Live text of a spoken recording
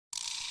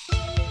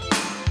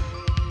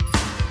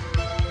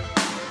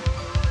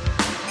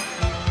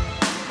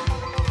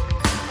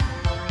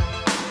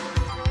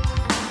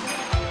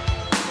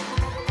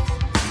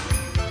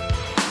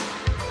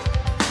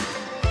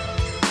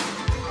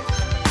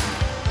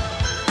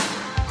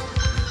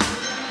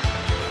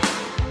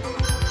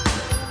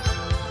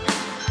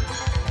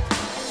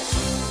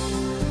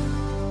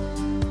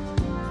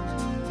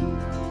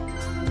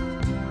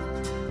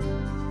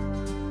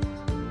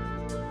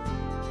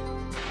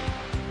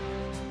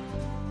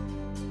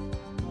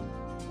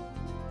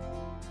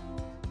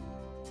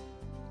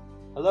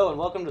Hello and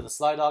welcome to the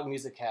Sly Dog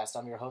Music Cast.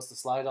 I'm your host, the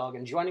Sly Dog,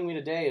 and joining me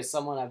today is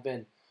someone I've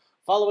been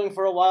following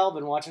for a while,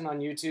 been watching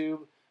on YouTube,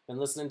 been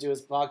listening to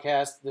his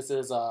podcast. This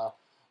is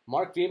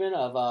Mark Beeman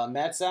of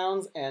Mad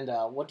Sounds, and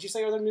what did you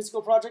say your other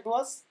musical project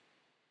was?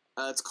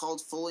 It's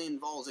called Fully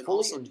Involved. And Fully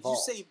also,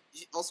 Involved. did you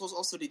say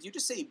also? Did you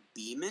just say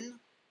Beeman?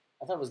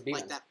 I thought it was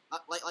Beeman. Like that,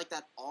 like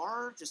that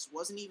R just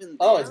wasn't even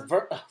there. Oh, it's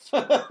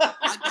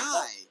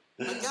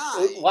My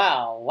guy.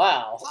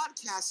 Wow.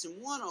 Podcasting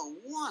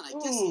 101. I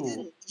guess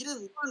you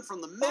didn't learn from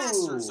the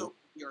master. So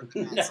you're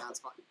the Mad Sounds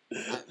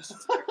podcast.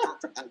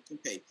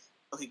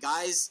 Okay,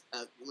 guys,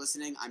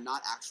 listening. I'm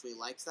not actually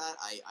like that.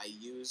 I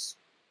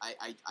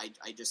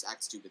just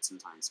act stupid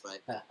sometimes,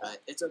 but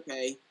it's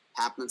okay.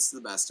 Happens to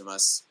the best of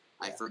us.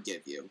 Yeah. I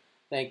forgive you.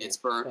 Thank you. It's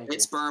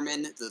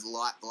Berman.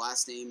 The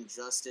last name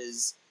just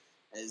as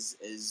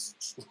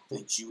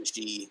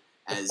Jewish-y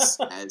as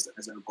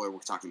our boy we're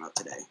talking about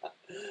today.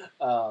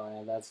 Oh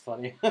man, that's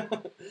funny.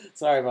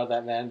 Sorry about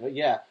that, man. But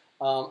yeah,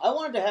 I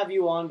wanted to have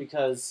you on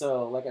because,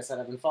 like I said,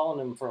 I've been following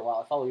him for a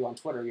while. I follow you on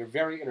Twitter. You're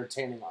very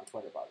entertaining on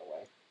Twitter, by the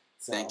way.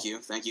 So. Thank you.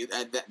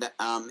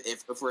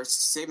 If we're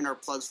saving our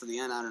plugs for the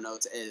end, I don't know.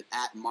 It's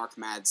at Mark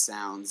Mad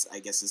Sounds. I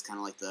guess is kind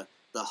of like the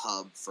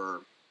hub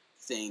for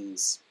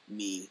things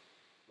me,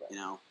 right. You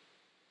know.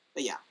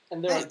 But yeah,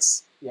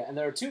 thanks. And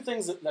there are two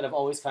things that have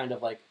always kind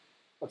of like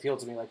appealed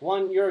to me. Like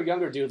one, you're a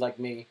younger dude like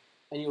me,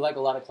 and you like a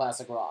lot of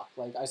classic rock.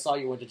 Like I saw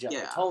you went to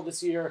Jethro Tull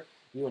this year.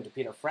 You went to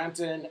Peter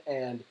Frampton,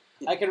 and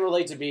I can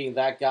relate to being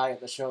that guy at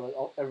the show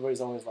that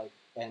everybody's always like,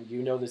 and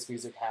you know this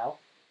music how?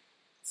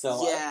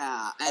 So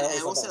yeah,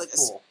 I will say like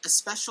cool.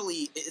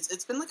 Especially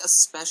it's been like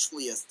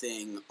especially a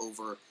thing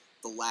over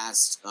the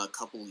last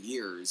couple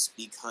years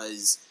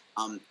because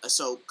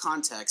so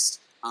context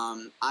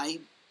I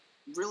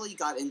really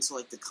got into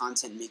like the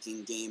content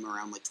making game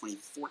around like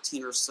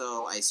 2014 or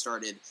so. I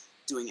started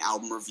doing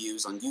album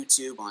reviews on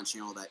YouTube on a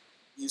channel that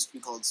used to be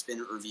called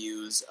Spin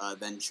Reviews,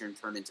 then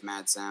turned into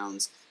Mad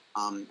Sounds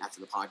after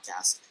the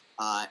podcast.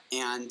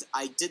 And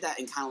I did that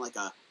in kind of like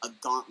a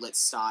gauntlet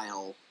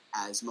style,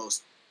 as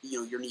most,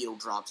 your needle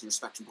drops and your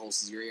spectrum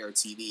pulses, your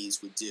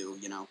ARTVs would do,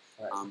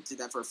 Right. Did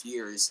that for a few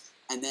years.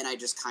 And then I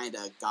just kind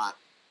of got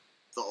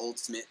the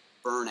ultimate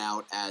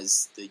burnout,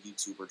 as the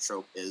YouTuber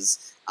trope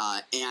is.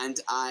 And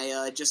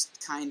I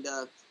just kind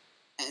of,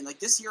 and like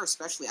this year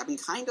especially, I've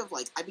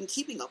been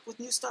keeping up with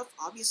new stuff,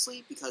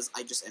 obviously, because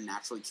I just am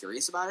naturally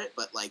curious about it.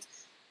 But like,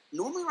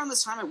 normally around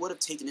this time, I would have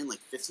taken in like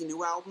 50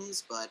 new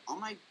albums, but on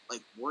my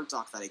like Word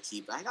doc that I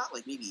keep, I got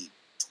like maybe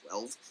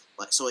 12.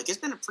 But so like it's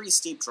been a pretty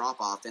steep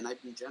drop off, and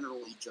I've been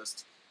generally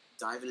just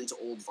diving into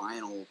old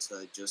vinyl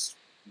to just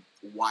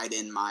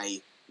widen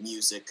my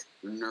music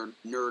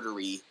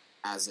nerdery,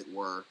 as it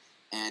were.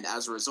 And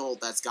as a result,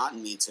 that's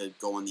gotten me to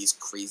go on these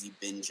crazy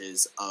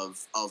binges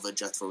of a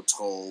Jethro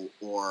Tull,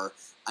 or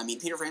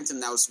Peter Frampton.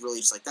 That was really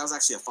just like, that was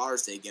actually a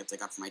Father's Day gift I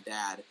got from my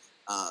dad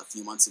a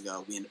few months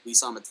ago. We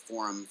saw him at the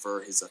Forum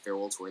for his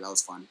farewell tour. That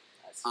was fun.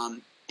 Nice.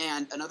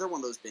 And another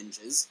one of those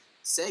binges,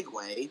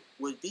 segue,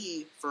 would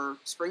be for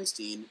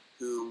Springsteen,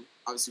 who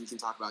obviously we can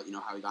talk about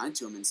how we got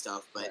into him and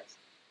stuff. But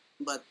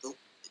I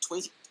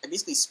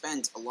basically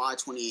spent a lot of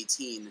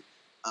 2018.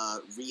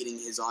 Reading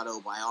his or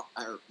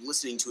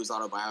listening to his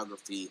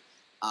autobiography,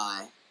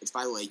 which,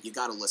 by the way, you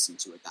got to listen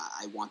to it.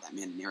 I want that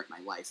man to narrate my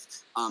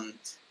life.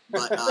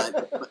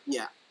 But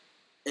yeah,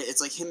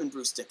 it's like him and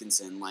Bruce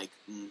Dickinson. Like,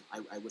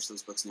 I wish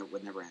those books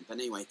would never end. But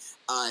anyway,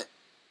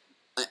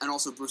 and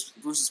also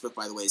Bruce's book,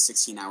 by the way, is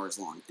 16 hours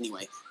long.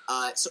 Anyway,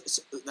 so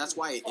that's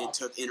why it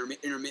took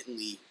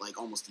intermittently like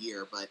almost a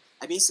year. But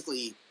I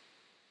basically,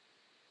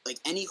 like,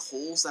 any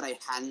holes that I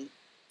hadn't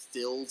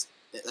filled,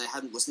 that I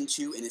hadn't listened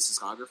to in his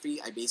discography,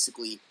 I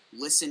basically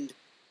listened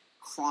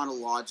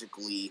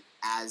chronologically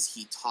as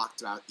he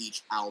talked about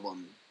each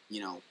album,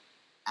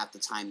 at the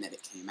time that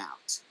it came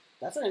out.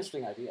 That's an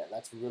interesting idea.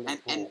 That's really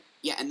cool.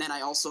 And then I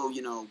also,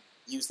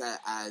 use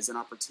that as an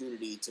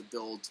opportunity to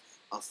build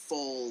a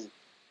full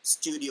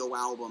studio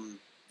album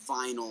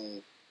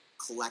vinyl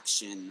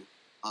collection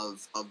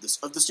of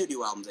the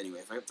studio albums.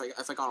 Anyway,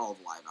 if I got all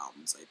the live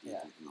albums,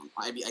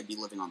 I'd be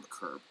living on the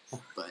curb.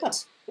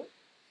 But.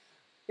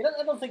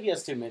 I don't think he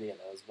has too many of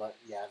those, but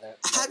yeah.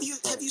 Have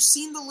you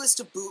seen the list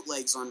of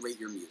bootlegs on Rate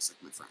Your Music,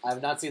 my friend?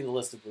 I've not seen the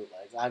list of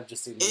bootlegs. I've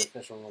just seen the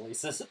official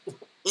releases.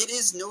 It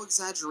is no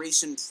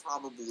exaggeration,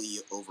 probably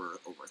over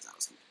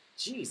 1,000.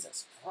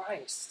 Jesus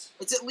Christ!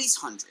 It's at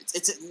least hundreds.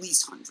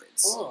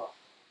 Ugh. Wow.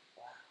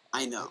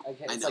 I know.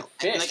 I know. Like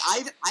fish. Like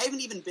I haven't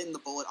even bitten the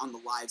bullet on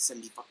the live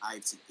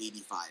 75 to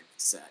 85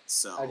 set.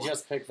 So I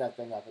just picked that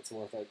thing up. It's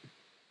worth it.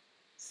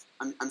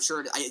 I'm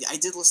sure I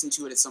did listen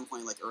to it at some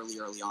point, like early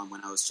on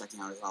when I was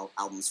checking out his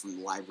albums from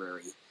the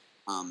library.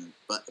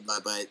 But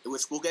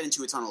which we'll get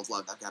into a Tunnel of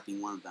Love, that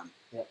being one of them.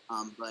 Yep.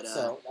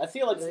 So I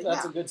feel like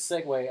that's a good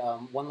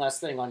segue. One last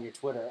thing on your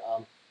Twitter.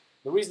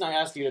 The reason I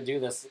asked you to do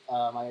this,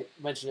 I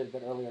mentioned it a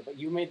bit earlier, but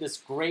you made this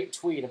great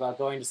tweet about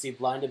going to see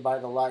Blinded by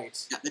the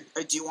Light. Yeah,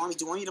 do you want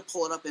me to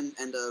pull it up and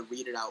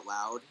read it out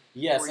loud?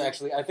 Yes,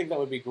 actually, I think that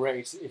would be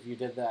great if you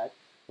did that.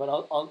 But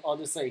I'll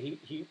just say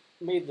he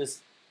made this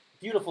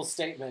beautiful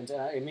statement,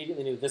 and I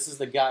immediately knew this is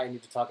the guy I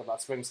need to talk about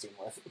Springsteen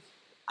with.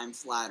 I'm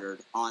flattered,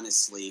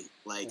 honestly.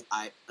 Like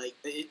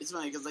it's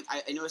funny because like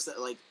I noticed that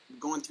like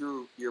going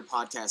through your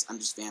podcast, I'm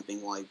just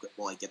vamping while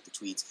I get the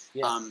tweets.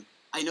 Yeah.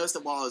 I noticed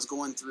that while I was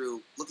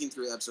looking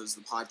through episodes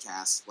of the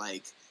podcast,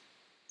 like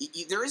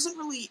there isn't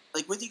really,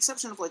 like, with the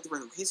exception of like the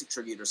Randall Kasich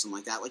tribute or something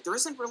like that, like there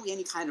isn't really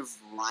any kind of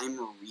rhyme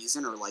or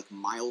reason or like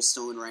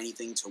milestone or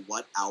anything to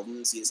what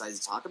albums he decided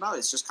to talk about.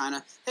 It's just kind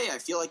of, hey, I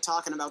feel like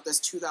talking about this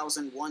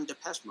 2001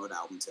 Depeche Mode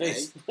album today.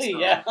 Basically, so,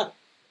 yeah.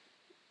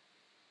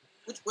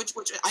 Which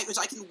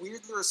I can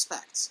weirdly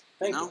respect.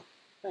 Thank you.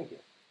 Thank you.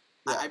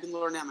 Yeah. I've been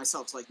learning that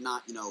myself to like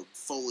not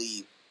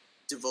fully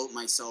devote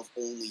myself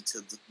only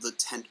to the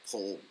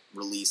tentpole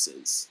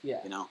releases.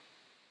 Yeah.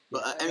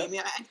 But I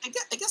mean,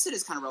 I guess it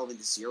is kind of relevant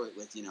this year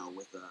with him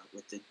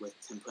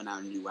putting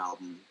out a new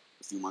album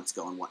a few months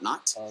ago and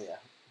whatnot. Oh yeah.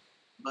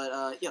 But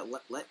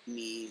let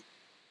me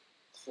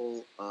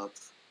pull up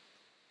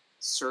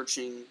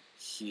searching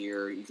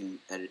here. You can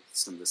edit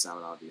some of this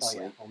out, obviously.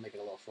 Oh yeah, I'll make it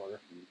a little shorter.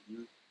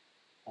 Mm-hmm.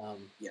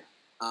 Yeah.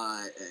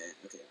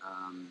 Okay.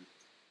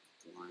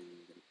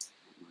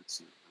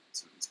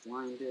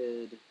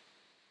 Blinded.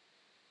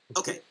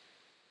 Okay.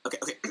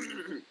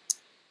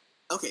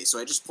 Okay. So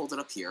I just pulled it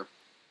up here.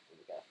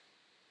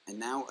 And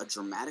now a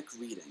dramatic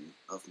reading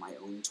of my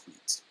own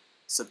tweet.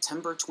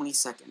 September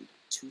 22nd,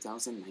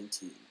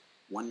 2019,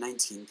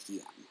 1:19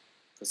 p.m.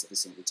 Pacific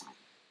Standard Time.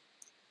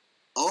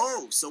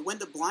 Oh, so when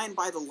the Blind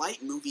by the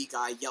Light movie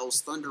guy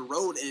yells Thunder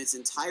Road in its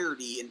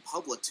entirety in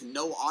public to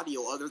no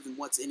audio other than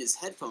what's in his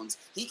headphones,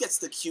 he gets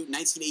the cute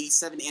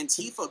 1987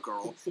 Antifa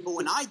girl, but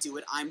when I do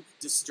it, I'm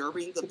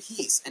disturbing the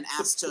peace and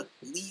asked to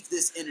leave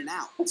this in and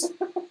out.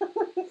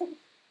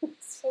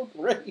 So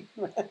great,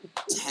 man.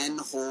 10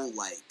 whole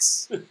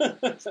likes.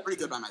 Pretty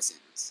good by my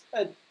standards.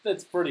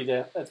 That's pretty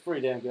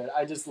damn good.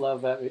 I just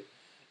love that.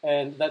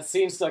 And that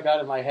scene stuck out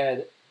in my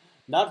head.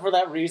 Not for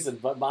that reason,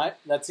 but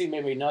that scene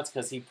made me nuts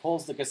because he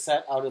pulls the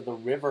cassette out of the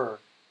River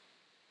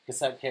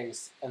cassette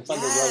case and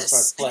Thunder Road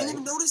starts playing. I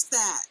didn't even notice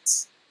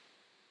that.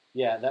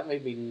 Yeah, that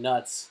made me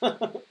nuts.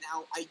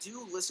 Now, I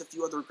do list a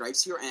few other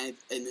gripes here and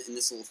in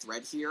this little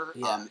thread here.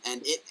 Yeah.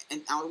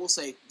 And I will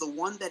say, the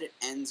one that it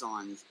ends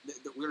on,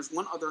 there's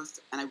one other,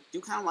 and I do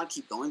kind of want to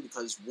keep going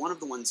because one of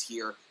the ones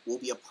here will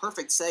be a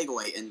perfect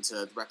segue into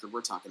the record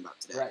we're talking about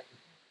today. Right.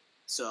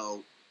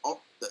 So,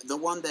 the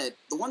one that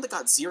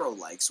got 0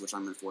 likes, which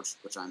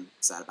I'm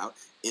sad about,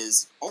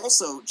 is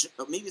also,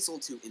 maybe it's a little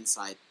too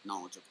inside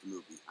knowledge of the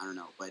movie, I don't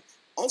know, but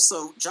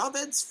also,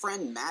 Javed's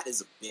friend Matt is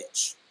a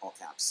bitch, all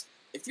caps.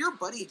 If your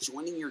buddy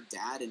joining your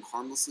dad in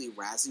harmlessly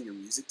razzing your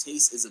music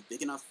taste is a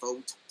big enough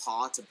faux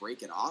pas to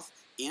break it off,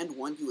 and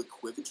one you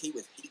equivocate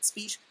with hate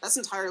speech, that's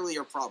entirely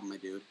your problem, my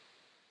dude.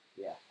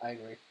 Yeah, I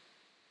agree.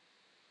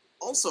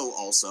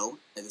 Also,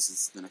 and this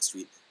is the next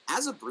tweet,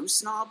 as a Bruce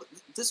snob,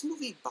 this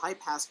movie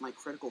bypassed my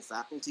critical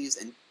faculties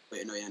and...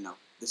 Wait, no.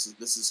 This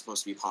is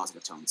supposed to be a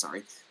positive tone,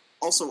 sorry.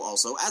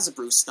 Also, as a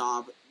Bruce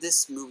snob,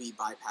 this movie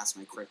bypassed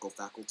my critical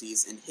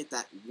faculties and hit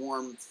that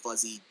warm,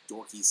 fuzzy,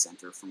 dorky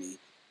center for me.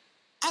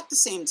 At the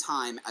same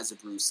time, as a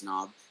Bruce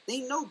snob,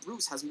 they know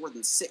Bruce has more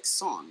than 6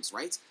 songs,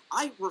 right?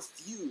 I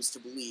refuse to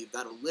believe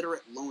that a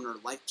literate loner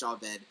like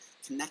Javed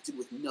connected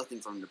with nothing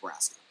from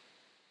Nebraska.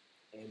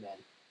 Amen.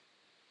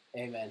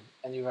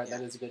 And you're right, yeah.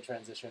 That is a good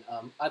transition.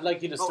 I'd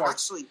like you to start... Oh,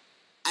 actually,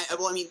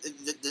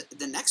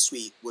 the next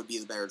tweet would be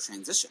the better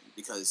transition,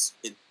 because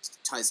it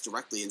ties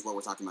directly into what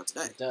we're talking about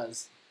today. It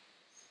does.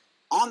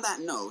 On that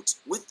note,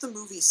 with the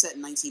movie set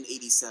in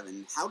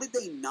 1987, how did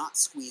they not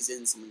squeeze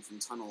in something from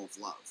Tunnel of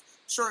Love?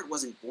 Sure, it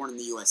wasn't Born in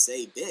the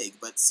USA big,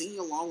 but singing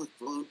along with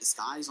Brilliant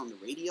Disguise on the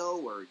radio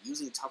or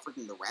using Tougher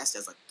Than the Rest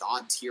as a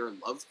god-tier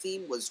love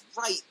theme was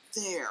right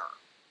there.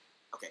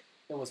 Okay.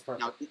 It was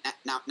perfect.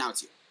 Now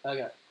it's you.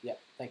 Okay, yeah,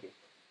 thank you.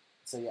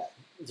 So yeah,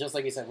 just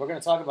like you said, we're going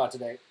to talk about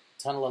today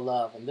Tunnel of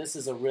Love, and this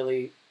is a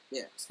really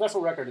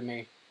special record to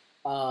me.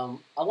 I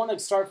want to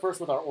start first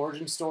with our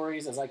origin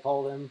stories, as I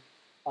call them,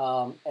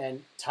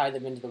 and tie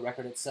them into the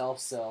record itself.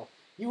 So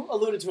you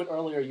alluded to it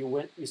earlier.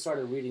 You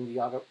started reading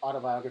the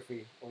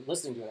autobiography, or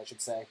listening to it, I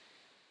should say.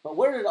 But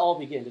where did it all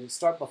begin? Did it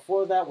start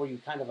before that? Were you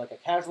kind of like a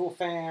casual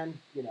fan?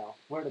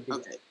 Where did it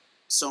begin? Okay,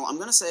 so I'm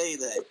going to say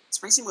that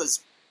Springsteen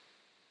was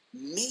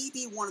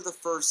maybe one of the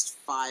first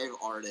 5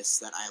 artists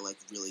that I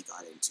really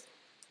got into.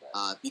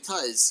 Right.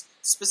 Because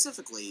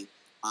specifically,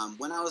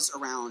 when I was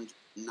around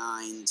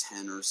 9,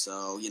 10 or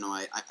so,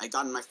 I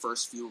got in my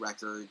first few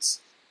records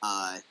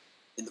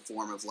in the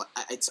form of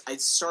I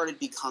started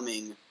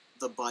becoming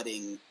the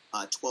budding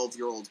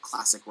 12-year-old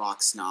classic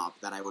rock snob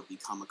that I would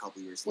become a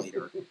couple years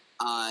later.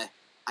 I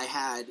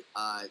had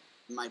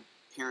my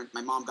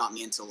mom got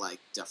me into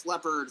Def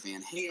Leppard,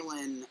 Van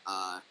Halen,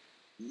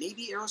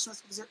 maybe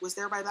Aerosmith was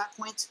there by that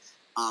point.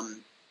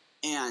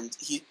 And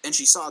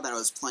she saw that I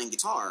was playing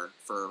guitar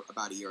for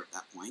about a year at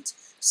that point.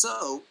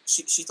 So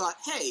she thought,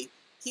 hey,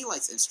 he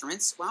likes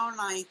instruments. Why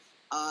don't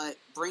I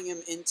bring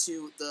him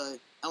into the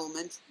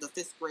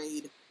 5th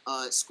grade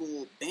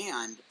school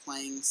band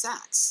playing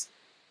sax?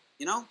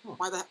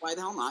 Why the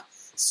hell not?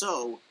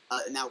 So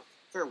now,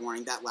 fair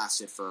warning, that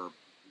lasted for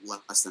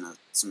less than a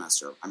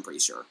semester. I'm pretty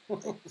sure.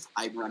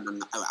 I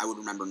would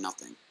remember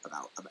nothing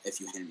about if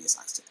you handed me a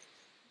sax today.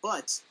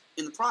 But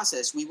in the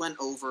process, we went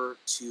over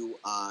to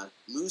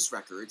Lose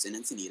Records in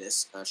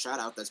Encinitas. Shout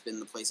out, that's been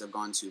the place I've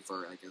gone to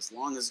for like as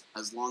long as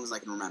I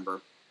can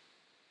remember.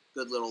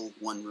 Good little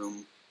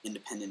one-room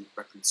independent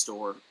record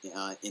store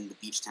in the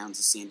beach towns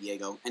of San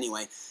Diego.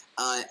 Anyway,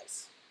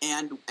 Nice.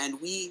 and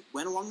we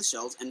went along the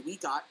shelves and we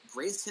got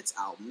greatest hits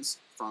albums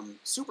from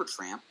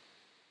Supertramp,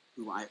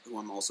 who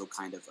I'm also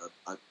kind of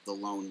the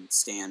lone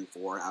stan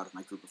for out of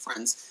my group of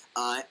friends,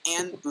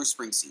 and Bruce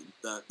Springsteen,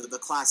 the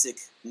classic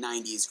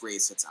 '90s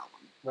greatest hits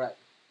album. Right.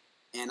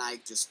 And I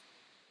just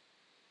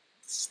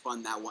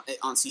spun that one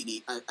on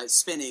CD,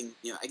 spinning.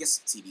 I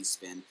guess CDs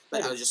spin,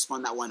 but I just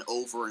spun that one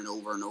over and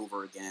over and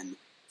over again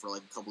for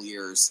like a couple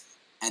years,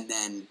 and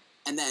then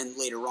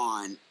later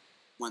on,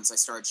 once I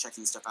started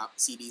checking stuff out,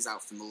 CDs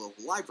out from the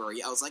local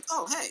library, I was like,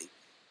 oh hey,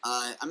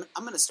 I'm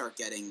gonna start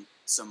getting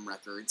some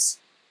records,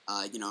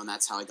 and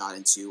that's how I got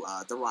into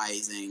The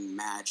Rising,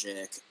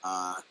 Magic,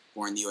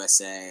 Born in the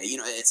USA,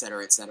 et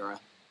cetera, et cetera.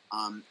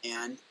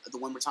 And the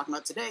one we're talking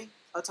about today,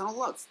 A Ton of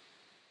Love.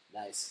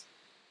 Nice.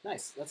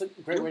 That's a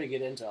great way to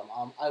get into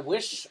them. I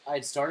wish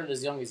I'd started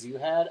as young as you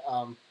had.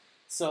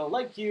 So,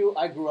 like you,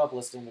 I grew up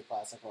listening to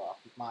classic rock.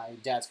 My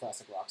dad's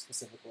classic rock,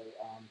 specifically.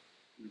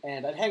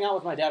 And I'd hang out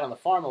with my dad on the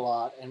farm a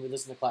lot, and we'd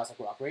listen to classic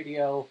rock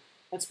radio.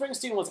 And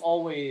Springsteen was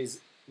always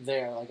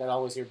there. Like, I'd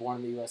always hear Born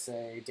in the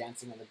USA,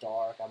 Dancing in the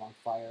Dark, I'm on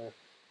Fire.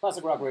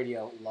 Classic rock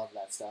radio, love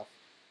that stuff.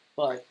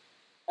 But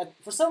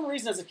for some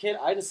reason, as a kid,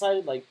 I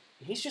decided, like,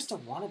 he's just a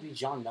wannabe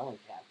John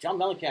Mellencamp. John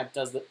Mellencamp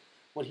does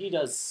what he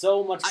does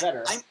so much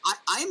better.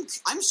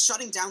 I'm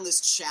shutting down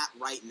this chat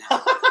right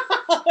now.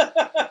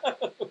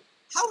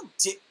 How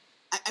dare...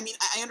 I mean,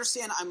 I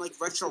understand I'm, like,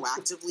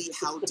 retroactively,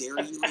 how dare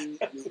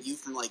you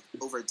from, like,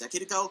 over a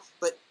decade ago,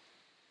 but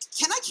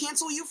can I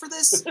cancel you for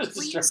this,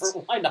 please?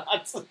 Sure, why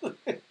not?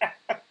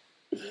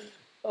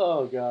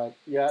 Oh, God.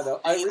 Yeah,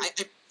 no.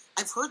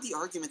 I've heard the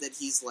argument that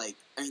he's, like...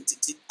 I mean,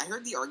 I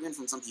heard the argument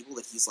from some people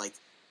that he's, like,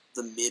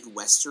 the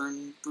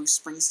Midwestern Bruce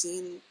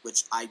Springsteen,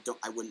 which I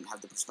wouldn't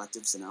have the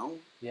perspectives to know.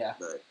 Yeah.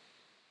 But,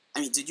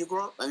 I mean, did you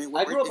grow up? I mean,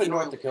 I grew up in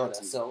North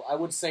Dakota, so I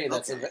would say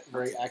that's a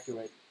very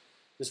accurate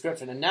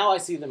description. And now I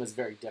see them as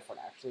very different,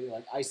 actually.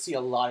 Like, I see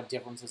a lot of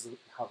differences in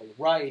how they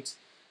write,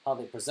 how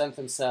they present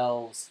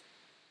themselves.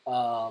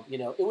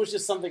 It was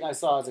just something I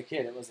saw as a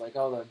kid. It was like,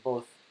 oh, they're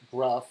both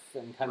gruff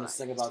and kind of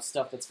sing about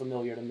stuff that's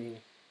familiar to me.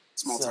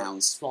 Small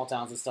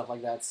towns and stuff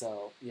like that,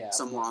 so, yeah.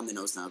 Some more on the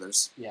nose than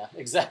others. Yeah,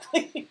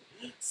 exactly.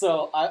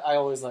 So, I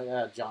always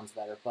like, John's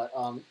better. But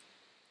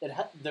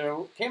there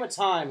came a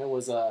time, it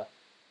was, I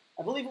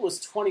believe it was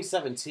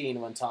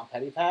 2017 when Tom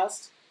Petty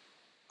passed.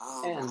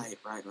 Oh,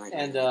 right.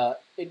 And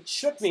it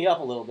shook me up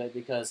a little bit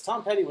because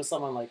Tom Petty was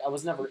someone, like, I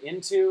was never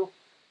into,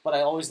 but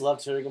I always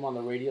loved hearing him on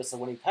the radio, so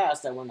when he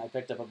passed, I went and I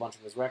picked up a bunch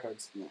of his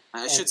records. Yeah.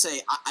 I should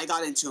say, I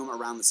got into him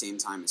around the same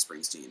time as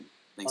Springsteen,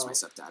 thanks to my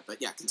stepdad.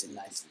 But yeah, continue.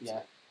 Nice, yeah.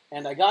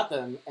 And I got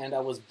them, and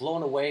I was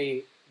blown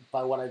away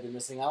by what I'd been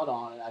missing out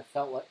on, and I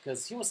felt like,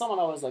 because he was someone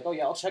I was like, oh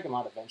yeah, I'll check him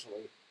out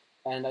eventually.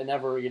 And I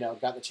never,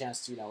 got the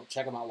chance to,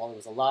 check him out while he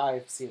was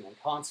alive, see him in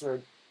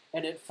concert.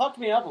 And it fucked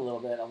me up a little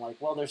bit. I'm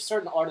like, well, there's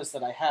certain artists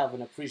that I have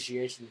an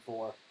appreciation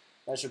for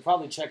that I should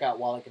probably check out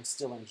while I can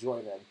still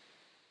enjoy them.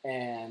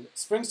 And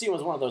Springsteen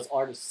was one of those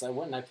artists. I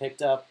went and I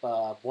picked up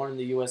Born in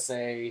the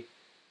USA,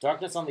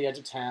 Darkness on the Edge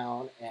of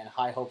Town, and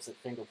High Hopes at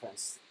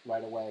Fingerprints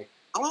right away.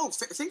 Oh,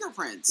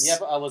 Fingerprints.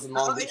 Yep, I was in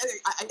Long Beach.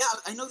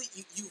 I know that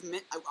you've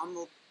met.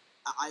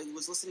 I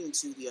was listening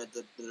to the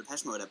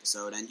Depeche Mode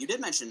episode, and you did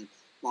mention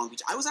Long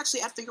Beach. I was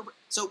actually at Fingerprints.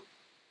 So,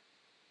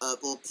 a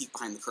little peek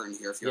behind the curtain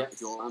here, if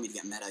you'll allow me to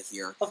get meta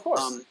here. Of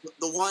course.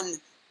 The one.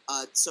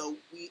 So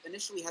we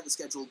initially had this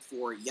scheduled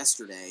for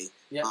yesterday.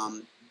 Yep.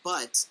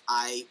 But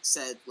I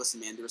said, listen,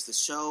 man, there's this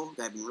show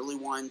that I've been really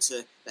wanting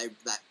to.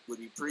 That would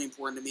be pretty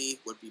important to me.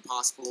 Would be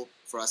possible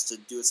for us to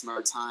do it some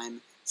other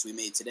time. So we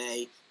made it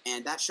today.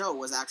 And that show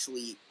was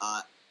actually,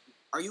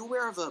 are you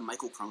aware of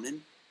Michael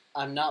Cronin?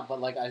 I'm not,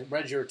 but like I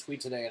read your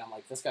tweet today, and I'm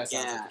like, this guy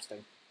sounds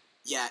interesting.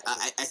 Yeah,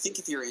 I think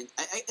if you're in,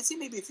 I'd say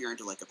maybe if you're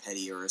into like a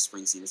Petty or a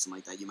Springsteen or something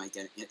like that, you might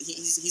get.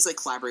 He's like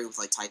collaborating with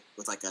Ty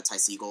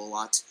Segall a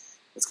lot.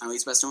 That's kind of what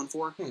he's best known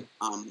for.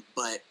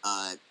 But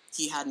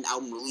he had an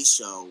album release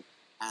show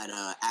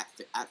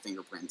at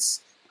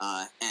Fingerprints,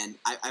 and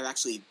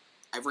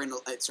I've written.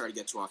 Sorry to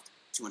get too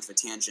much of a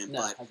tangent,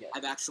 but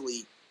I've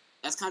actually.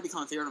 That's kind of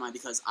become a favorite of mine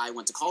because I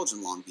went to college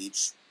in Long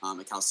Beach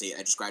at Cal State.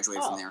 I just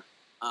graduated from there.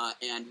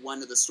 And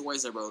one of the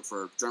stories I wrote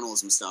for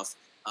journalism stuff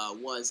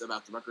was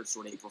about the record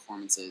store day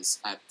performances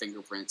at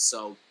Fingerprints.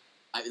 So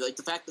I like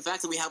the fact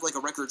that we have like a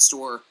record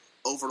store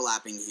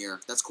overlapping here.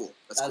 That's cool.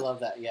 I love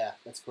that. Yeah,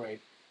 that's great.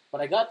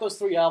 But I got those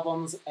 3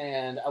 albums,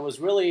 and I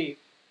was really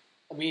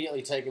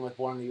immediately taken with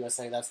Born in the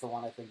USA. That's the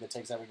one I think that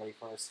takes everybody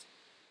first.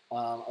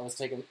 I was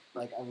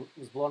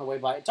blown away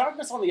by it.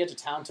 Darkness on the Edge of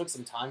Town took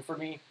some time for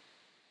me.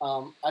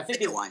 I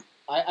think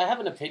I have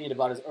an opinion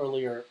about his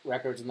earlier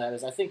records, and that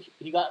is I think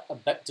he got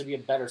to be a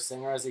better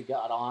singer as he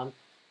got on.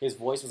 his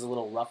voice was a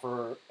little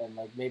rougher and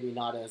like maybe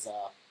not as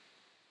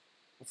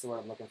what's the word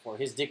I'm looking for?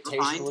 His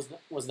dictation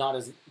was not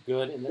as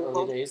good in the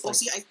early days. Well,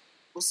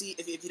 see,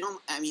 if you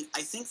don't, I mean,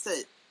 I think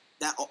that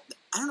I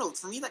don't know.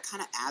 For me, that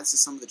kind of adds to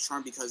some of the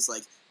charm because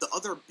like the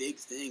other big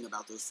thing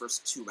about those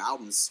first two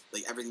albums,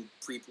 like everything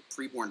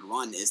pre-Born to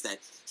Run, is that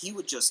he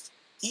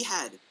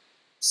had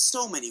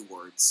so many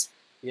words.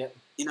 Yeah.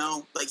 You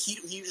know, like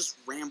he just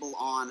ramble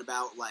on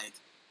about like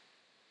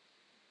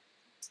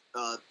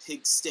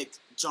pig stick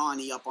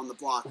Johnny up on the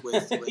block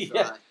with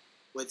yeah.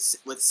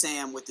 with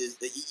Sam with his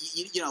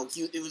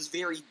it was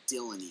very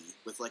Dylan-y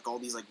with like all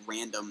these like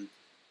random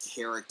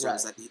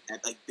characters that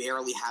like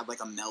barely had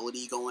like a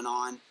melody going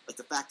on. Like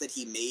the fact that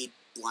he made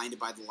Blinded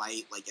by the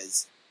Light like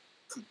as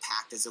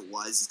compact as it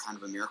was is kind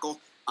of a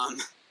miracle.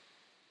 But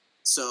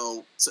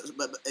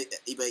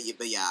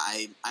yeah,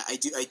 I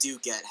do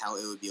get how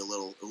it would be a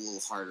little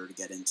harder to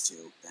get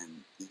into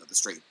than the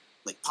straight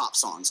like pop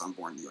songs on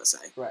Born in the USA.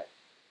 Right.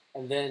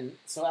 And then,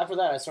 so after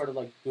that, I started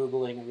like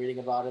Googling and reading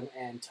about him,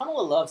 and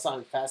Tunnel of Love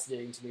sounded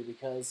fascinating to me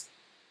because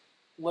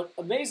what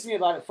amazed me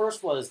about it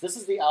first was this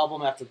is the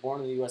album after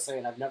Born in the USA,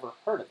 and I've never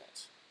heard of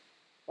it.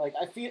 Like,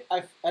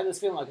 I had this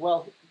feeling like,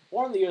 well,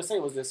 Born in the USA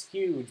was this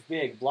huge,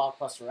 big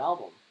blockbuster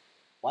album.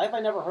 Why have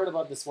I never heard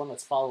about this one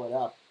that's followed it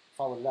up?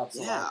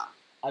 So yeah.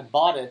 I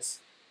bought it,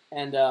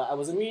 and I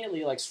was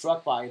immediately like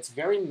struck by it's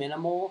very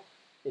minimal.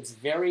 It's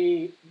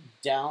very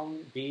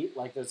downbeat,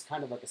 like there's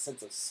kind of like a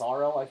sense of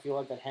sorrow, I feel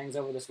like, that hangs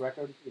over this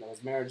record.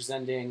 His marriage is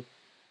ending,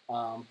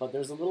 but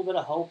there's a little bit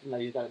of hope, and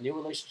that he's got a new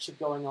relationship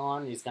going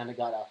on. He's kind of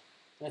got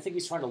and I think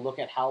he's trying to look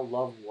at how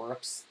love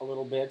works a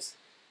little bit.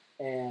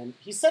 And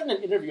he said in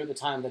an interview at the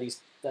time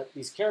that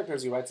these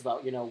characters he writes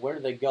about, where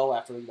do they go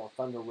after,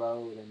 Thunder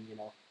Road and,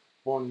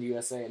 Born in the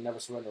USA and Never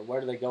Surrender?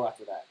 Where do they go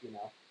after that,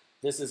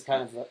 This is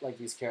kind of like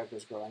these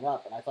characters growing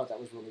up, and I thought that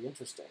was really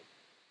interesting.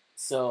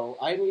 So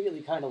I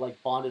immediately kind of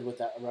like bonded with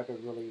that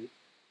record really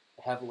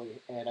heavily,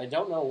 and I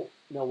don't know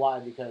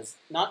why, because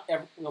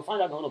we'll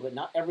find out in a little bit.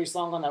 Not every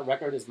song on that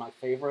record is my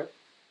favorite,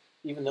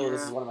 even though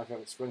this is one of my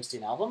favorite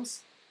Springsteen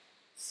albums.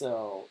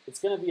 So it's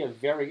going to be a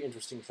very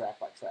interesting track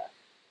by track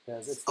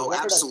because it's the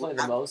record I play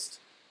the most,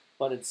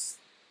 but it's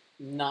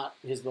not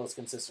his most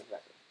consistent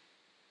record.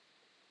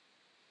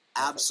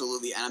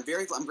 Absolutely, and I'm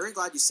very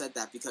glad you said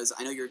that because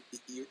I know you're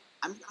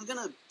I'm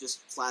gonna just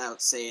flat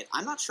out say it.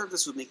 I'm not sure if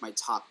this would make my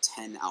top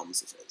 10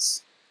 albums of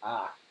his.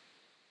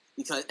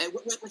 Because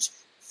which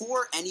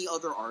for any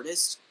other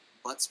artist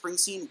but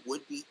Springsteen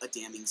would be a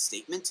damning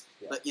statement.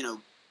 Yeah. But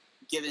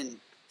given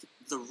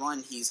the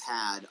run he's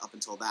had up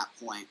until that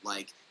point,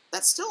 like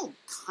that's still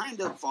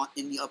kind of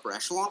in the upper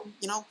echelon,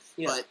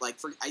 Yeah. But like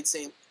I'd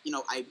say,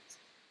 I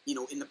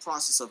in the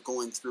process of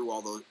going through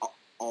all the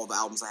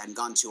albums I hadn't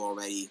gotten to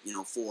already,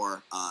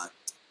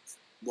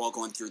 while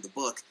going through the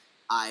book.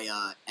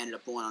 I ended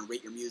up going on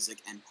Rate Your Music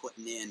and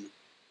putting in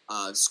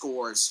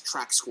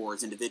track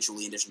scores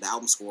individually in addition to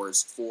album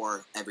scores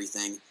for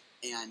everything.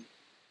 And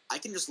I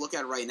can just look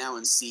at it right now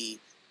and see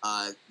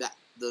that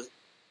the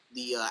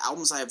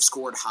albums I have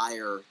scored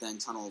higher than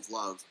Tunnel of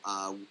Love,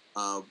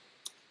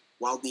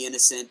 Wildly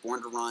Innocent,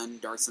 Born to Run,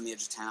 Darts on the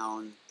Edge of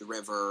Town, The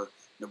River,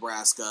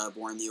 Nebraska,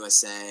 Born in the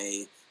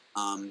USA,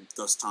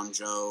 Ghost of Tom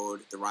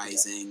Joad, The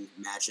Rising,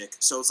 Magic.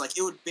 So it's like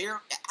it would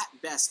at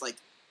best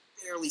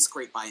barely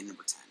scrape by at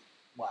number 10.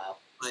 Wow.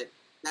 But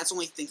that's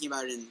only thinking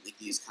about it in like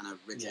these kind of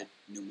rigid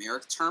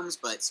numeric terms,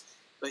 but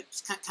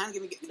just kind of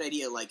give me a good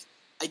idea. Like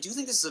I do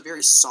think this is a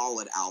very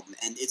solid album,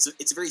 and it's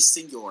a very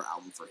singular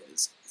album for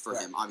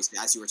him. Obviously,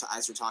 as you were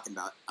talking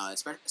about,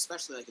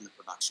 especially like in the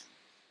production,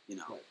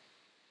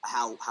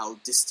 how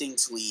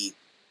distinctly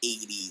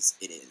 80s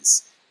it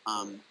is.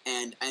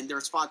 And there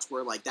are spots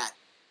where like that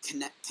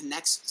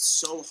connects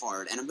so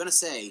hard, and I'm gonna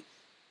say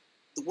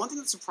the one thing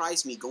that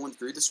surprised me going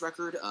through this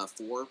record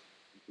for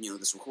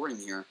this recording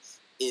here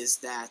is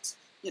that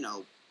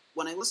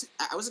when I listened,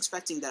 I was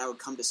expecting that I would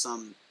come to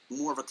some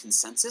more of a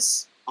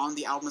consensus on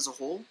the album as a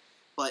whole,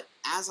 but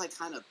as I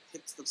kind of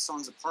picked the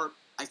songs apart,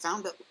 I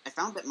found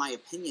that my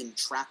opinion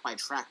track by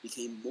track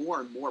became more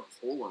and more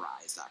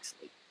polarized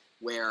actually,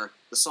 where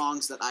the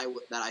songs that I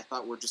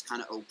thought were just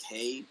kind of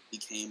okay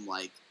became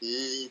like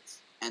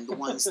and the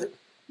ones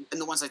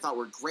I thought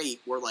were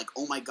great were like,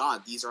 oh my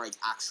god, these are like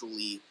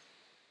actually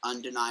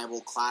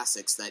undeniable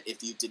classics that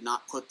if you did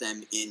not put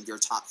them in your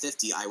top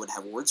 50, I would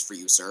have words for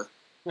you, sir.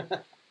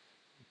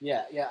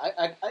 Yeah.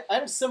 I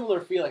had a similar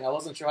feeling. I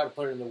wasn't sure how to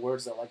put it into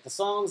words though. Like the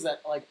songs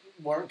that like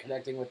weren't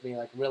connecting with me,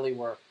 like really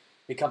were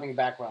becoming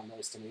background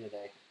noise to me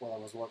today while I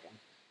was working.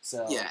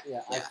 So yeah.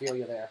 I feel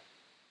you there.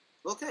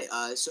 Okay.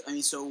 So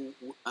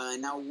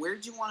now where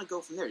do you want to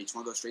go from there? Do you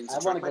want to go straight into? I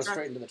want to go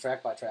straight into the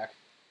track by track.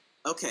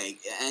 Okay,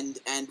 and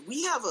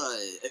we have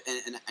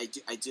I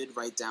did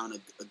write down a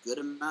good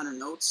amount of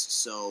notes,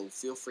 so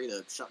feel free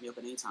to shut me up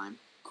at any time.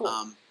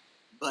 Cool.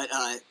 But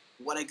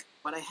what I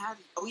have,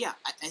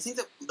 I think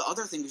that the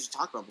other thing we should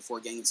talk about before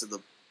getting into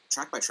the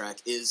track by track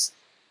is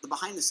the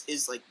behind this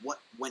is like what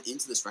went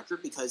into this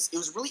record, because it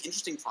was a really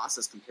interesting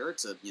process compared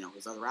to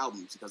his other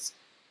albums, because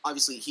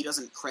obviously he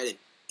doesn't credit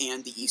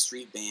and the E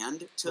Street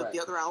Band to the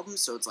other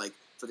albums. So it's like,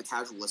 for the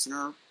casual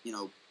listener,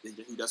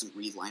 who doesn't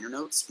read liner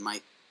notes,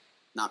 might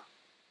not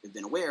have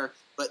been aware,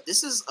 but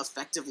this is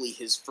effectively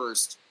his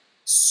first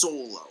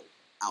solo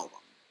album.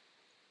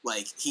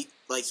 He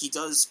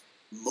does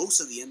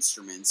most of the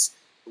instruments,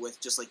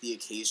 with just like the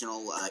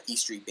occasional E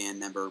Street Band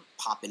member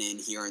popping in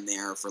here and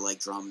there for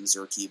like drums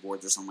or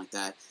keyboards or something like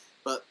that.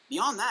 But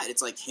beyond that,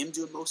 it's like him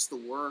doing most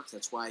of the work.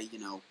 That's why you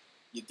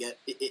get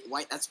it.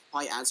 Why that's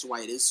probably adds to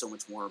why it is so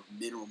much more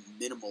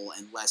minimal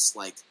and less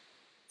like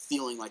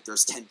feeling like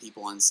there's 10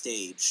 people on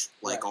stage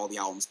like all the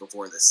albums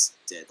before this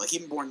did. Like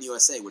even Born in the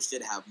USA, which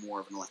did have more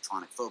of an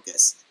electronic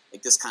focus,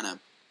 like this kind of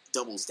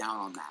doubles down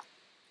on that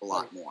a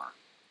lot more.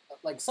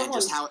 Like someone,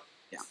 and just how,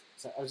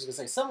 So I was just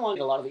gonna say, someone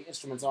a lot of the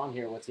instruments on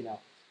here with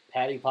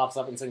Patty pops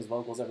up and sings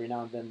vocals every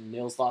now and then.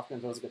 Nils Lofgren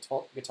throws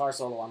a guitar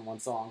solo on one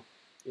song.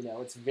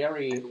 It's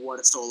very... And what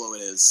a solo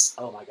it is.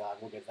 Oh my god,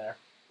 we'll get there.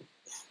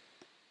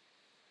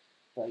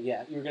 But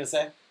yeah, you were going to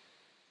say?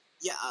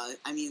 Yeah,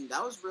 I mean,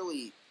 that was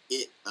really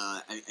it.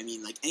 I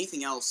mean, like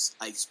anything else,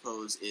 I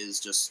suppose,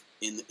 is just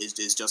in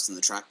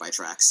the track by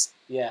tracks.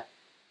 Yeah.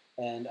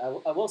 And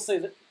I will say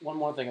that one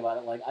more thing about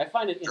it. Like, I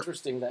find it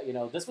interesting that,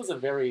 this was a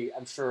very,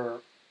 I'm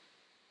sure,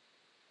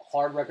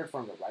 hard record for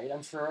him to write,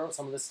 I'm sure,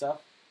 some of this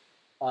stuff.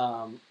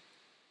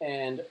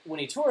 And when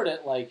he toured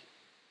it, like,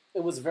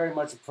 it was very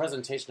much a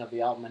presentation of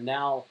the album. And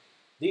now,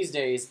 these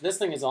days, this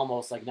thing is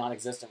almost like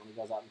non-existent when he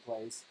goes out and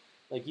plays.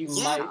 Like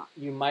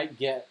you might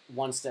get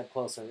one step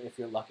closer if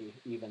you're lucky,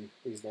 even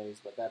these days.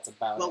 But that's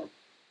about it.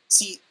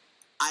 See,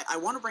 I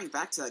want to bring it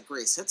back to that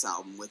Greatest Hits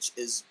album, which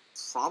is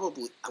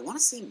probably, I want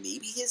to say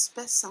maybe his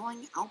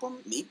best-selling album.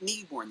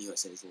 Maybe Born in the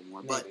USA is a little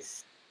more, but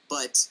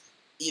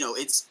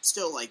it's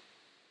still like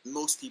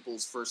most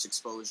people's first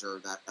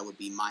exposure that would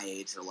be my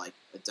age or like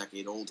a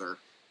decade older,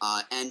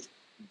 and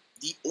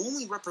the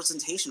only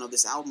representation of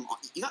this album,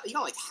 you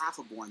got like half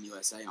of Born in the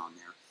USA on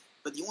there,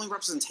 but the only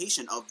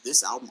representation of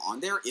this album on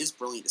there is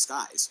Brilliant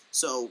Disguise.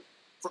 So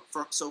for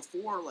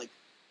like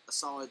a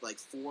solid like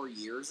 4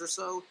 years or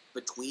so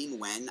between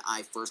when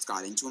I first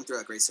got into him through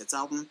that Greatest Hits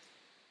album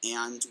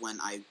and when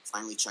I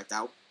finally checked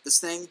out this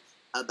thing,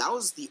 that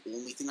was the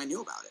only thing I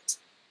knew about it.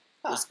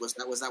 Huh. Was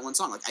that one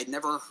song? Like I'd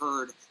never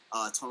heard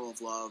 "Tunnel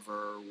of Love"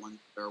 or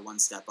One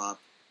Step Up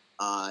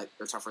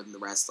or Tougher Than the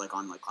Rest like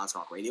on like classic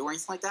rock radio or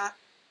anything like that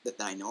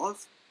I know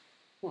of.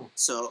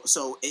 So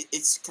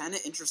it's kind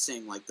of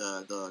interesting, like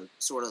the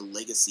sort of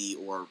legacy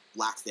or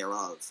lack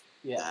thereof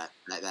that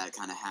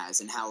kind of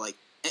has, and how like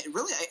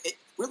really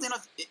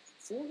enough,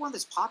 for one of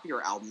his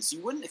popular albums,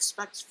 you wouldn't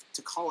expect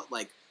to call it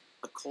like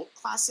a cult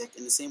classic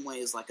in the same way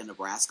as like a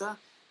Nebraska,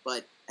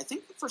 but I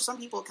think for some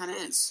people it kind of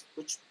is,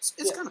 which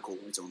is kind of cool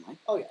in its own way.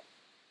 Oh yeah.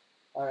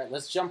 All right,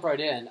 let's jump right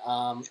in.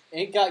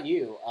 Ain't Got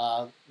You.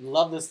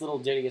 Love this little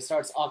ditty. It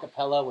starts a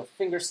cappella with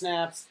finger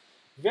snaps,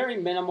 very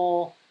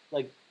minimal.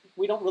 Like,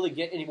 we don't really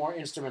get any more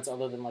instruments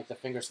other than like the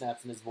finger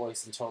snaps in his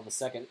voice until the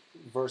second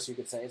verse, you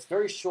could say. It's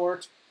very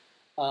short.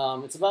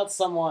 It's about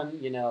someone,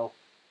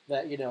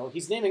 that,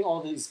 he's naming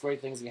all these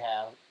great things he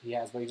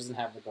has, but he doesn't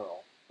have the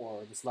girl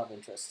or this love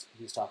interest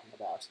he's talking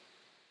about.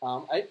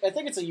 I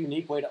think it's a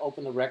unique way to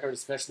open the record,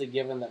 especially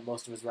given that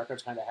most of his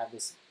records kind of have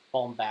this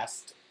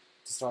bombast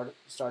to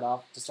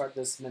start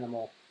this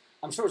minimal.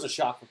 I'm sure it was a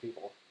shock for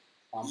people,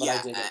 but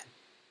I did it.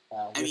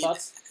 Your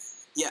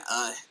thoughts? Yeah,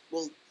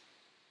 well,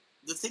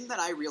 the thing that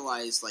I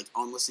realized, like,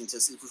 on listening to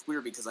this, it was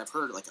weird because I've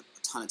heard it, like, a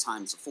ton of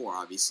times before,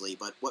 obviously,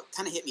 but what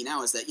kind of hit me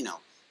now is that,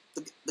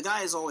 the guy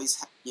has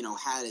always,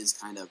 had his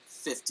kind of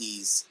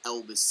 50s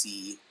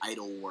Elvis-y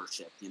idol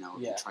worship, he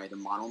tried to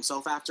model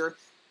himself after.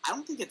 I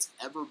don't think it's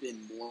ever been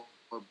more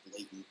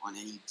blatant on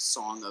any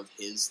song of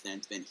his than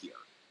it's been here.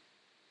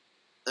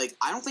 Like,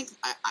 I don't think,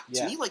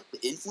 to me, like,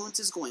 the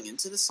influences going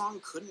into this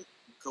song couldn't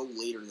go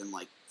later than,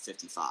 like,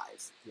 55.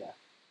 Yeah.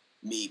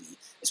 Maybe.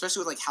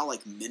 Especially with, like, how,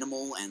 like,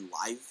 minimal and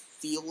live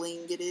feeling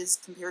it is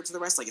compared to the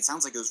rest. Like, it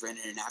sounds like it was written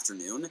in an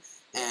afternoon.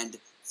 And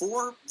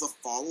for the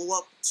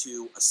follow-up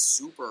to a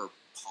super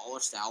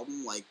polished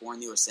album like Born in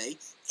the USA,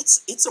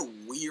 it's a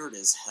weird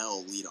as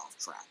hell lead-off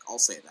track. I'll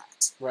say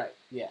that. Right,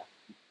 yeah.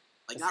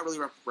 Like, not really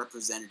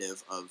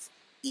representative of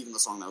even the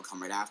song that will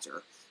come right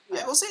after.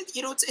 Yeah. I will say,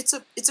 it's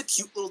a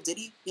cute little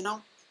ditty, It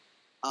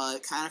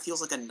kind of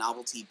feels like a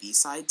novelty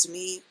B-side to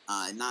me.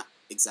 Not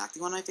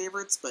exactly one of my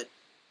favorites, but,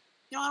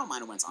 I don't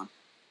mind it when it's on.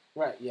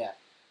 Right, yeah.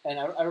 And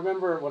I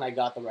remember when I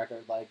got the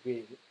record, like,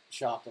 being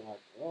shocked and like,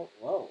 oh,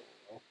 whoa,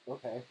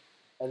 okay.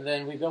 And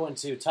then we go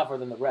into Tougher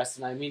Than the Rest,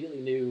 and I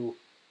immediately knew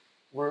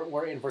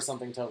we're in for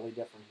something totally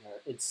different here.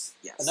 It's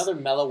another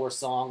mellower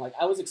song. Like,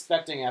 I was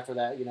expecting after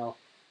that,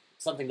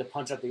 something to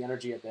punch up the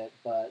energy a bit,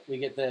 but we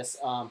get this.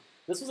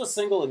 This was a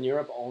single in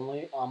Europe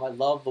only. I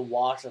love the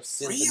wash of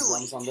synth and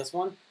drums on this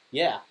one.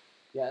 Yeah,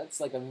 it's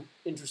like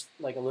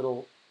a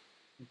little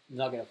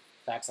nugget of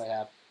facts I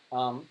have.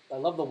 I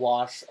love the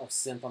wash of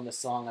synth on this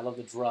song. I love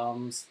the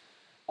drums.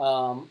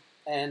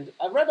 And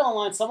I read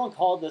online, someone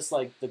called this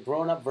like the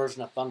grown-up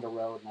version of Thunder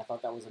Road, and I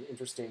thought that was an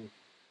interesting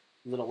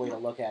little way to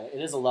look at it.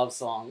 It is a love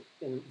song,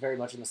 very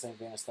much in the same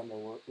vein as Thunder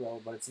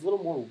Road, but it's a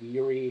little more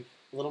weary,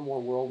 a little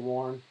more world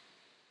worn.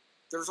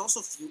 There's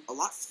also a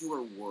lot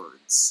fewer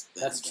words.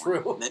 That's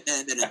true.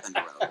 Than in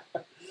Thunder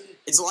Road.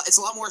 It's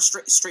a lot more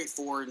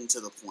straightforward and to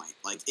the point.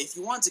 Like, if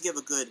you want to give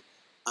a good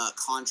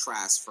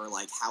contrast for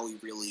like how he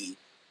really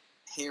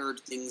pared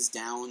things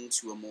down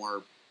to a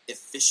more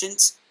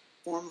efficient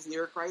form of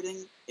lyric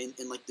writing in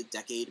like the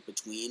decade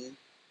between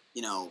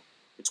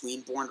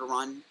Born to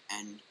Run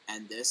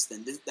and this,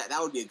 then that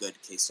would be a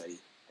good case study,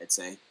 I'd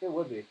say. It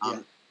would be. Yeah.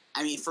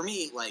 I mean, for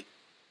me, like,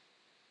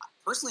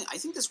 personally, I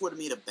think this would have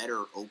made a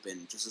better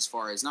open, just as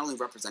far as not only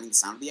representing the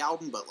sound of the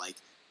album, but like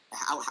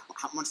how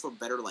much of a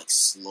better like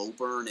slow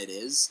burn it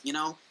is. You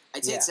know,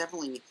 I'd say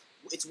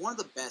it's one of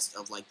the best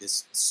of like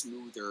this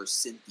smoother,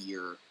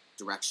 synthier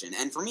direction.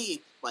 And for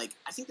me, like,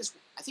 I think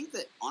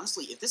that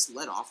honestly, if this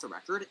led off the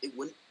record,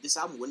 this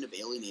album wouldn't have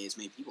alienated as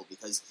many people,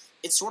 because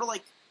it's sort of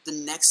like the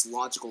next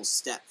logical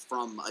step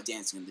from a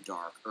Dancing in the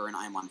Dark or an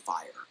I'm on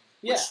Fire,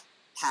 which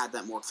had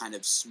that more kind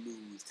of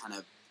smooth, kind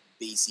of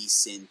bassy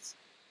synth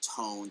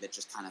tone that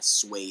just kind of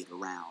swayed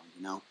around,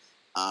 you know,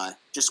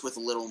 just with a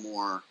little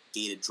more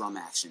gated drum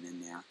action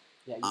in there.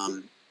 Yeah.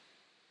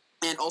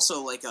 And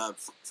also, like,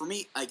 for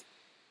me, like,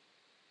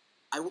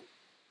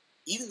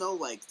 even though,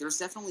 like, there's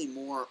definitely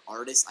more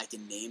artists I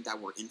can name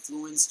that were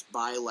influenced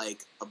by,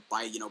 like,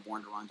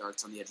 Born to Run,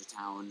 Darts on the Edge of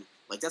Town.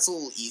 Like, that's a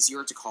little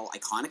easier to call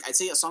iconic. I'd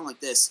say a song like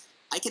this,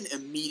 I can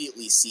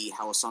immediately see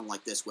how a song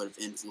like this would have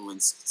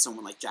influenced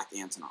someone like Jack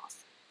Antonoff,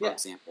 for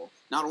example.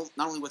 Not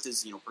only with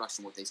his,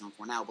 production work that he's known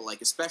for now, but,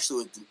 like,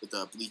 especially with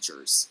the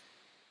Bleachers.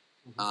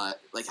 Mm-hmm.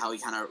 Like, how he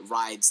kind of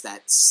rides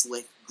that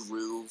slick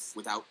groove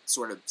without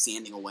sort of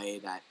sanding away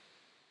that,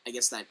 I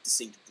guess, that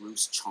distinct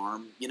Bruce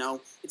charm, you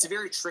know? It's a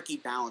very tricky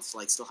balance to,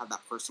 like, still have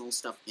that personal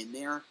stuff in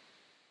there,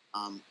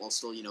 while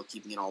still,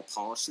 keeping it all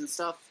polished and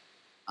stuff.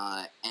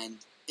 And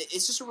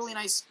it's just a really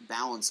nice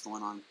balance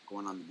going on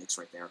in the mix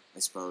right there, I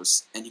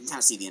suppose. And you can kind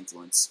of see the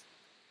influence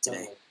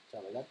today.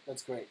 Totally.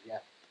 That's great, yeah.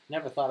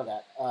 Never thought of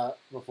that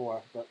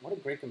before, but what a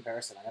great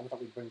comparison. I never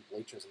thought we'd bring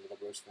Bleachers into the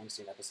Bruce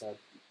Springsteen episode.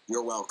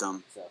 You're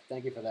welcome. So,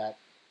 thank you for that.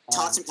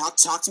 Talk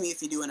to me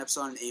if you do an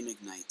episode on Aim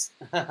Ignite.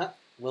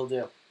 Will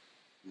do.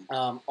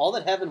 All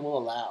That Heaven Will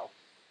Allow.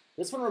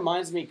 This one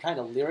reminds me kind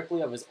of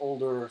lyrically of his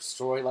older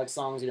story-like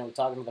songs,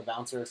 talking to the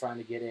bouncer, trying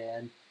to get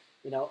in.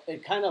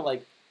 It kind of,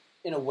 like,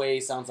 in a way,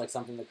 sounds like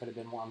something that could have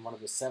been on one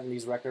of the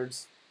 70s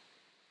records,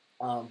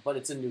 but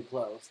it's in new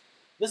clothes.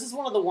 This is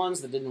one of the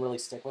ones that didn't really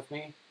stick with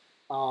me.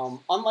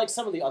 Unlike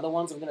some of the other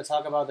ones I'm going to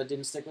talk about that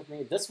didn't stick with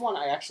me, this one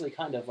I actually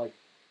kind of, like,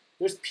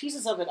 there's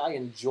pieces of it I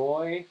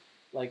enjoy.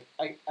 Like,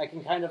 I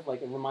can kind of,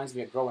 like, it reminds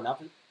me of growing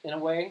up in a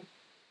way,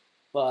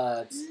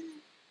 but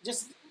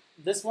just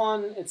this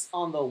one, it's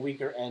on the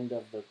weaker end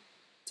of the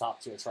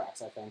top tier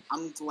tracks, I think.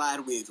 I'm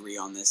glad we agree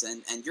on this,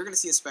 and you're going to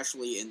see,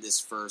 especially in this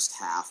first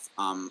half,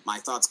 my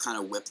thoughts kind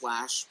of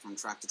whiplash from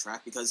track to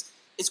track, because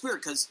it's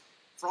weird, because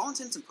for all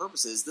intents and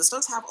purposes, this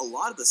does have a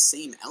lot of the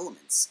same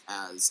elements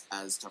as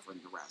Tougher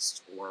Than the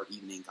Rest, or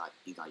even Ain't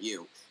Got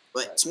You,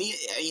 but right. To me,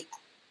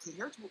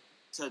 compared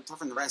to Tougher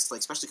Than the Rest, like,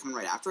 especially coming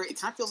right after it, it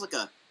kind of feels like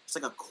a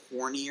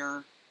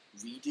cornier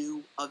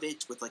redo of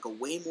it, with like a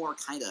way more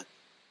kind of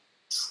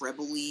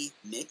trebly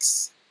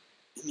mix.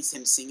 It means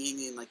him singing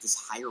in like this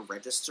higher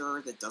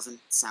register that doesn't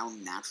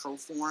sound natural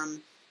for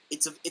him.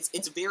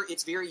 It's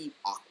very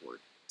awkward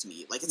to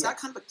me. Like, it's got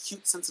kind of a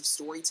cute sense of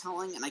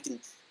storytelling, and I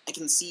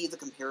can see the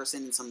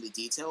comparison in some of the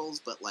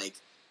details, but like,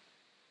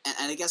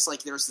 and I guess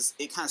like there's this,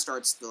 it kind of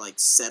starts the like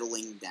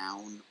settling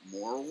down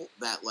moral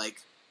that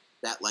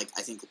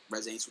I think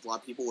resonates with a lot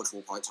of people, which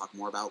we'll probably talk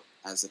more about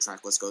as the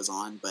track list goes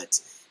on, but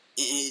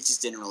it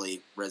just didn't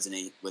really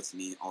resonate with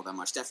me all that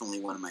much. Definitely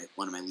one of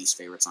my least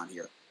favorites on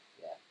here.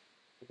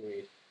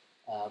 Agreed.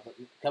 But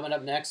coming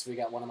up next, we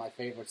got one of my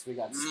favorites. We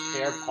got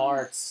Spare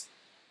Parts.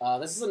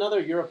 This is another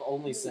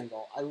Europe-only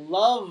single. I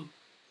love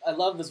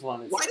this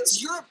one. Why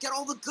does Europe get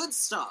all the good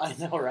stuff? I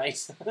know,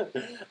 right?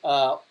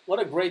 What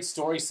a great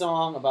story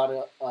song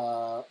about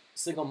a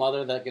single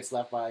mother that gets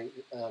left by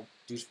a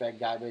douchebag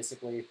guy,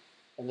 basically,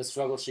 and the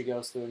struggle she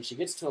goes through. And she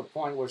gets to a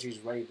point where she's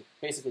ready to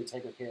basically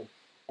take her kid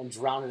and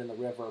drown it in the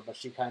river, but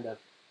she kind of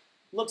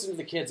looks into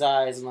the kid's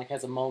eyes and like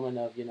has a moment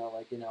of,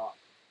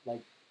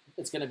 like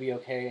it's going to be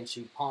okay, and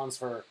she pawns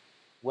her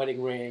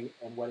wedding ring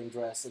and wedding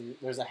dress, and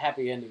there's a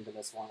happy ending to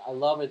this one. I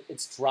love it.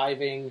 It's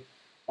driving.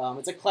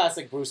 It's a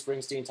classic Bruce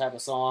Springsteen type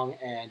of song,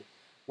 and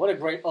what a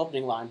great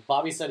opening line.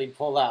 Bobby said he'd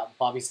pull out.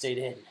 Bobby stayed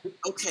in.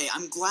 Okay,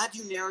 I'm glad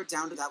you narrowed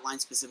down to that line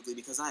specifically,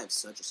 because I have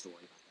such a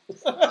story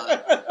about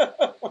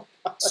that.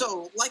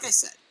 So, like I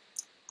said,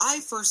 I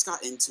first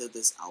got into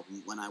this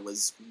album when I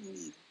was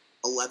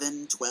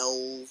 11,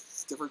 12,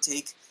 give or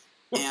take,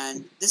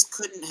 and this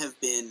couldn't have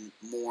been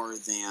more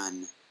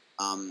than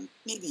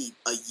maybe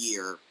a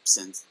year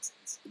since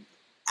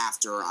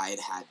after I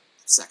had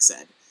sex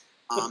ed.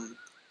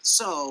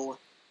 So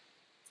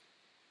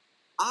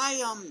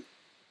I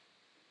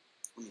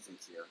let me think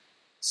here.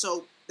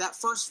 So that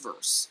first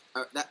verse,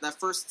 that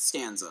first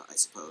stanza, I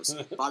suppose.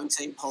 Bobby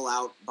said pull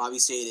out. Bobby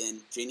stayed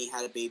in. Janie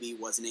had a baby,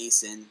 was an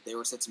ace in. They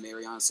were set to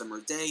marry on a summer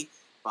day.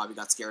 Bobby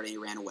got scared and he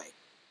ran away.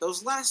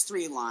 those last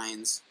 3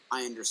 lines,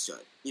 I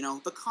understood. You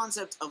know, the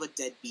concept of a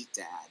deadbeat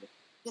dad,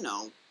 you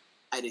know,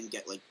 I didn't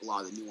get, like, a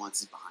lot of the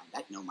nuances behind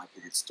that. You know, my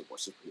parents'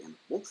 divorce is pretty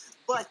amicable.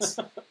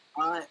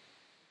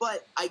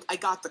 But I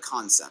got the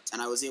concept,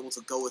 and I was able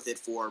to go with it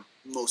for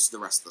most of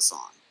the rest of the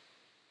song.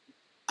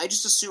 I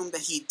just assumed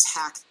that he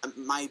tacked...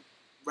 my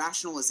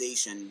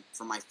rationalization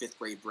for my 5th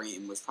grade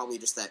brain was probably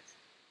just that,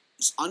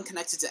 just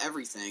unconnected to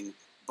everything,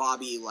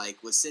 Bobby,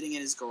 like, was sitting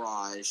in his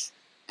garage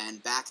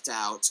and backed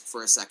out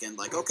for a second,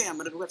 like, okay, I'm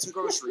gonna go get some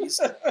groceries.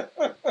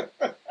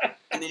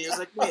 And then he was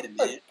like, wait a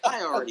minute,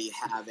 I already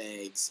have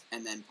eggs,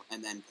 and then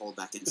pulled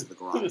back into the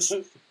garage.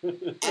 And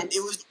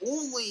it was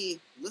only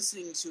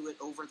listening to it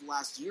over the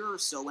last year or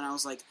so when I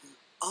was like,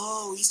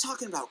 oh, he's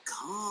talking about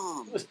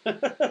cum.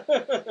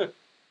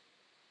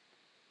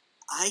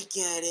 I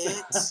get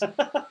it.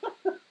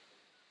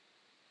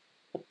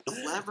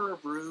 Clever,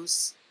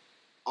 Bruce.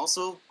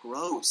 Also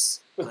gross,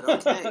 but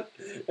okay.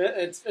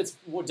 It's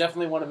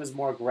definitely one of his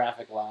more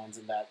graphic lines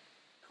in that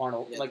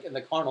carnal, like in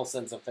the carnal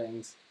sense of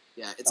things.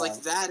 Yeah, it's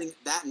like that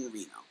and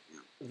Reno. Yeah.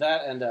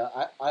 That and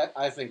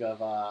I think of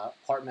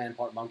Part Man,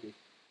 Part Monkey.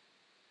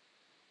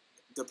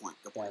 Good point.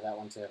 Yeah, that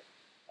one too.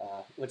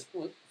 Which,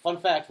 fun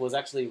fact, was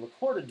actually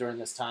recorded during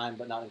this time,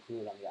 but not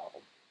included on the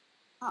album.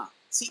 Huh.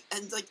 See,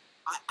 and like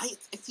I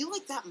feel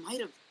like that might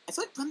have. I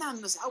feel like putting that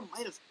on this album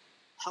might have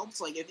helped.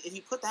 Like if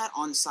you put that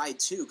on side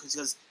 2, because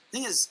the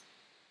thing is,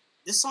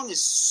 this song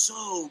is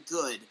so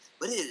good,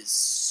 but it is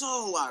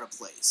so out of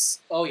place.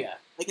 Oh yeah.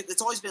 Like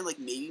it's always been like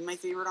maybe my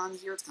favorite on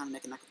here. It's kind of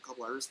neck and neck with a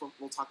couple others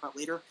we'll talk about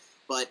later.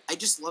 But I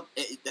just love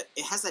it.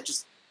 It has that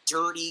just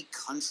dirty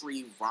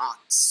country rock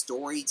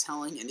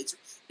storytelling, and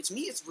to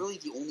me it's really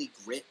the only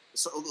grit.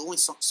 So the only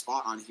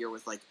spot on here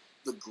with like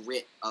the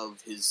grit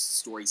of his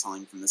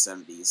storytelling from the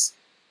 70s.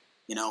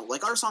 You know,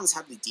 like our songs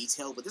have the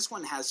detail, but this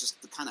one has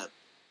just the kind of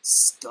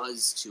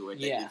scuzz to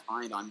it that you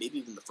find on maybe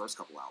even the first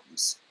couple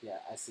albums. Yeah,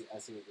 I see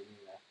what you mean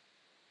there.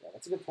 Yeah,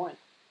 that's a good point.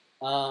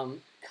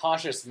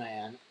 Cautious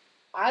Man.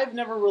 I've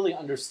never really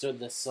understood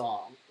this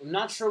song. I'm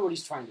not sure what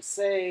he's trying to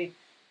say.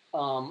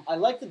 I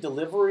like the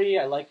delivery.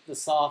 I like the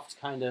soft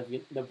kind of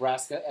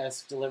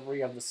Nebraska-esque delivery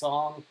of the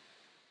song.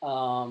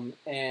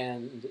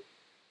 And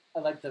I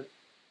like the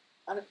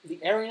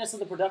airiness of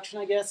the production,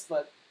 I guess,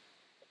 but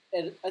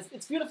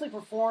it's beautifully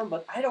performed,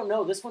 but I don't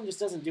know. This one just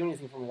doesn't do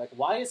anything for me. Like,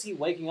 why is he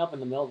waking up in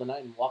the middle of the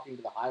night and walking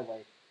to the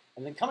highway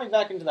and then coming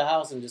back into the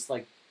house and just,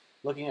 like,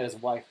 looking at his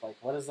wife? Like,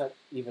 what does that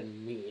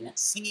even mean?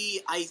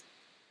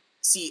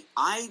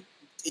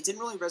 It didn't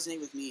really resonate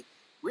with me,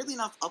 weirdly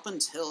enough, up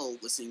until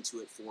listening to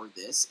it for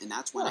this, and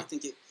that's when I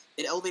think it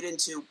elevated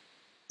into,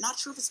 not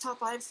sure if it's top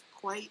 5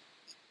 quite,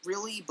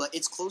 really, but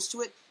it's close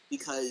to it,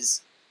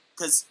 because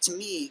to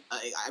me,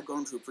 I've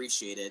grown to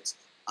appreciate it.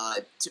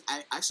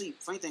 Actually,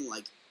 funny thing,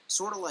 like,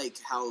 sort of like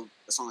how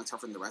a song like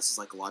Tougher Than the Rest is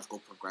like a logical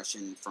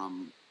progression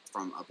from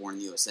Born in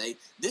the USA.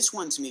 This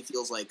one to me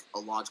feels like a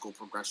logical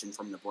progression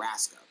from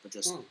Nebraska, but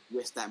just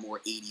with that more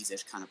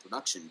 80s-ish kind of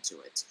production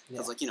to it.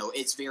 Because like, you know,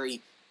 it's a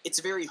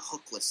very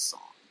hookless song.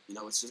 You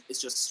know,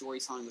 it's just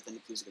storytelling with an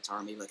acoustic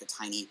guitar, maybe like a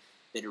tiny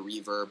bit of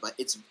reverb, but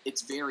it's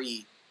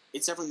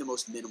definitely the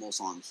most minimal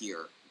song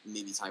here.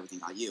 Maybe Ty would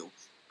think Not You.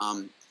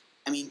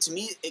 I mean, to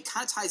me, it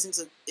kind of ties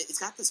into... It's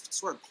got this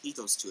sort of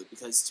pathos to it,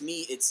 because to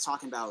me, it's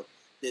talking about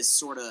this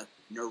sort of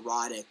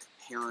neurotic,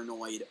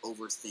 paranoid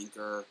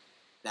overthinker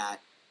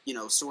that, you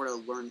know, sort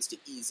of learns to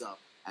ease up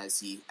as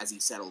he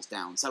settles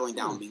down. Settling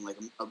down being like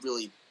a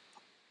really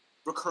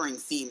recurring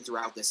theme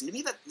throughout this. And to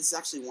me, that this is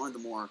actually one of the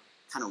more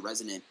kind of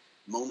resonant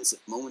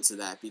moments of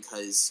that,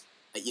 because,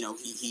 you know,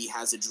 he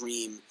has a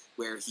dream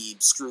where he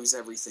screws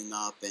everything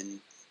up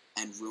and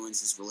ruins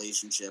his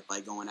relationship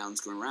by going out and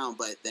screwing around,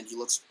 but then he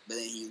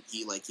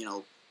like, you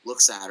know,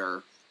 looks at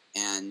her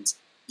and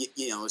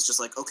you know, it's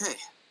just like, okay,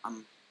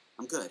 I'm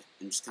good,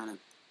 and just kind of,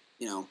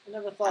 you know, I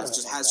never thought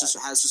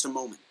has just a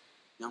moment,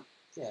 you know.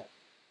 Yeah.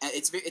 And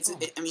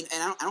I mean,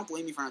 and I don't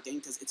blame you for not getting,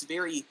 because it's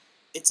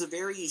a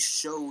very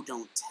show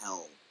don't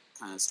tell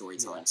kind of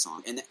storytelling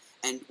song,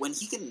 and when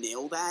he can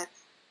nail that,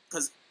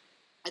 because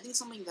I think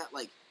something that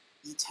like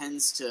he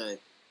tends to.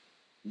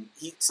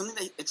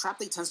 A trap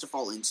that he tends to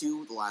fall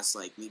into the last,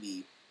 like,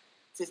 maybe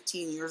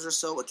 15 years or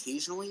so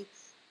occasionally,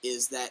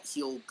 is that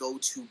he'll go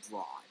too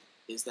broad.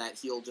 Is that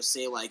he'll just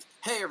say, like,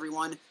 hey,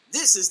 everyone,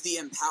 this is the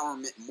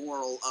empowerment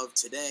moral of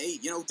today.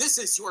 You know, this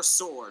is your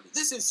sword.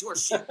 This is your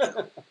shield. You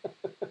know?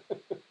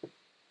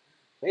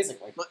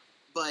 Basically.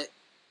 But,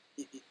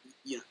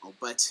 you know,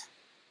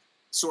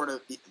 sort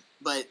of,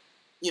 but,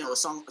 you know, a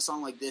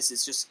song like this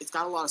is just, it's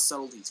got a lot of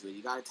subtlety to it.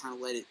 You got to kind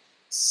of let it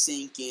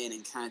sink in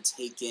and kind of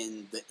take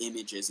in the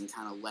images and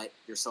kind of let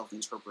yourself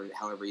interpret it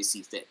however you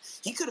see fit.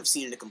 He could have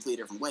seen it in a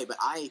completely different way, but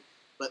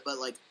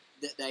like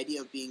the idea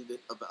of being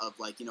of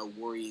like, you know,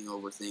 worrying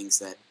over things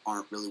that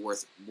aren't really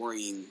worth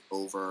worrying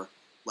over,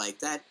 like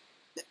that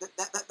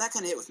kind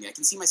of hit with me. I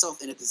can see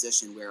myself in a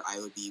position where I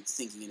would be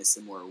thinking in a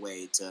similar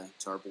way to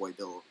our boy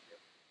Bill over here.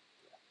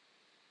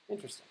 Yeah.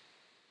 Interesting.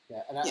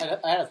 Yeah, and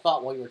I had a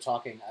thought while you were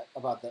talking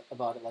about it,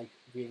 like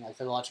being like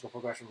the logical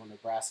progression from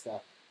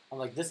Nebraska. I'm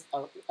like this.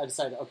 I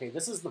decided, okay,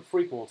 this is the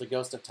prequel to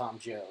Ghost of Tom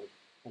Joad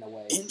in a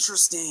way.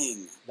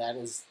 Interesting. That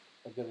is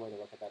a good way to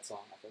look at that song,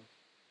 I think,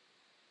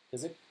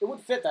 because it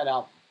would fit that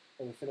album.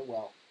 It would fit it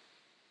well.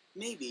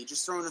 Maybe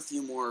just throw in a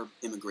few more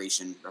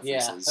immigration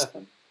references.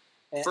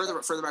 Yeah. For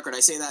the record, I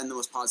say that in the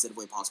most positive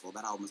way possible.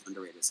 That album is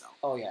underrated as hell.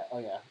 Oh yeah.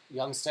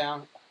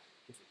 Youngstown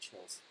gives me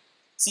chills.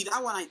 See,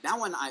 that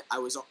one I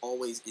was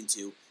always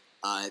into,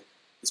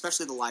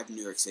 especially the live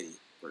New York City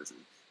version.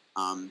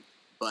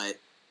 But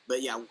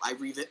yeah,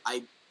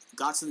 I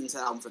got into the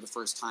album for the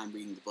first time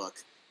reading the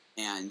book,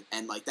 and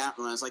like that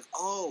when I was like,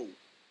 oh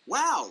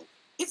wow,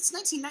 it's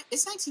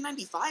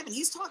 1995, and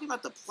he's talking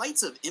about the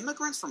plights of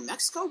immigrants from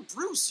Mexico.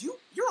 Bruce,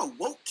 you're a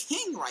woke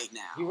king right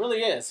now. He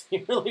really is.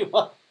 He really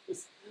was.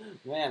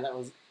 Man, that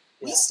was.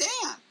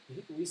 Yeah.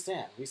 We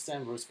stand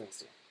Bruce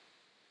Springsteen.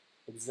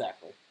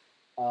 Exactly.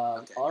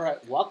 Okay. All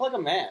right, Walk Like a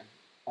Man.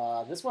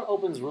 This one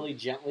opens really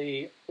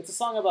gently. It's a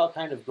song about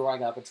kind of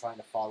growing up and trying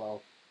to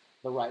follow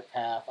the right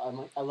path.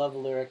 I love the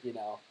lyric,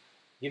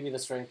 give me the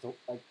strength to,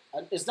 like,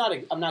 it's not,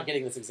 I'm not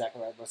getting this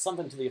exactly right, but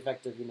something to the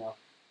effect of,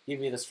 give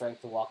me the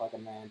strength to walk like a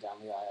man down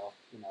the aisle,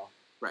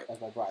 right.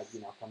 as my bride,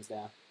 comes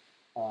down.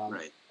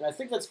 Right. And I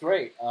think that's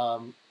great.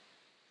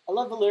 I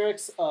love the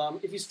lyrics.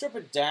 If you strip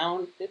it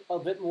down a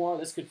bit more,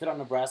 this could fit on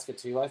Nebraska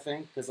too, I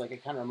think, because like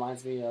it kind of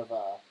reminds me of,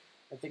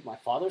 I think, my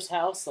father's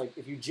house. Like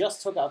if you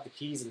just took out the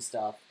keys and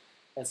stuff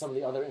and some of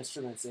the other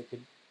instruments, it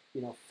could,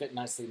 fit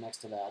nicely next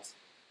to that.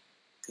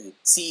 Okay.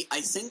 See,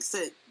 I think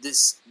that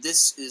this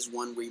is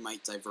one we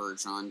might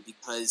diverge on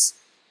because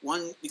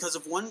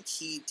of one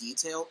key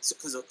detail.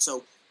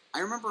 So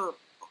I remember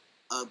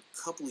a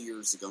couple of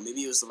years ago,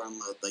 maybe it was around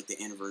like the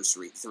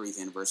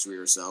 30th anniversary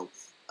or so.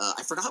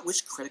 I forgot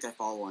which critic I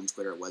follow on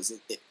Twitter. Was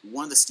it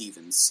one of the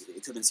Stevens? It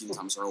could have been Stephen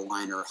Thomas or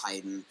Weiner or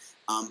Haydn.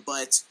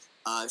 But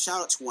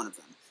shout out to one of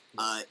them.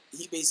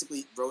 He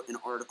basically wrote an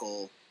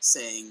article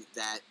saying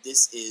that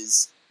this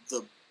is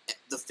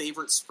the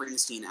favorite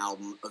Springsteen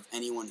album of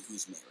anyone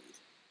who's married.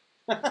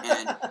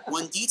 And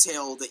one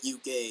detail that you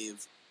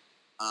gave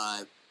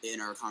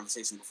in our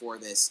conversation before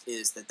this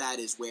is that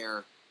is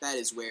where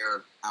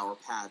our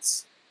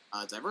paths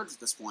diverge at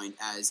this point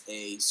as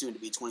a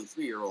soon-to-be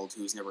 23-year-old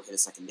who's never hit a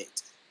second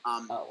date.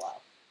 Oh,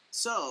 wow.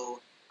 So,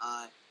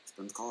 just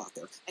put the call out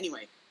there.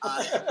 Anyway,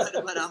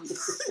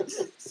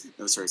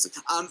 no, seriously.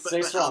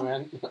 Stay strong,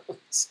 man.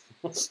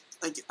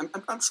 Like,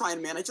 I'm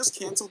trying, man. I just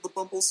canceled the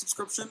Bumble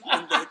subscription,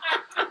 and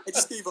I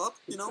just gave up,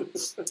 It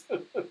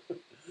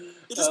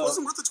just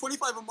wasn't worth the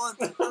 $25 a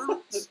month. I don't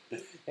know.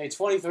 Hey,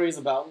 23 is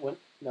about when...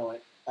 No,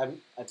 wait. I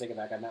take it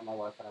back. I met my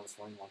wife when I was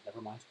 21.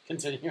 Never mind.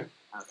 Continue.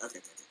 Okay.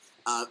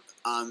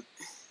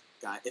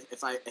 God,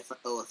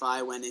 if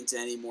I went into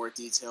any more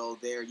detail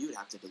there, you'd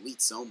have to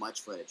delete so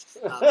much footage.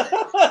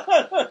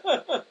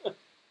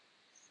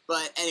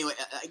 But anyway,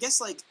 I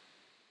guess I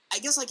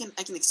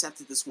can accept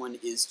that this one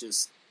is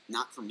just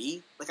not for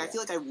me. Like, yeah. I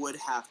feel like I would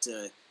have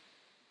to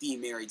be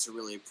married to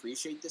really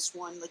appreciate this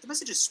one. Like, the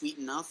message is sweet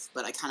enough,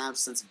 but I kind of have a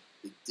sense of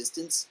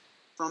distance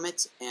from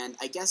it. And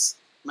I guess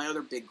my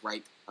other big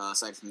gripe,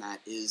 aside from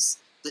that, is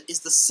the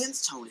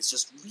synth tone is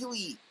just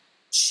really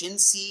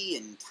chintzy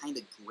and kind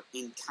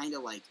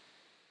of like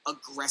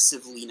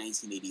aggressively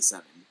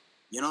 1987.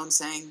 You know what I'm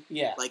saying?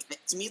 Yeah. Like,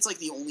 to me, it's like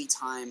the only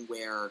time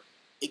where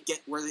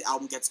the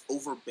album gets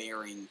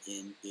overbearing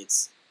in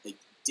its like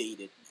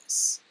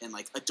datedness and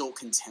like adult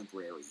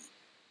contemporary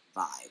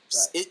vibes.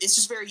 Right. It's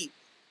just very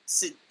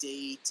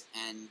sedate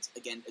and,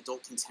 again,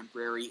 adult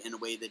contemporary in a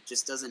way that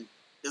just doesn't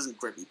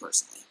grip me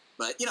personally.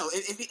 But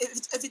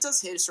if it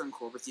does hit a certain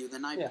chord with you,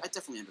 then I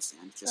definitely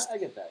understand. Just I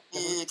get that.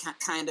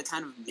 Kind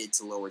of mid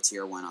to lower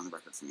tier one on the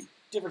record for me.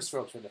 Different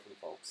strokes for different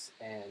folks,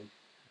 and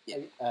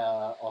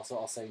also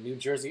I'll say New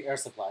Jersey Air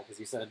Supply because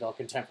you said adult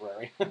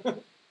contemporary.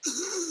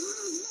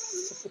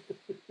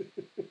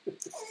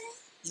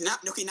 Now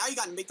you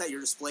got to make that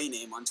your display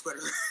name on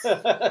Twitter.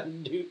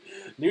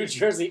 New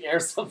Jersey Air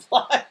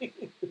Supply.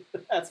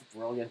 That's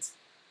brilliant.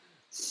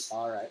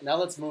 All right, now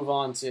let's move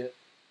on to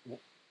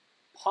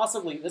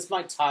possibly this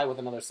might tie with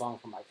another song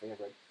from my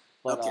favorite,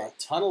 but okay.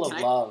 Tunnel of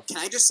Love. Can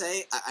I just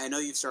say, I know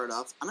you've started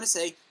off. I'm going to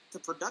say the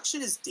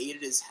production is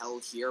dated as hell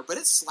here, but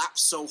it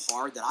slaps so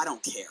hard that I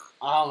don't care.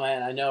 Oh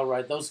man, I know,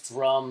 right? Those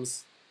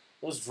drums,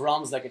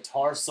 that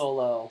guitar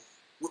solo.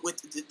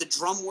 With the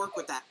drum work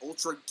with that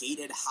ultra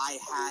gated hi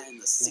hat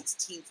and the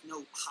 16th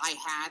note hi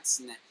hats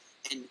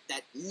and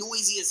that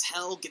noisy as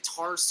hell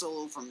guitar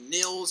solo from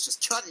Nils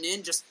just cutting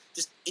in, just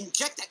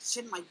inject that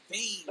shit in my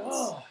veins.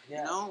 Oh,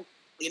 yeah. Like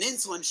an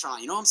insulin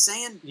shot. You know what I'm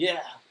saying?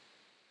 Yeah.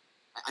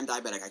 I'm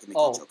diabetic. I can make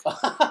that joke.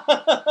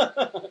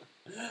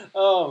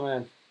 Oh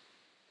man,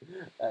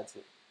 that's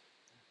it.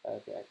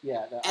 Okay,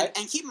 yeah. No,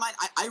 and keep in mind,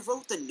 I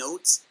wrote the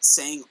notes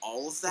saying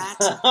all of that,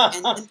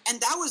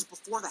 and that was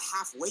before the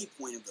halfway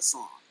point of the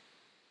song.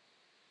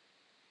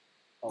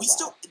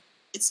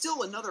 It's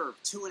still another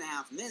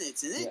 2.5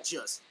 minutes, and it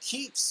just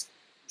keeps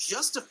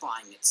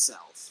justifying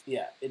itself.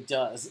 Yeah, it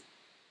does.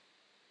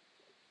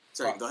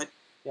 Sorry, go ahead.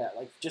 Yeah,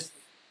 like just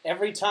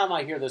every time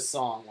I hear this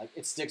song, like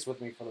it sticks with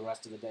me for the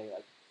rest of the day.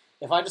 Like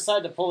if I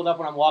decide to pull it up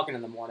when I'm walking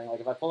in the morning, like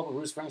if I pull up a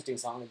Bruce Springsteen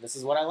song, like, this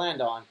is what I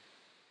land on.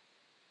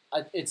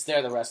 It's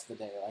there the rest of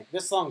the day. Like,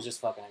 this song's just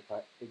fucking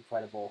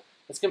incredible.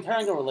 It's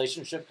comparing a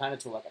relationship kind of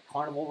to like a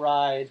carnival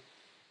ride,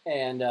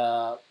 and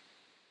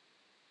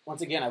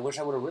once again, I wish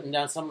I would have written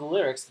down some of the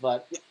lyrics,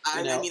 but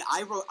I mean,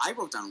 I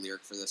wrote down a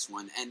lyric for this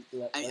one, and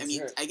I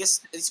mean, I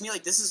guess it's me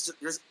like this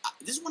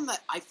is one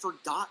that I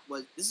forgot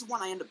was this is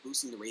one I end up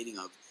boosting the rating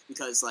of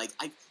because I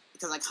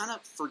kind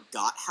of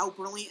forgot how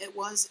brilliant it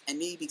was, and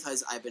maybe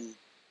because I've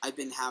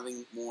been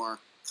having more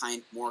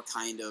kind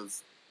of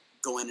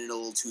going in a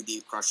little too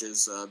deep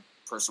crushes,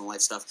 personal life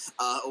stuff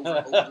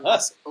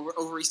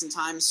over recent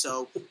times.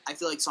 So I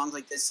feel like songs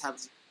like this have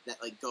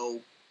that like go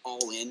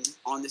all in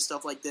on this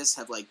stuff like this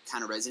have like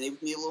kind of resonated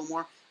with me a little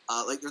more.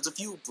 Like there's a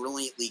few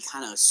brilliantly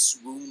kind of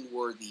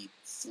swoon-worthy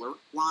flirt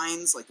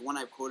lines. Like the one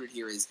I've quoted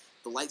here is,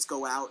 "The lights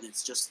go out and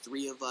it's just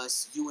three of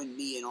us, you and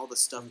me, and all the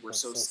stuff we're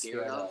so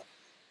scared of."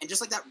 And just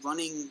like that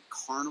running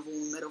carnival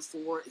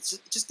metaphor, it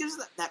just gives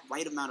that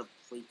right amount of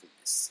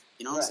playfulness.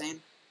 You know what I'm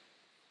saying?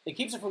 It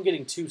keeps it from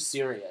getting too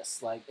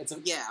serious. Like which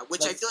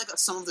I feel like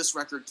some of this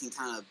record can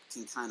kind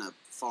of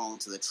fall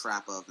into the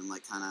trap of and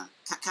like kind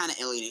of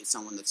alienate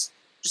someone that's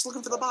just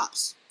looking for the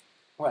bops.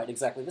 Right,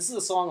 exactly. This is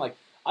a song like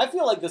I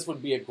feel like this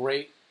would be a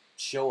great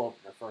show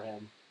opener for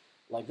him.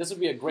 Like this would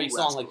be a great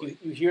song. Like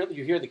you hear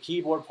the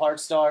keyboard part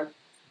start,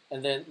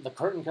 and then the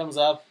curtain comes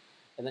up,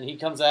 and then he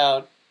comes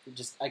out.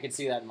 I could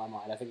see that in my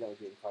mind. I think that would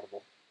be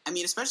incredible. I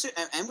mean, especially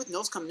and with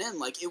Nils coming in,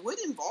 like it would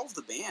involve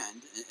the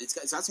band. It's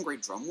got some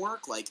great drum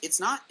work. Like it's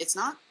not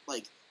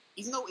like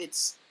even though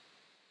it's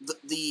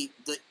the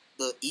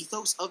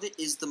ethos of it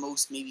is the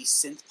most maybe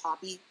synth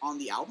poppy on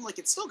the album. Like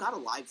it's still got a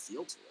live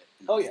feel to it.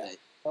 Oh yeah.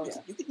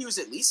 You could use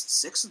at least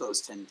 6 of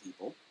those 10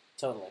 people.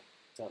 Totally.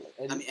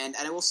 And, I mean, and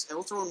I will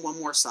throw in one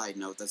more side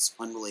note that's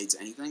unrelated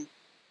to anything,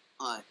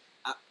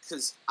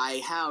 because I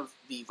have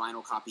the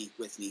vinyl copy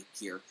with me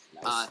here,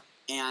 nice.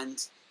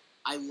 And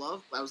I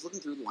was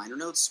looking through the liner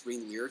notes,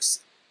 reading the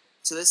lyrics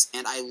to this,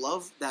 and I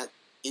love that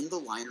in the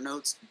liner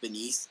notes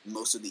beneath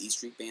most of the E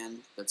Street Band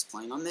that's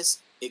playing on this,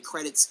 it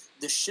credits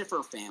the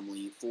Schiffer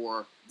family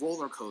for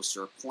Roller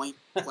Coaster, Point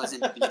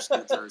Pleasant Beach,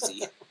 New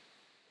Jersey.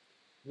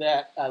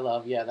 That I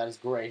love. Yeah, that is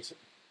great.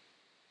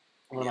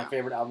 One of my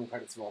favorite album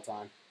credits of all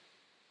time.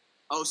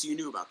 Oh, so you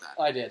knew about that?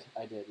 I did.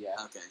 Yeah.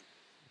 Okay.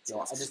 Yeah,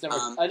 I just never.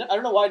 I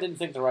don't know why I didn't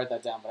think to write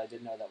that down, but I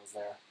did know that was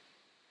there.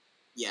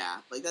 Yeah,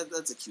 like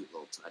that's a cute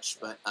little touch.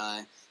 Yeah.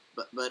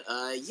 But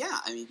yeah.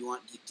 I mean, do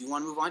you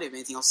want to move on? Do you have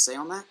anything else to say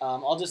on that?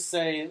 I'll just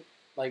say,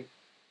 like,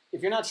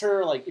 if you're not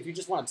sure, like, if you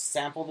just want to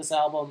sample this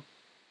album,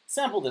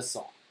 sample this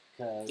song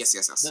because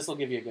yes. This will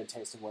give you a good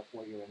taste of what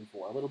you're in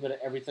for. A little bit of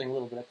everything, a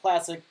little bit of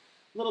classic,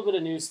 a little bit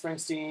of new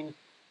Springsteen,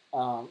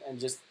 and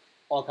just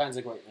all kinds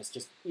of greatness.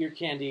 Just ear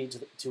candy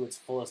to its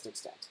fullest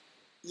extent.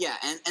 Yeah,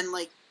 and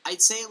like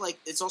I'd say like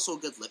it's also a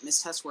good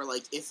litmus test where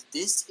like if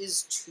this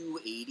is too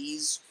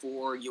 80s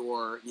for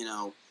your, you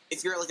know,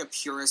 if you're like a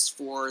purist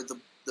for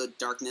the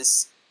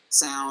darkness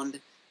sound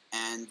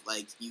and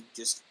like you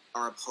just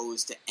are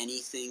opposed to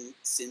anything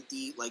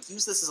synthy, like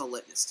use this as a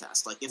litmus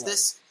test. Like if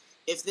this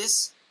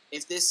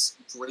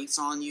grates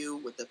on you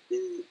with the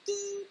doo,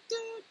 doo,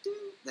 doo,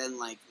 doo, then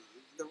like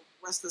the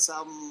rest of this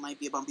album might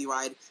be a bumpy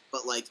ride.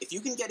 But like if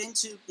you can get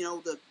into, you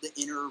know, the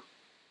inner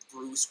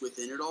Bruce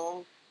within it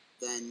all,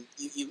 then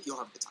you'll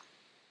have a good time.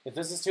 If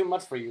this is too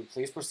much for you,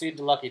 please proceed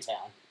to Lucky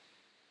Town.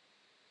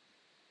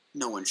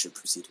 No one should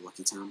proceed to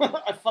Lucky Town.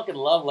 I fucking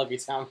love Lucky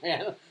Town,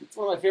 man. It's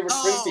one of my favorite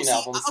Springsteen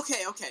albums.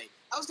 Okay.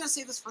 I was going to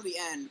say this for the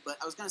end, but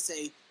I was going to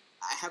say,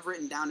 I have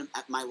written down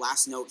at my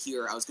last note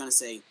here, I was going to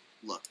say,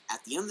 look,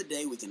 at the end of the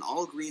day, we can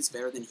all agree it's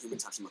better than Human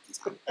Touch and Lucky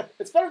Town.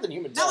 It's better than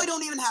Human Touch. No, I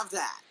don't even have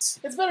that.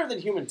 It's better than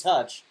Human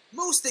Touch.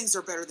 Most things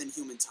are better than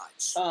Human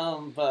Touch.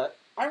 But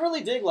I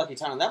really dig Lucky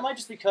Town, and that might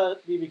just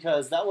be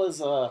because that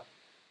was...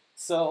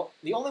 So,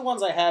 the only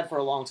ones I had for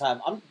a long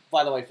time,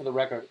 by the way, for the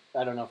record,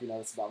 I don't know if you know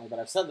this about me, but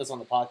I've said this on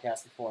the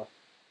podcast before.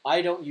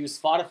 I don't use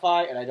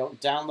Spotify, and I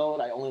don't download.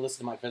 I only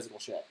listen to my physical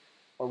shit,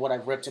 or what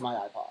I've ripped to my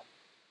iPod.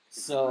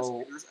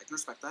 So, I can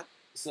respect that.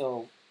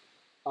 So,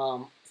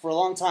 for a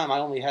long time, I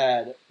only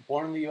had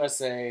Born in the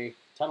USA,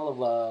 Tunnel of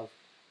Love,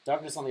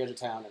 Darkness on the Edge of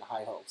Town, and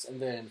High Hopes. And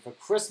then for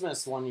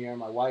Christmas one year,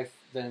 my wife,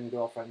 then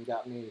girlfriend,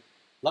 got me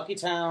Lucky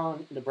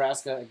Town,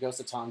 Nebraska, and Ghost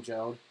of Tom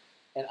Joad.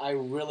 And I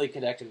really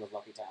connected with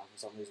Lucky Town for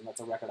some reason. That's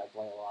a record I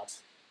play a lot.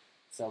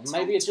 So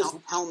maybe it's just...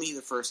 Tell me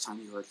the first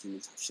time you heard Human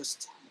Touch.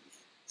 Just tell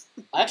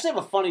me. I actually have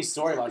a funny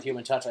story about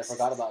Human Touch I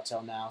forgot about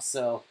till now.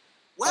 So...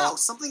 Wow,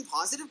 something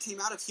positive came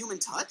out of Human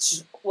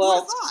Touch?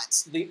 Well, who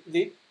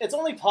thought? It's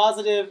only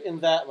positive in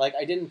that, like,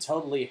 I didn't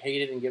totally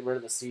hate it and get rid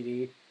of the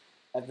CD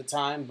at the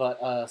time.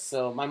 But,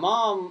 so my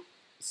mom...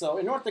 So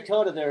in North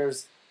Dakota,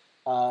 there's...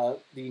 the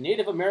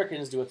Native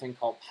Americans do a thing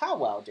called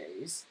Powwow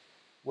Days,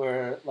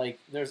 where, like,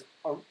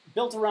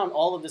 built around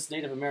all of this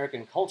Native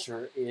American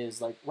culture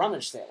is, like,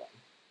 rummage sailing.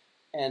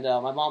 And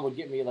my mom would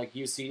get me, like,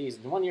 used CDs.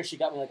 And one year she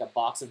got me, like, a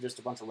box of just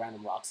a bunch of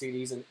random rock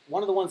CDs. And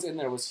one of the ones in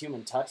there was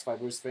Human Touch by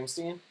Bruce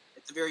Springsteen.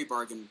 It's a very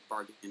bargain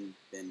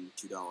bin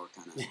 $2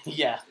 kind of.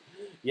 Yeah,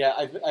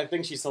 yeah. I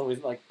think she told me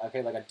like I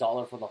paid like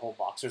 $1 for the whole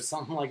box or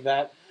something like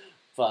that.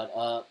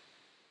 But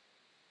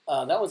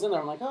that was in there.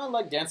 I'm like, oh, I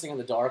like Dancing in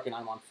the Dark and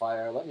I'm on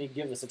Fire. Let me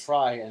give this a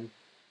try. And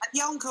the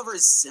album cover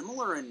is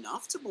similar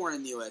enough to Born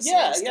in the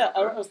USA. Yeah.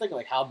 I was thinking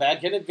like, how bad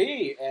can it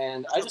be?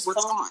 And I just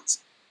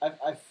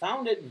I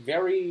found it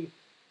very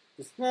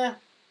just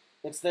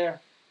it's there.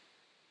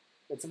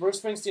 It's a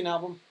Bruce Springsteen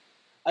album.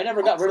 I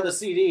never got rid of the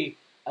CD.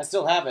 I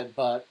still have it,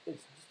 but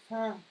it's.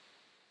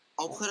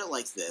 I'll put it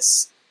like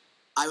this.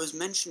 I was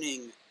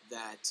mentioning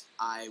that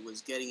I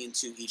was getting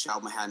into each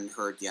album I hadn't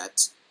heard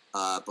yet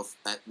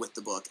with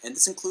the book, and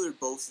this included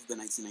both of the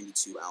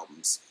 1992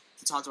 albums.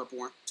 He talked about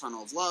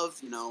Tunnel of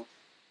Love,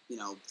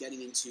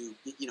 getting into,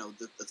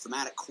 the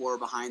thematic core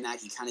behind that.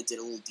 He kind of did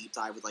a little deep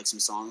dive with, like, some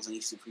songs on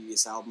each of the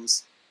previous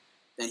albums.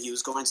 Then he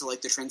was going to,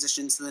 like, the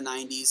transitions to the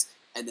 90s,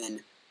 and then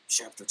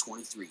Chapter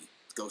 23.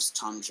 Ghost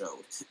Tom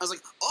Joad. I was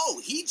like,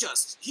 oh, he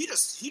just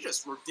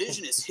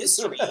revisionist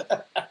history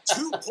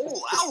 2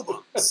 whole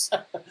albums.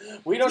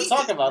 We don't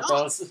talk about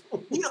those.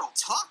 We don't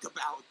talk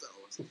about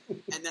those.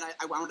 And then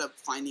I wound up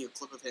finding a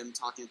clip of him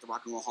talking at the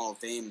Rock and Roll Hall of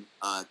Fame.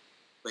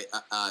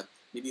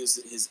 Maybe it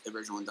was his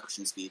original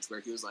induction speech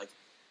where he was like,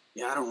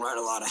 "Yeah, I don't write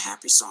a lot of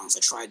happy songs. I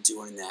tried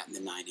doing that in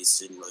the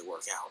 '90s. It didn't really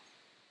work out."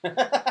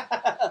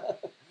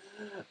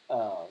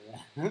 Oh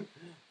man,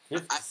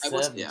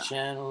 57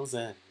 channels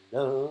and.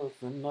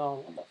 Nothing,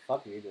 no. What the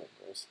fuck are you doing,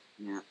 Bruce?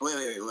 Yeah.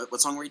 Wait.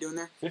 What song were you doing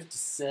there?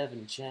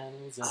 57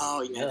 channels.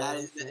 Oh yeah,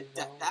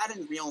 that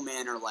and Real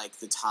Man are like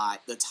the tie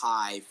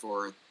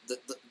for the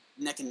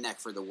neck and neck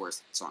for the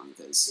worst song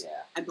because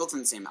and both from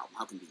the same album.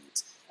 How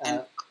convenient.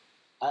 And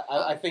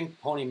I think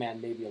Pony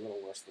Man may be a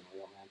little worse than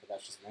Real Man, but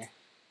that's just me.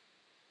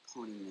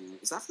 Pony Man,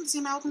 is that from the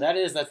same album?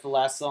 That's the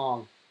last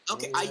song.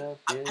 Okay, I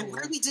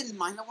really didn't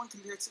mind that one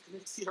compared to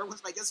the other ones,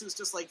 but I guess it was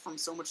just like from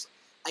so much.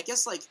 I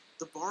guess like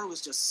the bar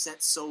was just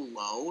set so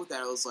low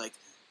that I was like,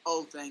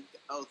 oh thank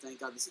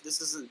God,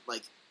 this isn't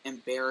like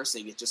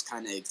embarrassing. It just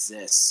kind of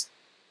exists.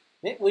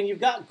 When you've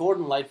got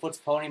Gordon Lightfoot's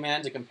Pony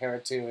Man to compare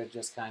it to, it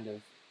just kind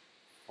of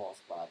falls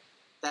flat.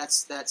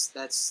 That's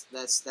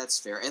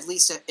fair. At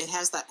least it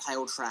has that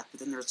title track, but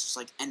then there's just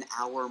like an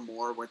hour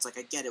more where it's like,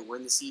 I get it, we're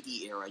in the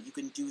CD era, you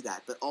can do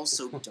that, but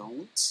also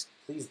don't.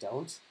 Please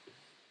don't.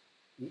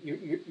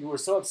 You were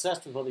so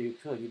obsessed with whether you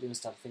could, you didn't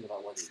stop to think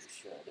about whether you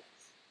should.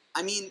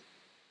 I mean,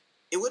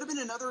 it would have been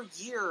another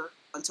year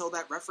until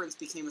that reference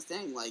became a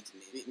thing. Like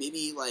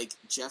maybe like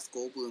Jeff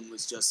Goldblum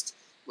was just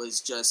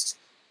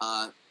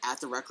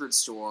at the record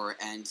store,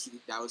 and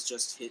that was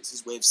just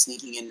his way of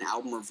sneaking in an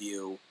album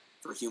review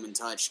for Human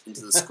Touch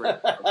into the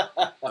script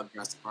of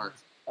Jurassic Park.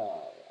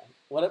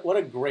 What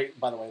a great,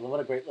 by the way,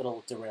 what a great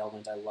little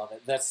derailment. I love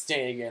it. That's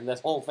staying in. That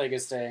whole thing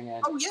is staying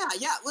in. Oh yeah.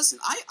 Listen,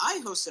 I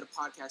hosted a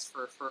podcast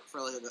for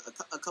like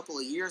a couple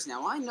of years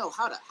now. I know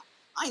how to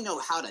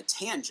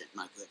tangent,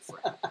 my good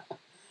friend.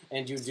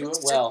 And you do it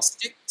well.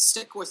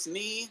 Stick with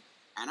me,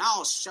 and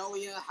I'll show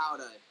you how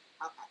to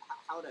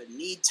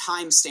need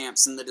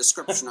timestamps in the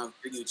description of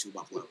your YouTube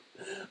upload.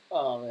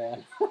 Oh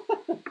man,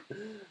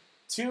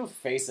 Two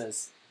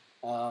Faces,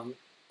 an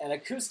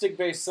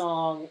acoustic-based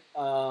song.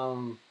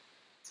 I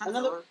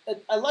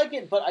like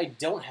it, but I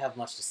don't have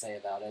much to say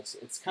about it.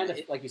 It's kind of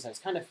like you said. It's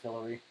kind of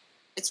fillery.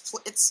 It's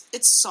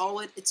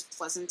solid. It's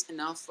pleasant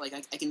enough. Like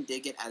I can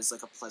dig it as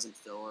like a pleasant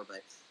filler,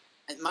 but.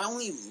 My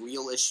only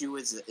real issue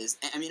is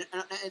I mean,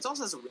 it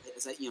also has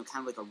kind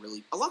of like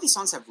a lot of these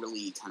songs have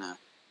really kind of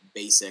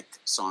basic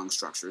song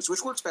structures,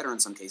 which works better in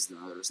some cases than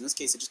others. In this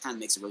case, it just kind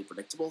of makes it really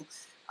predictable,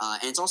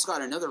 and it's also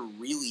got another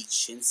really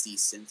chintzy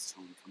synth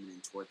tone coming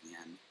in toward the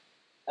end.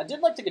 I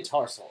did like the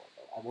guitar solo,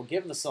 though. I will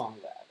give the song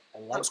that. I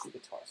liked the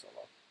guitar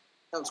solo.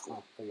 That was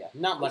cool. But yeah,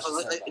 not much to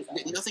say about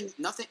that.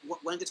 Nothing.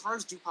 When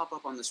guitars do pop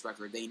up on this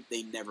record,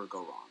 they never go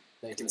wrong.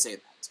 I can say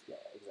that. Yeah,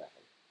 exactly.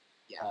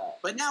 Yeah,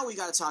 but now we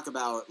got to talk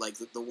about like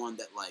the one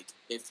that like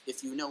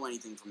if you know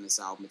anything from this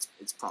album,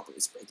 it's probably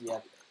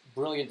there.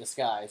 Brilliant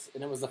Disguise,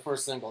 and it was the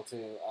first single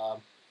too.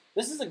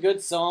 This is a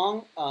good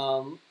song,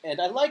 and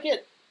I like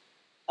it.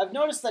 I've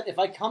noticed that if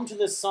I come to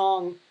this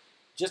song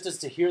just as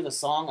to hear the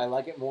song, I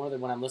like it more than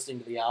when I'm listening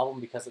to the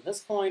album because at this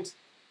point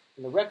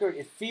in the record,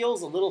 it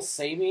feels a little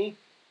samey.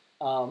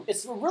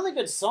 It's a really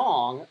good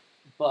song,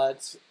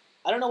 but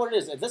I don't know what it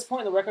is. At this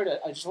point in the record,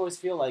 I just always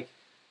feel like.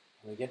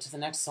 Can we get to the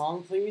next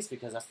song, please?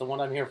 Because that's the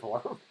one I'm here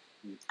for.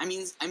 I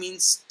mean,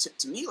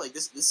 to me, like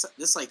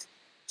this like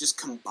just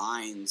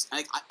combines.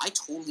 I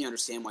totally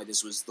understand why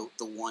this was the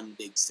one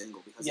big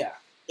single because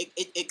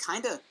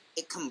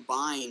it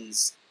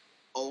combines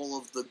all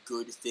of the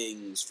good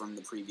things from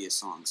the previous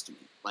songs to me.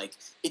 Like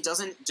it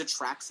doesn't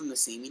detract from the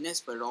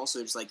sameness, but it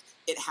also just like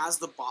it has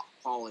the bop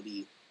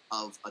quality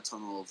of A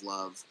Tunnel of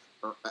Love,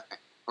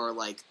 or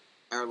like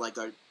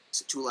a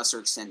to a lesser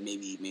extent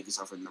maybe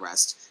Suffer Than the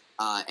Rest.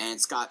 And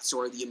it's got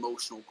sort of the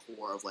emotional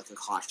core of like A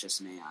Cautious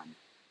Man,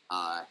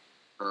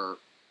 or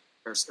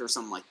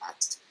something like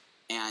that.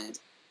 And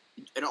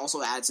it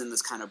also adds in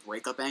this kind of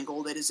breakup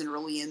angle that isn't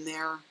really in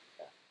there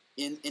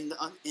in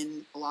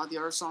a lot of the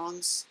other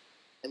songs.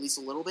 at least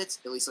a little bit,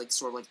 at least like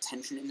sort of like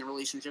tension in the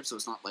relationship, so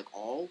it's not like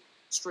all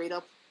straight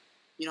up,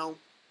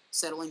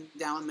 settling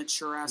down,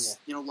 mature ass,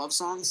 love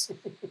songs.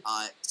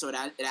 So it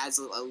adds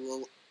a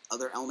little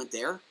other element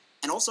there,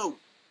 and also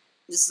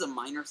this is a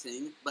minor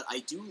thing, but I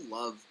do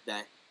love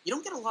that you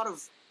don't get a lot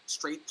of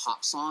straight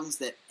pop songs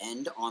that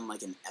end on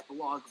like an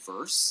epilogue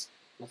verse.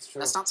 That's true.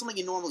 That's not something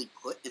you normally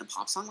put in a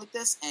pop song like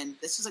this, and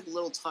this is like a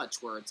little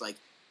touch where it's like,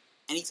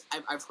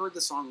 I've heard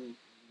the song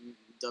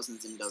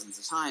dozens and dozens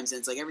of times, and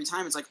it's like every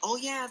time it's like, oh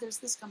yeah, there's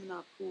this coming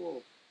up,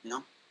 cool,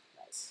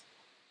 Nice.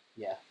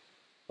 Yeah.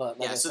 But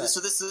so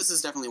this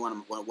is definitely one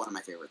of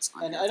my favorites.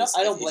 And I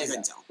don't blame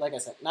it. Like I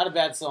said, not a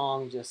bad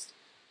song. Just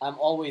I'm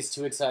always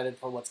too excited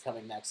for what's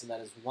coming next, and that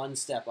is One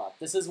Step Up.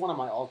 This is one of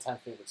my all-time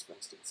favorite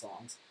Springsteen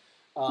songs.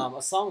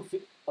 A song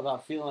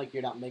about feeling like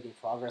you're not making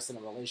progress in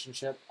a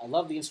relationship. I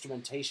love the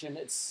instrumentation.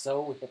 It's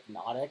so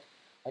hypnotic.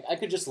 Like I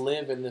could just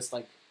live in this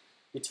like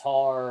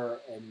guitar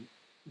and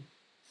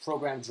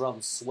programmed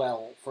drums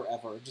swell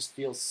forever. It just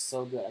feels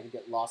so good. I could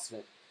get lost in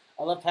it.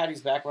 I love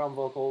Patty's background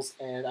vocals,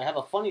 and I have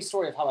a funny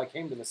story of how I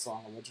came to this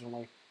song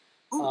originally.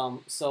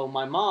 So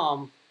my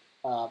mom,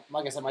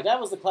 like I said, my dad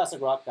was the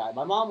classic rock guy.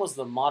 My mom was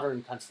the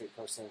modern country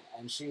person,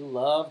 and she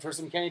loved her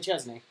some Kenny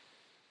Chesney.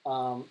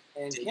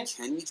 Did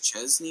Kenny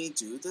Chesney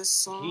do this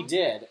song? He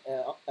did,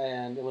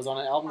 and it was on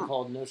an album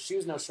called No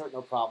Shoes, No Shirt,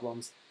 No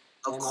Problems.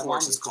 Of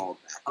course it's called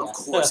that. Of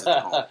course it's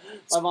called that.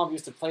 My mom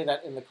used to play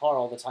that in the car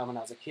all the time when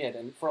I was a kid,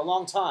 and for a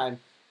long time,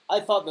 I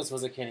thought this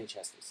was a Kenny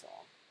Chesney song.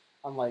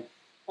 I'm like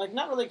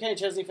not really a Kenny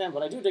Chesney fan,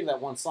 but I do dig that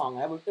one song.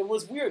 It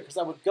was weird, because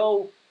I would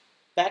go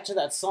back to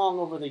that song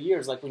over the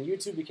years. Like, when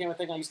YouTube became a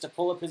thing, I used to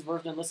pull up his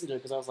version and listen to it,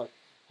 because I was like,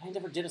 I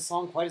never did a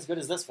song quite as good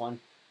as this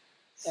one.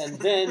 And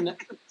then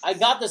I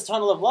got this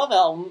Tunnel of Love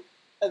album,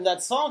 and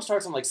that song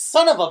starts, I'm like,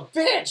 son of a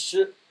bitch!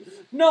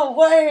 No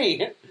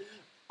way!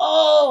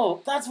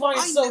 Oh, that's why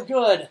it's so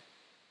good.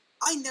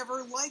 I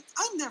never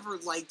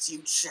liked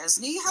you,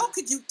 Chesney. How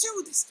could you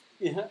do this?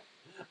 Yeah.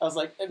 I was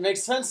like, it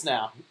makes sense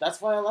now. That's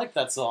why I like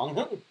that song.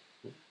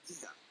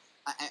 Yeah.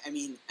 I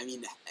mean,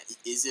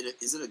 is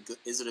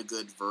it a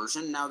good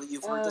version now that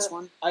you've heard this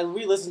one? I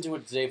re-listened to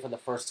it today for the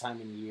first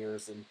time in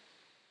years, and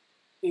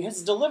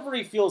his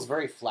delivery feels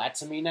very flat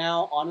to me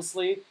now,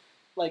 honestly.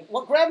 Like,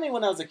 what grabbed me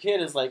when I was a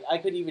kid is, like, I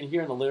could even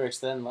hear in the lyrics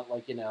then,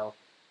 like,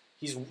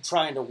 he's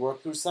trying to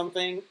work through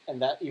something,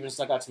 and that even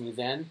stuck out to me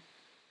then.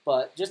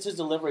 But just his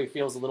delivery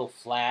feels a little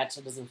flat.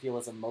 It doesn't feel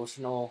as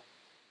emotional.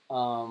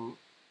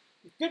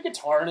 Good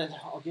guitar in it,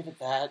 I'll give it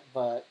that,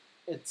 but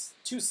it's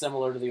too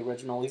similar to the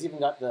original. He's even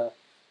got the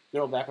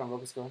girl background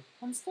vocals going,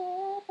 one step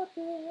up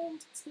and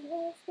step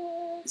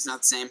back. It's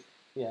not the same.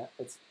 Yeah,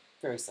 it's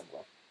very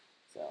similar.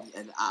 So,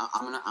 and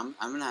I'm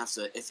gonna have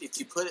to if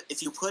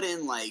you put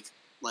in like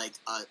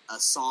a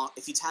song,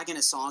 if you tag in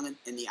a song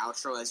in the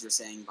outro as you're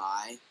saying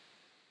bye,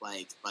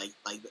 like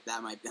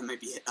that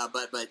might be it.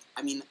 But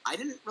I mean, I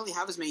didn't really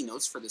have as many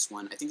notes for this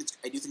one. I do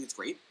think it's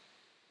great.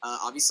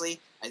 Obviously,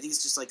 I think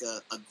it's just like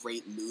a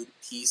great mood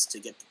piece to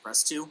get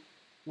depressed to.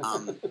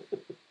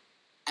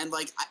 And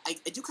like I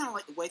do kind of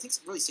like what I think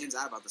really stands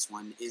out about this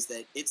one is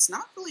that it's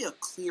not really a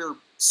clear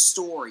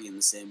story in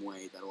the same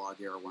way that a lot of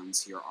the other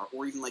ones here are,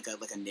 or even like a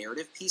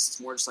narrative piece. It's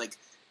more just like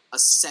a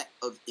set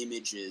of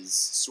images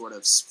sort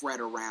of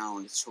spread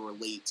around to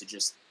relate to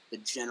just the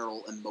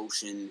general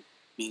emotion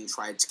being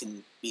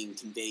being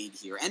conveyed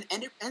here, and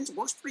it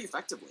works pretty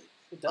effectively.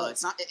 It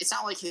does. It's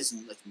not like his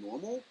like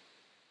normal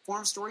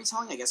form of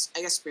storytelling. I guess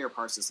Spare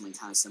Parts is something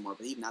kind of similar,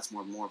 but even that's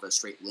more of a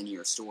straight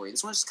linear story.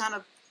 This one just kind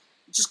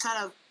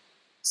of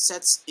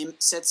sets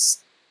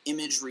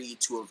imagery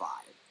to a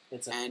vibe,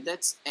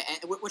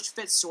 which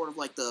fits sort of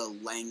like the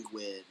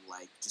languid,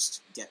 like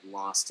just get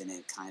lost in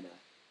it kind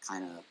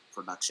of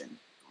production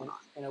going on.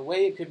 In a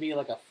way, it could be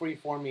like a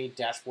free-formy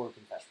Dashboard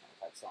Confessional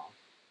type song.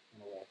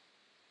 In a way,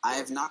 I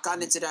have not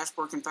gotten into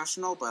Dashboard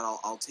Confessional, but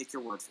I'll take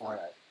your word for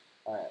it.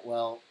 All right.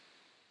 Well,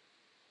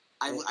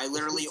 I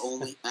literally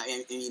only.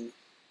 I mean,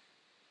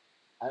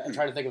 I'm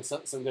trying to think of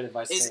some good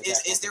advice.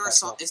 Is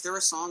there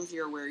a song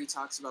here where he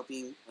talks about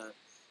being?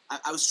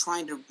 I was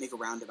trying to make a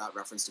roundabout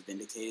reference to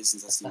Vindicated,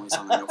 since that's the only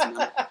song I know from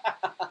them.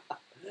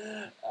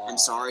 I'm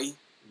sorry.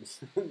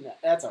 No,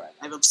 that's all right.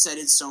 I've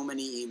upsetted so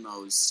many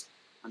emos.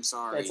 I'm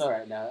sorry. It's all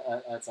right.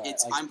 No, that's all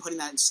right. I'm putting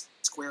that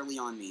squarely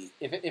on me.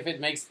 If it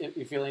makes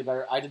you feel any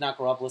better, I did not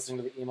grow up listening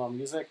to the emo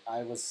music.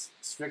 I was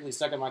strictly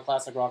stuck in my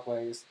classic rock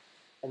ways.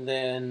 And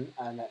then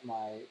I met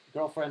my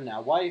girlfriend,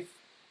 now wife,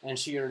 and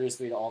she introduced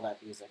me to all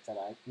that music that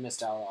I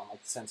missed out on,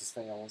 like the Census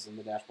Fails and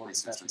the Dashboard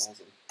Confessionals.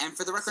 And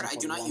for the record, I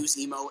do not use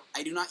emo.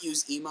 I do not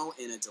use emo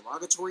in a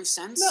derogatory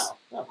sense.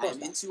 No, of course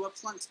I'm into a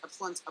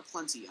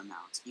plenty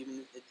amount,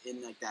 even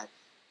in like that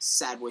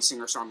sad boy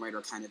singer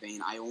songwriter kind of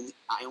vein. I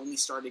only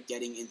started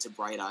getting into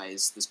Bright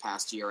Eyes this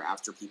past year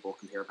after people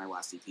compared my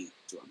last EP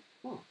to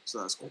him. So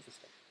that was cool.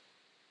 Interesting.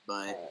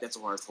 But that's a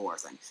whole other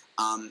thing.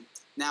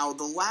 Now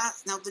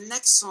the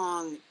next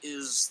song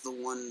is the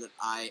one that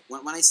I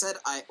was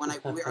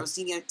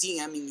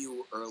DMing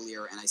you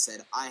earlier, and I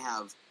said I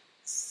have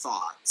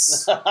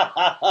thoughts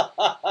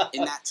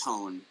in that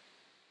tone.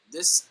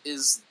 This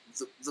is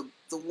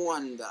the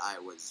one that I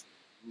was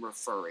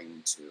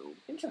referring to.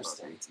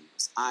 Interesting.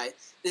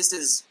 This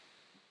is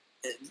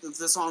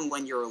the song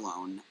 "When You're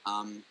Alone."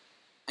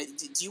 Do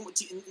you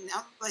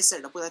now that I set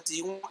it up with that? Do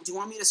you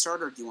want me to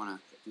start, or do you want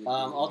to?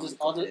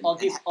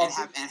 I'll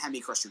have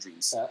me crush your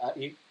dreams.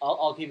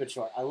 I'll keep it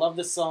short. I love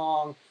this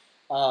song.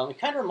 It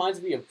kind of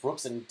reminds me of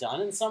Brooks and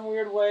Dunn in some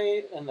weird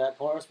way, in that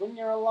chorus, "When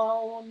you're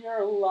alone, you're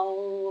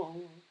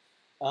alone."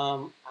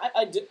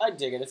 I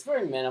dig it. It's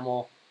very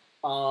minimal.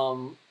 I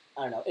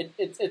don't know.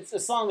 It's a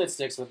song that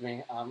sticks with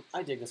me.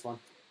 I dig this one,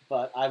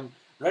 but I'm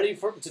ready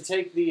to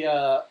take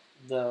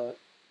the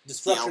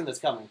destruction that's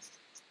coming.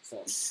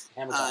 So,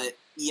 hammer time.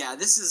 Yeah,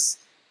 this is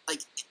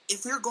like,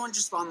 if we were going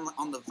just on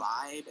the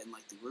vibe and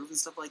like the groove and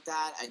stuff like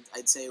that,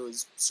 I'd say it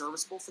was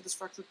serviceable for this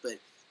record, but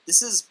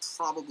this is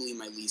probably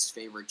my least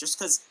favorite, just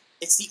because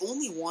it's the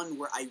only one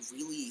where I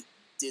really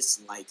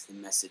dislike the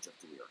message of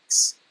the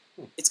lyrics.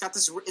 It's got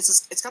this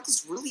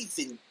really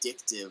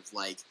vindictive,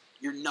 like,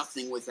 you're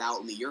nothing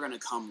without me, you're gonna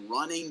come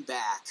running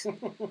back,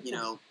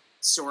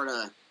 sort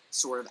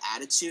of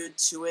attitude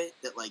to it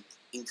that like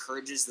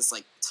encourages this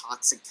like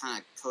toxic kind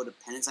of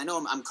codependence. I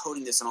know I'm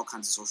coding this in all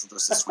kinds of social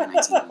justice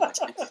 2019 language.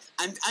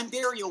 I'm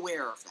very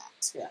aware of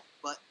that. Yeah.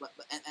 But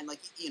like,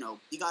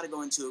 you got to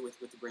go into it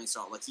with the brain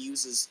salt. Like, he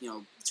uses,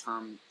 the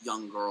term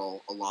young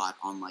girl a lot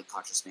on like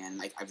Cautious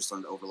Man. I've just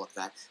learned to overlook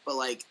that. But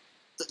like,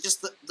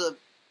 the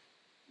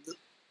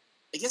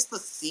I guess the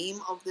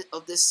theme of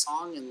this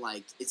song, and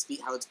like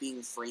how it's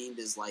being framed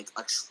as like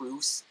a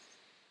truth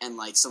and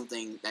like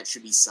something that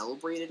should be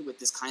celebrated with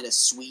this kind of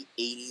sweet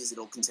 80s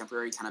little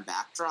contemporary kind of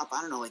backdrop.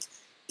 I don't know, like,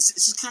 it's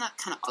just kind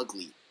of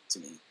ugly to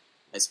me,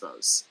 I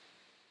suppose.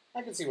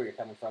 I can see where you're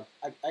coming from.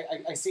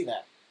 I see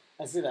that.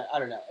 I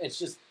don't know. It's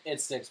just, it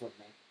sticks with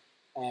me.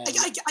 And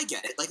I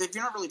get it. Like, if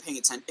you're not really paying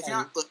attention, if you're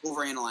not like,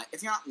 overanalyzing,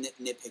 if you're not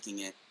nitpicking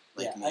it,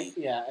 like me.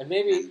 And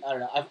maybe, I don't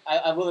know.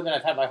 I will admit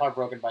I've had my heart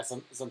broken by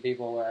some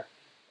people where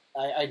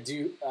I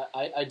do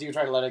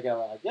try to let it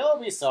go. Like, you'll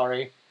be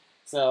sorry.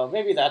 So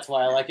maybe that's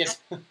why I like it.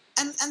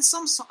 and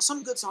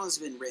some good songs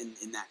have been written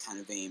in that kind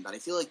of vein, but I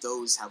feel like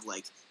those have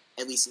like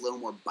at least a little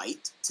more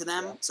bite to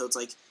them. Yeah. So it's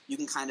like you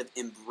can kind of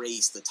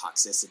embrace the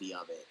toxicity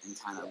of it and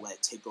kind of let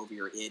it take over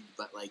your id.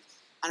 But like,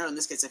 I don't know, in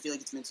this case, I feel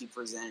like it's meant to be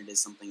presented as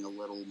something a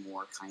little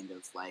more kind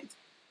of like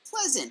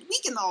pleasant. We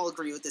can all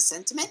agree with the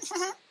sentiment.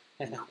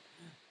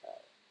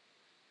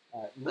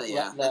 But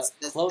yeah, that's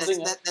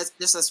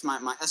just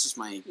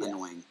my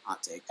annoying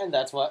hot take. And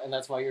that's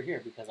why you're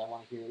here, because I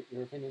want to hear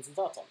your opinions and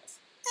thoughts on this.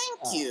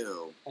 Thank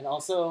you. And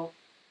also,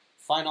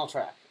 final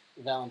track,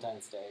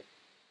 Valentine's Day.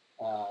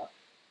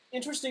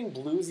 Interesting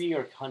bluesy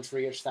or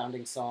country-ish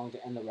sounding song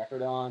to end the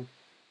record on.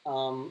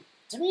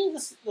 To me,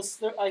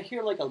 I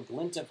hear like a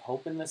glint of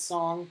hope in this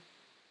song.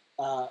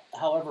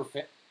 However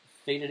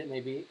faded it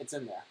may be, it's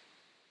in there.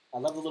 I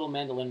love the little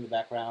mandolin in the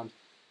background,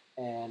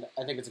 and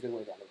I think it's a good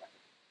way to end the record.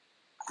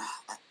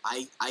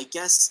 I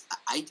guess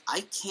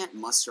I can't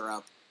muster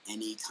up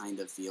any kind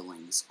of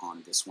feelings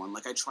on this one.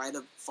 Like, I try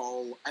to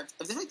follow. I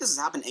feel like this has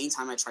happened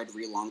anytime I tried to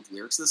read along the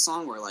lyrics of this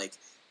song, where like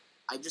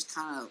I just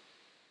kind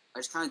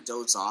of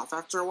doze off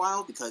after a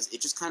while, because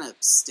it just kind of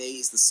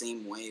stays the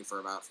same way for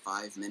about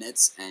 5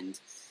 minutes, and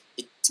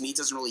to me it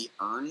doesn't really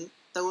earn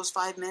those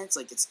 5 minutes.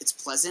 Like, it's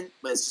pleasant,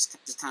 but it's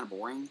just kind of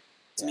boring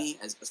to me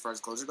as far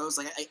as closer goes.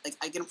 Like,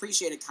 I can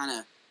appreciate it kind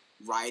of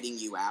riding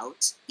you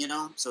out,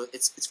 So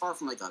it's far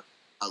from like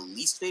a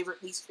least favorite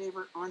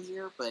on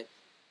here, but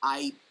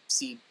I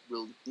see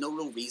no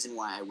real reason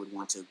why I would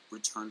want to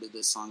return to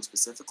this song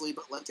specifically.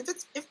 But like, if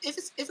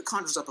it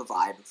conjures up a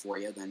vibe for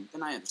you, then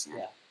I understand.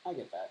 Yeah, I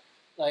get that.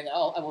 Like,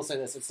 I will say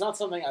this: it's not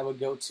something I would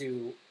go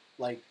to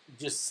like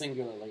just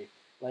singularly.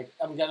 Like,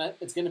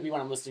 it's gonna be when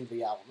I'm listening to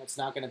the album. It's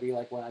not gonna be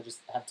like when I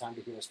just have time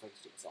to hear a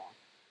Springsteen song.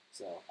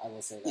 So I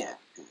will say that.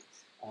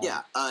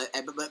 Yeah.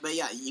 But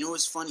yeah,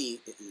 what's funny?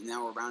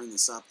 Now we're rounding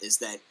this up. Is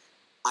that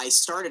I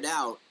started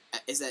out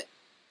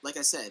like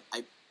I said,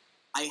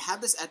 I have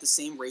this at the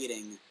same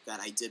rating that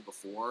I did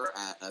before,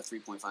 at a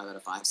 3.5 out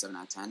of 5, 7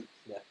 out of 10.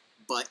 Yeah.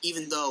 But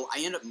even though I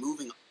end up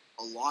moving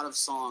a lot of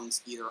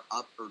songs either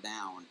up or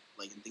down,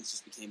 like, and things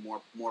just became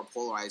more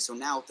polarized. So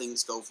now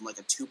things go from like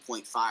a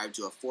 2.5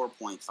 to a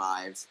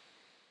 4.5,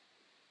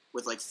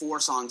 with like 4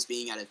 songs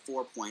being at a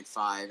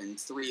 4.5 and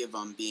 3 of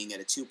them being at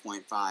a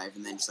 2.5,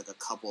 and then just like a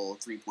couple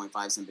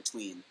 3.5s in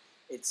between.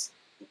 It's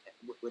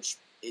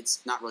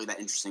not really that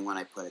interesting when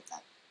I put it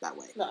that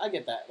way. No, I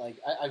get that. Like,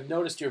 I've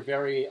noticed on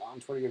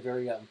Twitter, you're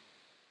very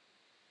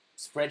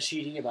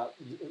spreadsheety about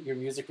your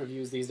music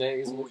reviews these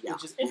days,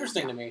 which is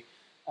interesting to me.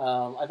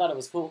 I thought it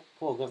was cool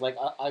because like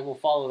I will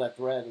follow that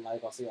thread, and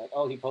like I'll see like,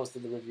 oh, he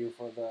posted the review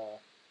for the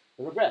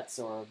Regrets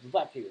or the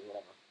Black Keys or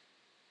whatever.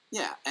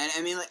 Yeah, and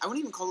I mean, like, I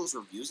wouldn't even call those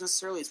reviews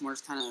necessarily. It's more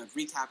just kind of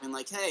recapping,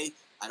 like, hey,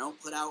 I don't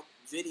put out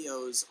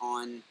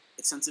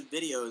extensive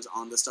videos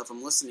on the stuff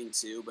I'm listening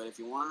to, but if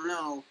you want to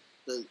know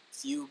the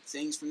few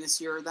things from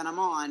this year that I'm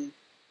on,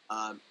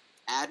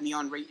 add me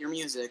on Rate Your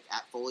Music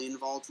at Fully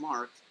Involved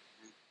Mark.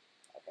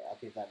 Okay, I'll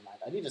keep that in mind.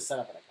 I need to set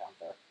up an account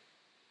there.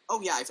 Oh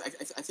yeah,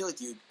 I feel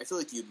like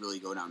you'd really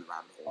go down the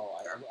rabbit hole.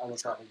 I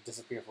would probably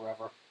disappear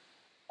forever.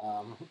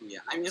 Yeah,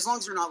 I mean, as long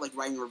as you're not like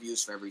writing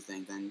reviews for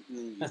everything, then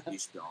you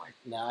should be alright.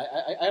 No,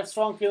 I have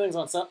strong feelings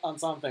on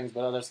some things,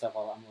 but other stuff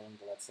I'm willing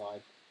to let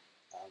slide.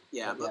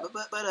 Yeah,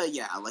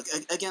 like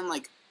again,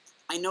 like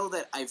I know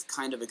that I've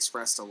kind of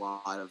expressed a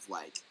lot of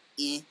like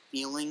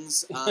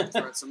feelings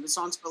throughout some of the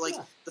songs, but like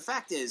the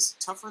fact is,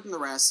 Tougher Than the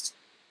Rest,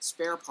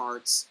 Spare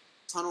Parts,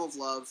 Tunnel of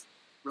Love,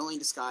 Really in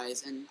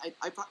Disguise, and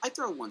I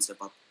throw One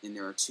Step Up in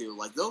there too.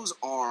 Like those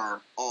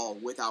are all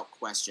without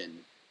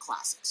question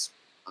classics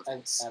of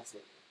his.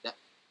 Absolutely.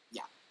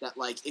 That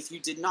like if you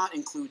did not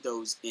include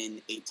those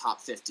in a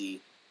top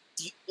 50,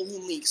 the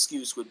only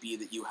excuse would be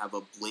that you have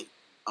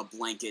a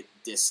blanket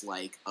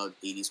dislike of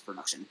 80s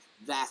production.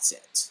 That's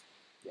it.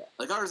 Yeah.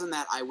 Like other than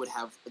that, I would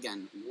have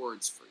again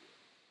words for you.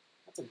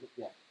 That's a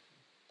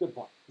good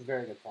point.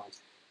 Very good point.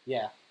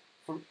 Yeah.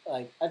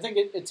 I think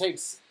it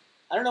takes.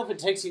 I don't know if it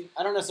takes you.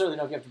 I don't necessarily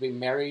know if you have to be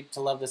married to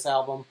love this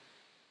album,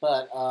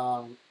 but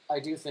I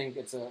do think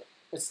it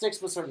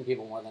sticks with certain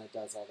people more than it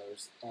does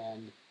others,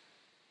 and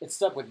it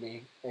stuck with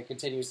me. It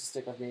continues to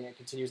stick with me. It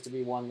continues to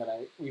be one that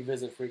I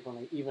revisit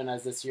frequently, even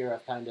as this year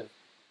I've kind of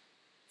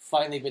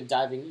finally been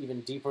diving even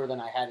deeper than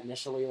I had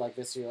initially. Like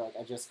this year, like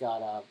I just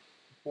got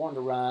Born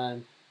to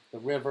Run, The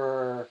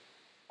River,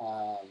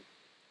 and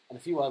a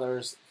few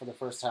others for the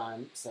first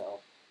time.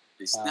 So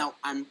now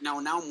I'm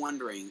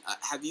wondering,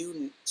 have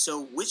you?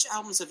 So which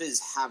albums of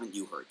his haven't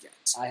you heard yet?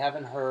 I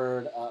haven't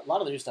heard a lot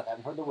of the new stuff. I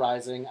haven't heard The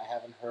Rising. I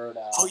haven't heard.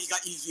 Oh,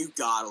 you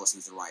gotta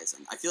listen to The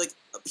Rising. I feel like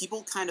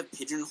people kind of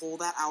pigeonhole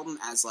that album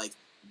as like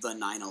the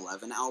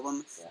 9/11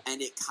 album,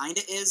 and it kind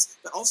of is.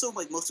 But also,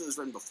 like most of it was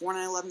written before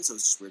 9/11, so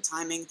it's just weird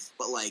timing.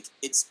 But like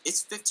it's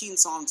 15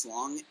 songs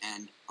long,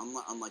 and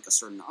unlike a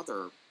certain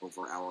other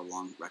over hour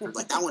long record,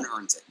 like that one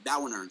earns it.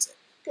 That one earns it.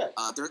 Good.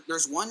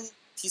 There's one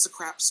piece of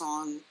crap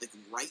song like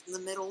right in the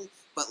middle,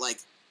 but like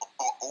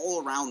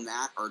all around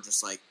that are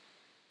just like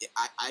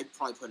I'd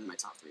probably put in my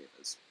top 3 of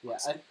his. Yeah,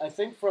 I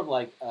think from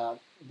like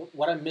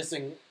what I'm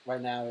missing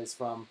right now is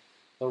from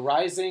The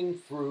Rising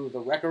through the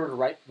record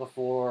right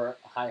before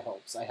High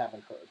Hopes. I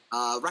haven't heard.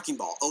 Wrecking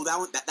Ball. Oh, that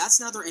one. That's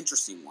another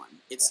interesting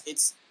one.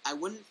 It's I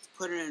wouldn't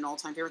put it in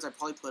all-time favorites. I'd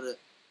probably put it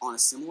on a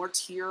similar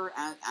tier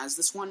as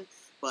this one,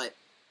 but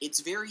it's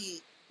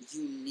very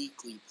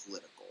uniquely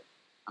political.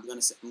 I'm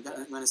gonna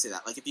say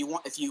that. Like if you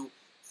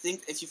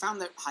found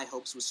that High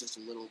Hopes was just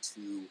a little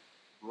too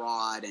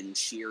broad and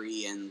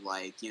cheery and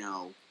like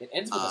it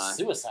ends with a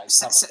suicide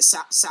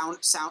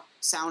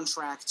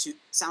soundtrack to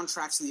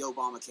the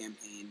Obama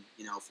campaign,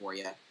 for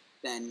you,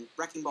 then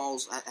Wrecking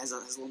Balls has a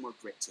little more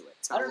grit to it.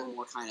 It's got a little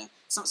more kind of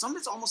some of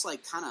it's almost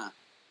like kind of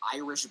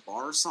Irish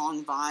bar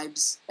song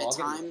vibes at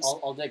times.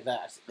 I'll dig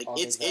that. Like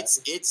it's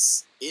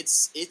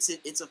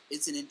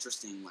an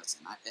interesting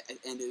listen.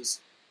 And it was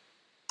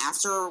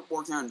after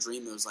working on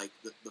Dream, it was like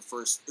the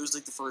first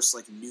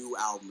like new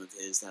album of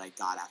his that I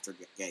got after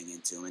getting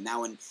into him, and that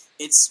one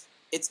it's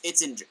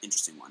an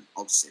interesting one.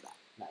 I'll just say that.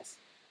 Nice.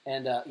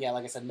 And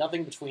like I said,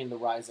 nothing between The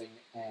Rising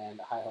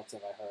and High Hopes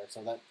have I heard.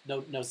 So that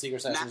no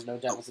Secret Sessions, no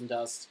Devils and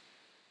Dust.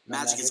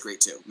 Magic is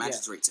great too.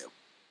 Magic's great too.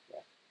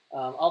 Yeah.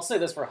 I'll say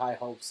this for High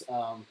Hopes.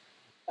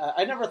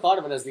 I never thought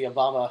of it as the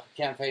Obama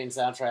campaign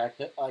soundtrack,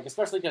 like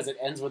especially because it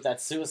ends with that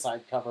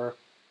suicide cover.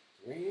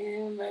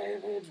 Dream,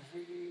 baby,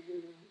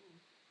 dream.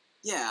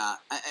 Yeah,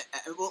 I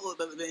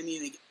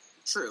mean, like,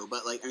 true,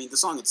 but like, I mean, the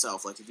song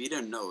itself, like, if you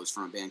didn't know, it was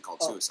from a band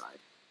called Suicide.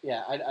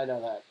 Yeah, I know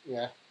that.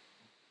 Yeah.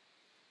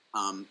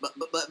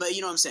 But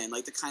you know what I'm saying,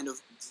 like the kind of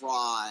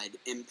broad,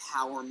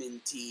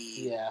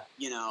 empowerment-y,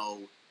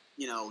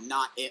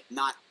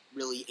 not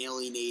really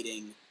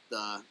alienating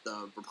the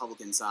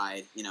Republican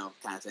side,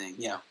 kind of thing.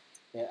 Yeah.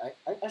 Yeah,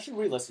 I should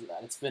re-listen to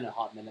that. It's been a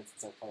hot minute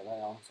since I played that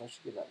album, so I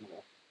should give that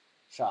another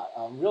shot.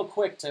 Real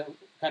quick to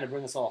kind of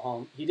bring this all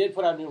home, he did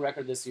put out a new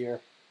record this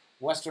year.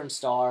 Western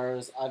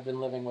Stars. I've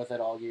been living with it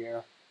all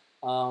year.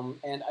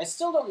 And I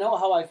still don't know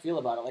how I feel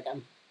about it. Like,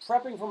 I'm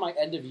prepping for my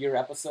end-of-year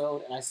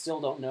episode, and I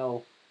still don't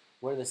know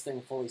where this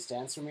thing fully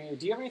stands for me.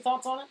 Do you have any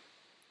thoughts on it?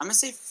 I'm going to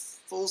say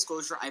full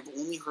disclosure, I've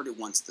only heard it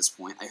once at this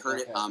point. I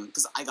heard it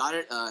because I got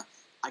it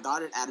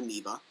at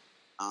Amoeba.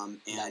 And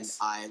nice.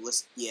 I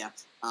listen,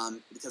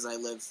 because I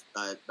live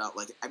about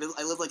like I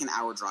live like an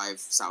hour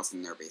drive south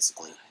from there,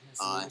 basically.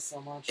 I miss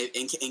so much.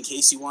 In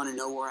case you want to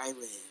know where I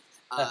live.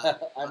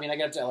 I mean, I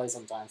get to LA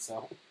sometimes,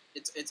 so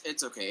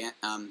it's okay.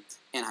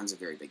 Anaheim's a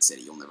very big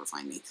city. You'll never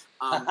find me.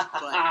 But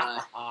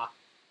I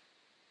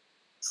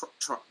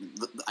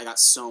got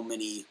so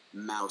many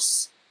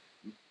mouse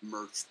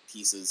merch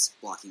pieces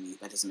blocking me.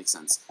 That doesn't make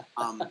sense.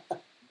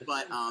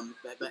 But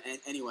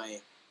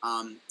anyway,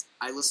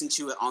 I listened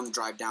to it on the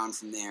drive down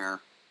from there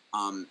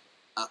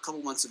a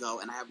couple months ago,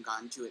 and I haven't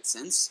gotten to it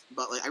since.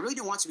 But like, I really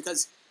do want to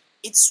because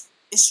it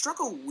struck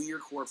a weird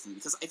chord for me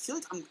because I feel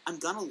like I'm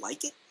gonna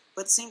like it.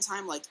 But at the same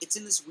time, like, it's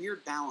in this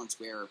weird balance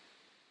where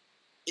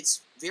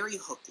it's very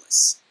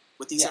hookless,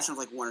 with the exception of,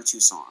 like, one or two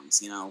songs,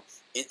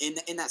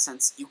 In that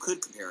sense, you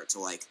could compare it to,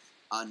 like,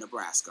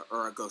 Nebraska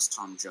or a Ghost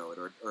Tom Joad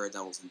or a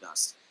Devils and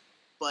Dust.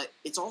 But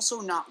it's also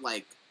not,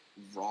 like,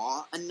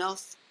 raw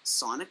enough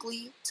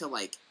sonically to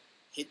like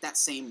hit that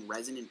same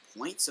resonant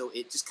point, so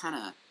it just kind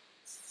of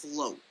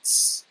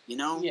floats, you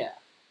know? Yeah.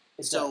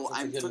 So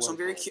I'm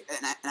very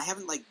and I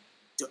haven't like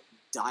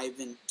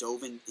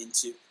dove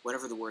into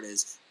whatever the word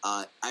is.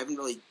 I haven't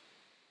really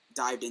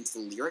dived into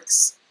the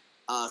lyrics,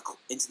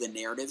 into the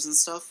narratives and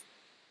stuff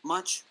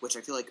much, which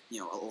I feel like, you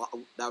know,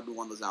 that would be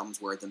one of those albums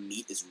where the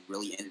meat is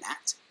really in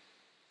that.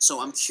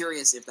 So I'm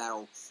curious if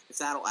that'll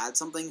add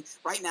something.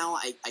 Right now,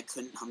 I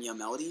couldn't hum you a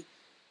melody.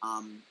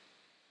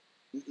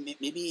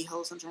 Maybe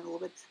Hello Sunshine a little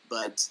bit,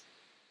 but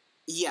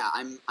yeah,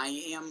 I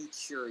am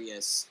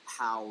curious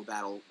how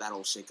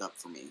that'll shake up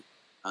for me,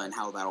 and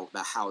how that'll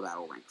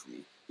rank for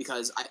me,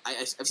 because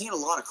I've seen a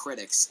lot of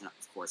critics, and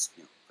of course,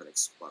 you know,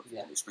 critics love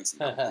Bruce Springsteen.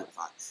 Who would have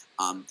thought?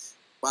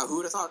 Wow, who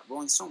would have thought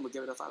Rolling Stone would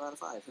give it a 5 out of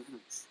 5?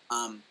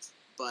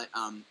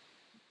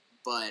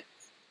 But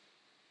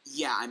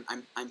yeah,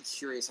 I'm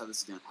curious how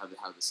this is gonna go.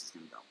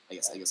 I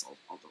guess I'll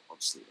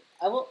just leave it.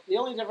 The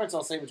only difference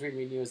I'll say between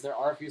me and you is there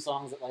are a few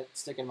songs that like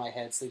stick in my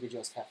head. Sleepy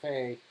Joe's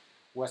Cafe,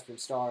 Western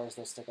Stars,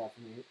 those stick out for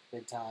me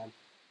big time.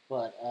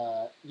 But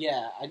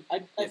yeah,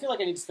 I feel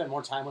like I need to spend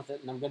more time with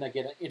it, and I'm gonna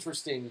get an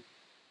interesting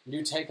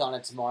new take on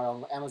it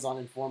tomorrow. Amazon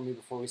informed me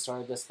before we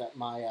started this that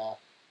my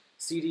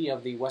CD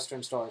of the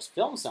Western Stars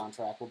film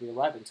soundtrack will be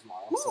arriving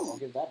tomorrow. Ooh. So I'll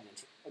give that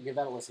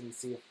a listen and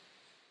see if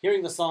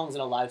hearing the songs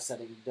in a live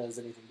setting does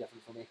anything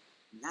different for me.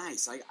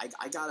 Nice. I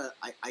gotta.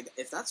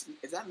 If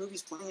that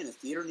movie's playing in a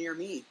theater near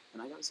me,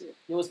 then I gotta see it.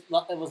 It was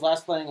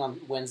last playing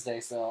on Wednesday,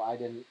 so I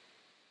didn't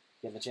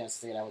get the chance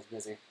to see it. I was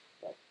busy.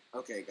 But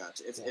okay,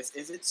 gotcha. If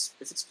it's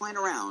playing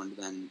around,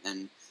 then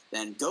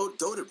go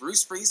to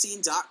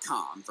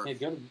BruceSpringsteen.com for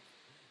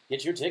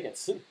get your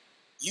tickets.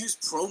 Use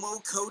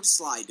promo code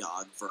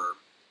SlyDog for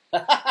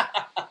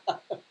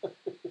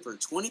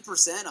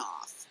 20%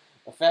 off.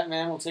 A fat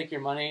man will take your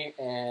money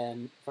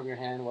and from your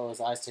hand while his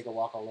eyes take a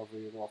walk all over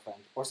your girlfriend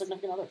or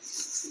significant other.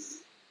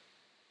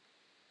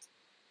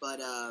 But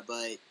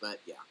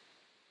yeah.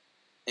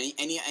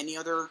 Any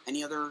other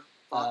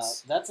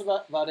thoughts? That's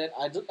about it.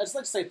 I just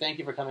like to say thank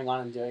you for coming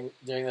on and doing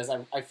this.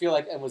 I feel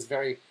like it was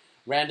very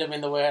random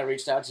in the way I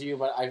reached out to you,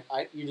 but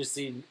you just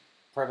seem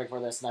perfect for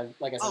this. And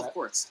like I said, of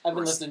course. I've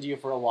been listening to you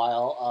for a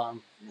while.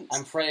 Nice.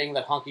 I'm praying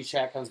that Honky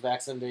Chat comes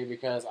back someday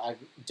because I'm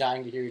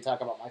dying to hear you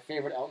talk about my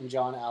favorite Elton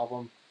John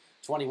album,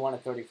 21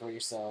 at 33.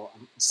 So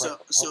I'm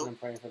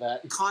praying for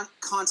that.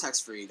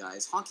 Context for you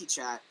guys: Honky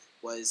Chat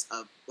was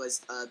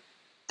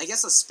I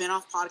guess a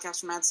spin-off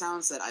podcast from Mad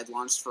Sounds that I'd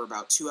launched for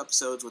about 2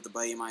 episodes with a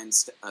buddy of mine,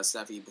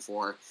 Steffi,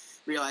 before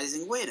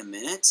realizing, wait a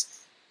minute,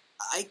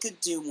 I could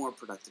do more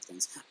productive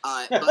things.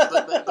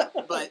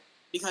 But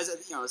because,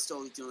 you know, I was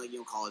still doing like, you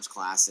know, college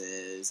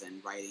classes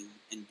and writing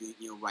and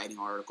writing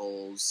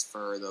articles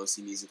for the OC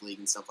Music League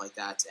and stuff like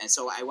that, and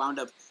so I wound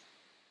up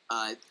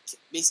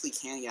basically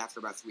canning it after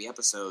about 3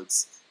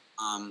 episodes.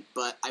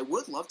 But I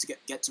would love to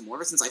get to more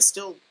of it, since I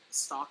still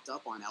stocked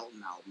up on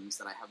Elton albums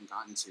that I haven't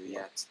gotten to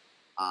yet.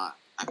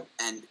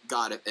 And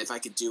God, if I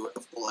could do a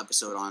full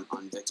episode on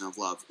Victim of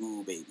Love,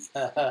 ooh baby.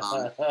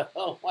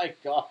 Oh my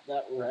God,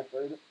 that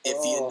record!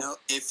 If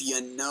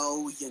you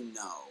know, you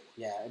know.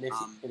 Yeah, and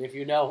if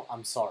you know,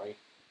 I'm sorry.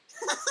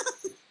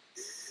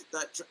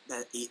 that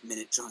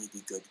 8-minute Johnny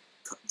B. Good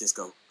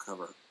disco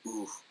cover.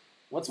 Ooh.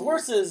 What's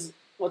worse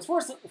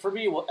for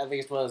me, at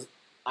least, was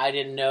I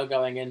didn't know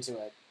going into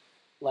it.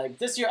 Like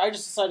this year, I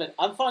just decided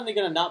I'm finally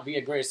gonna not be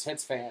a Greatest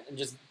Hits fan and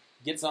just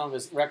get some of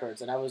his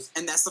records, and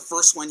that's the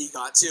first one you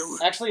got to?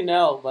 Actually,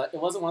 no, but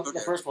it wasn't the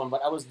first one, but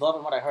I was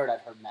loving what I heard. I'd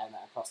heard Mad Man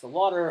Across the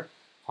Water,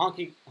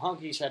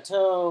 Honky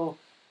Chateau.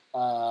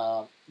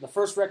 The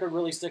first record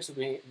really sticks with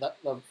me.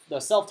 The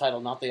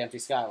self-titled, not the Empty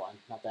Sky one.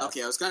 Not that.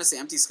 Okay, I was going to say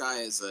Empty Sky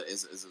is a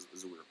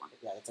weird one.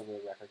 Yeah, it's a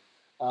weird record.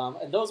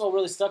 And those all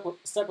really stuck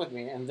with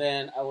me. And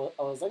then I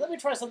was like, let me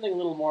try something a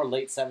little more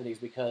late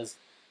 70s, because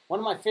one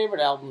of my favorite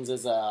albums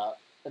is an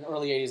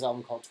early 80s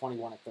album called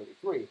 21 at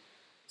 33.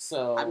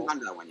 So, I haven't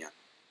gotten to that one yet.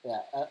 Yeah,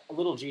 A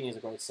Little Genie is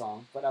a great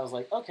song. But I was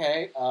like,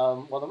 okay,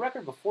 well, the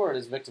record before it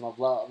is Victim of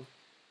Love.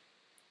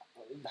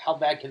 How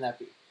bad can that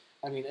be?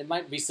 I mean, it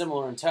might be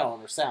similar in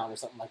tone or sound or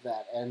something like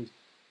that. And,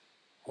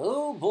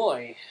 oh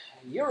boy,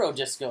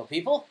 Eurodisco,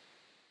 people.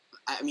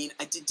 I mean,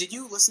 did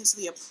you listen to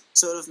the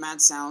episode of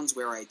Mad Sounds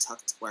where I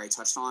touched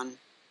on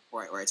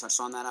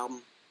that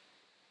album?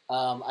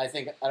 I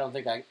don't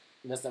think I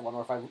missed that one.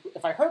 Or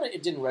if I heard it,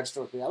 it didn't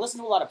register with me. I listen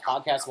to a lot of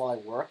podcasts while I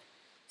work.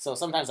 So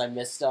sometimes I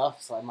miss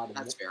stuff, so I might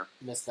have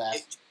missed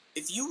that.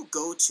 If you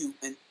go to,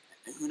 and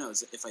who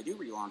knows, if I do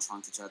relaunch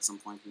Honky Chat at some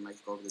point, we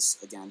might go over this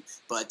again,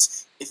 but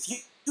if you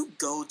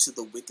go to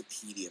the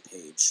Wikipedia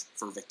page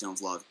for Victim of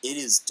Love, it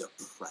is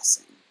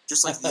depressing.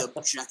 Just like the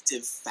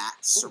objective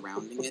facts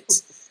surrounding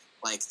it.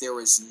 Like, there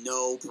was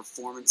no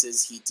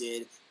performances he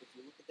did. If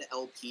you look at the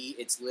LP,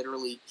 it's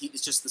literally,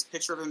 it's just this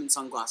picture of him in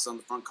sunglasses on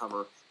the front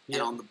cover,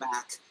 and on the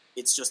back,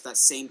 it's just that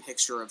same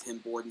picture of him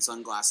bored in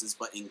sunglasses,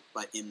 but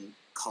in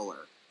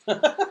color.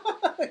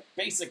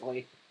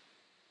 Basically.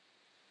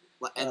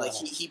 And like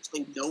he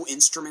played no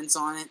instruments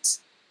on it.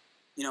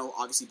 You know,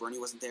 obviously Bernie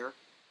wasn't there.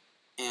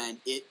 and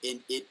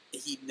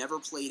he never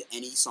played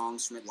any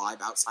songs from it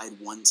live outside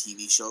one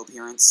TV show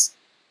appearance.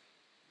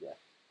 Yeah,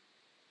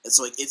 it's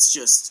like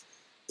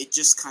it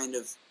just kind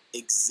of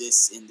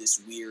exists in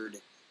this weird,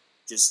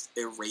 just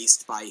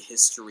erased by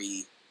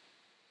history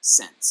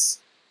sense.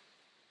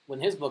 When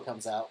his book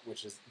comes out,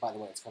 which is, by the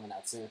way, it's coming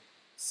out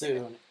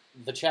soon,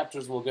 the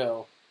chapters will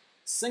go: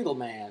 single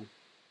man,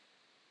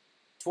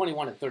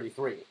 21 and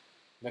 33,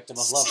 victim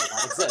of love will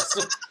not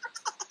exist.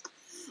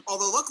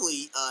 Although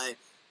luckily,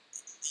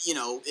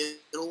 it'll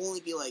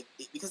only be like,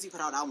 because he put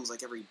out albums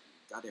like every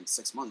goddamn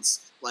 6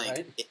 months, like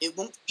right? it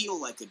won't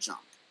feel like a jump.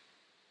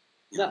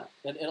 No,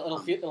 it'll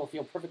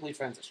feel perfectly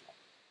transitional.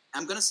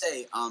 I'm gonna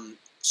say,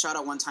 shout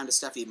out one time to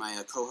Steffi,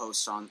 my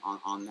co-host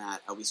on that.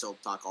 We still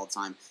talk all the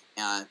time,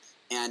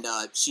 and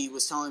she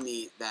was telling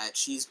me that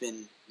she's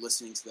been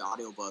listening to the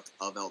audiobook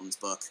of Elton's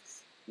book,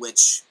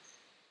 which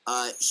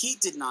he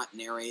did not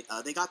narrate.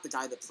 They got the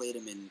guy that played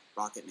him in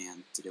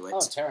Rocketman to do it. Oh,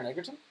 Taron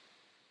Egerton?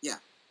 Yeah.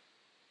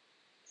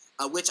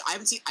 Which I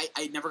haven't seen.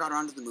 I never got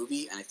around to the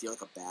movie, and I feel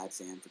like a bad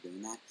fan for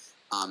doing that.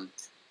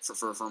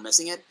 For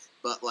missing it.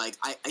 But, like,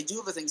 I do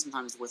have a thing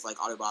sometimes with,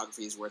 like,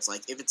 autobiographies where it's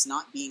like, if it's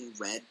not being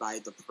read by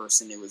the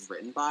person it was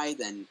written by,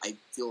 then I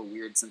feel a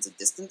weird sense of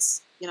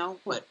distance,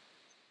 But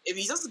if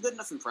he does a good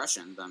enough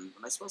impression, then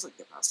I suppose I can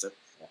get past it.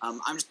 Yeah.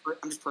 I'm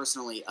just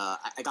personally,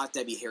 I got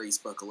Debbie Harry's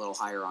book a little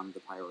higher on the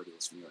priority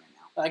list for me right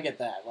now. I get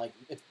that. Like,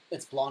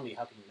 it's Blondie.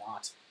 How can you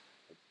not?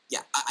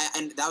 Yeah,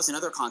 and that was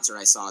another concert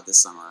I saw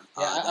this summer.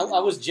 Yeah,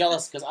 I was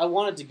jealous because I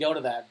wanted to go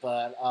to that,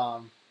 but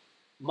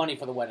money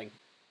for the wedding.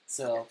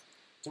 So... Okay.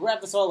 To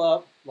wrap this all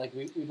up, like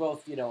we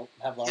both,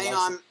 have a lot. Hang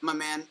on, my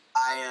man.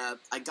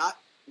 I got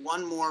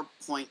one more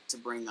point to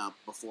bring up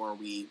before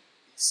we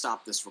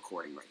stop this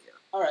recording right here.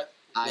 All right.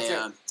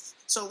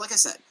 So like I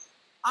said,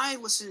 I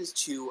listened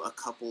to a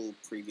couple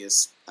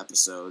previous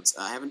episodes.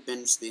 I haven't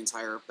binged the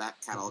entire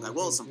back catalog. I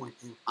will at some point.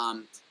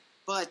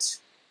 But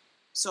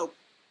so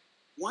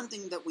one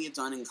thing that we have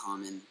done in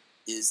common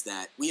is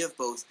that we have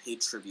both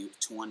paid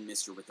tribute to one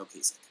Mr. Ric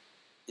Ocasek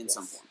in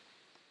some form.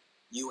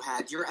 You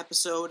had your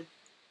episode.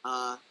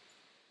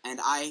 And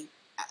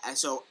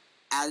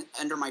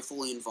under my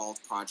fully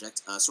involved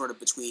project, sort of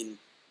between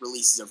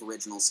releases of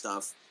original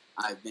stuff,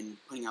 I've been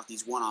putting out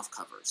these one-off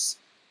covers.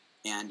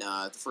 And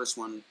the first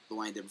one, the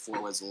one I did before,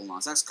 was a Lil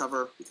Nas X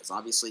cover, because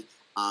obviously.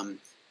 And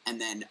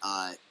then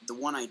the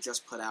one I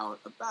just put out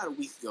about a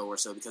week ago or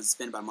so, because it's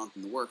been about a month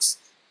in the works,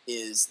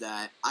 is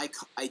that I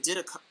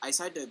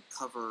decided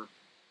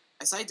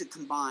to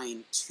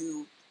combine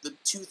the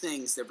two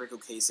things that Ric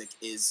Ocasek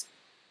is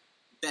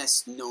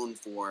best known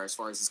for as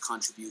far as his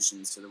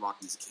contributions to the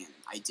rock music canon.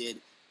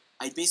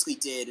 I basically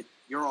did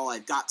You're All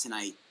I've Got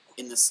Tonight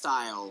in the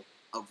style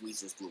of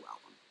Weezer's Blue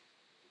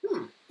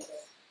Album.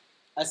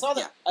 I saw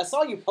that. Yeah. I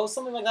saw you post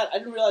something like that. I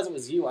didn't realize it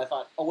was you. I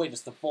thought, oh wait,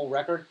 it's the full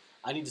record.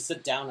 I need to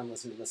sit down and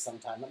listen to this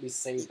sometime. Let me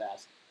save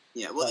that.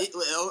 Yeah, well,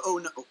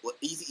 no.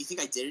 You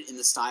think I did it in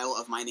the style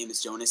of My Name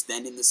is Jonas,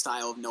 then in the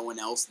style of No One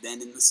Else,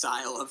 then in the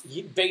style of...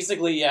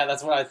 Basically, yeah,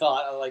 that's what I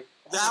thought. I was like...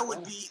 That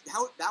would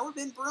have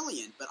been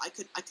brilliant, but I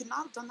could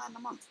not have done that in a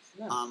month.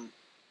 No.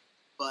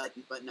 But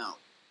no.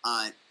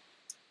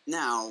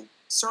 Now,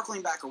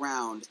 circling back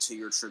around to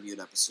your tribute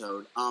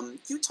episode,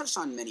 you touched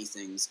on many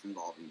things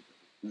involving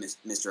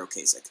Mr.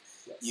 Ocasek.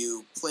 Yes.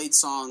 You played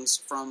songs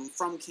from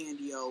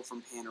Candy-O,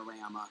 from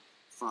Panorama,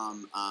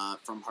 from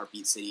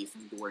Heartbeat City,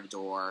 from Door to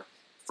Door,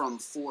 from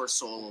 4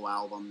 solo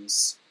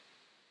albums.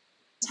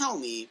 Tell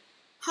me,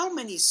 how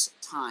many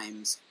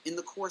times in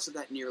the course of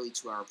that nearly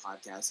 2-hour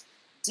podcast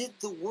did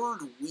the word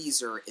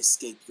Weezer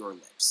escape your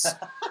lips?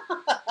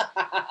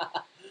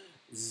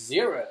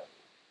 0.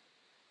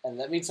 And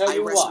let me tell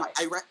you why.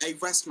 I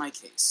rest my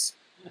case.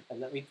 And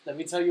let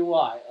me tell you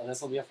why. And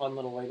this will be a fun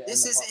little way to end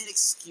this. This is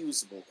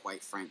inexcusable,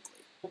 quite frankly.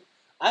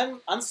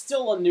 I'm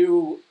still a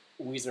new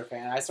Weezer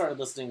fan. I started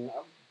listening,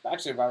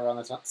 actually right around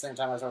the same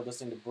time I started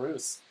listening to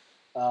Bruce.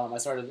 I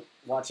started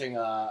watching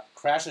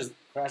Crash.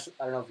 I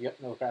don't know if you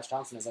know who Crash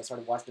Thompson is. I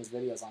started watching his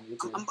videos on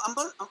YouTube.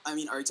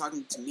 Are you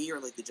talking to me or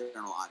like the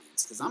general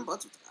audience? Because I'm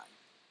buds with the guy.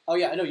 Oh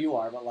yeah, I know you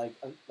are, but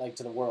like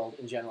to the world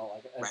in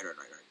general. Right.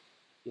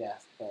 Yeah,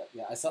 but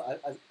yeah, I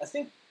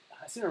think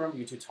I seem to remember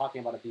you two talking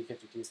about a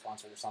B-52s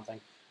concert or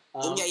something.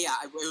 Yeah.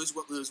 It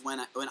was when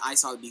I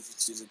saw the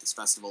B-52s at this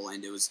festival,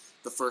 and it was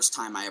the first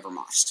time I ever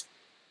moshed.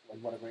 Like,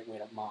 what a great way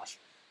to mosh.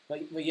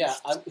 But yeah,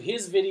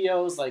 his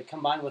videos, like,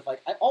 combined with,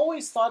 like, I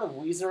always thought of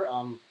Weezer,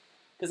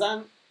 because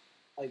I'm,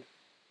 like,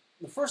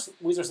 the first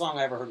Weezer song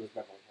I ever heard was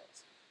Beverly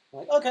Hills. I'm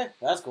like, okay,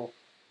 that's cool.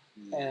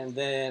 And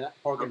then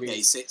Pork and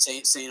Beans.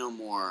 Say no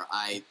more.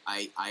 I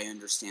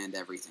understand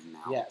everything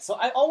now. Yeah, so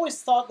I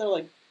always thought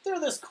they're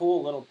this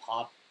cool little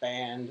pop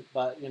band,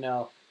 but,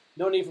 no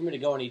need for me to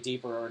go any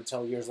deeper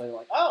until years later,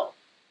 like, oh,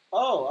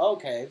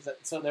 okay,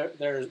 so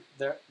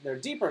they're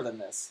deeper than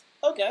this.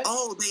 Okay.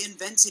 Oh, they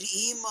invented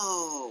emo.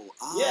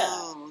 Oh,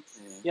 yeah.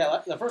 Okay.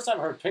 Yeah, the first time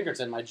I heard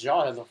Pinkerton, my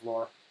jaw hit the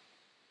floor.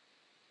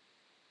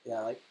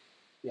 Yeah,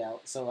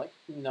 so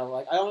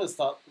I always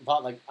thought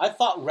I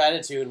thought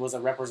Raditude was a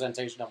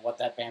representation of what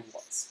that band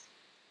was.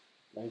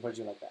 Let me put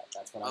you like that.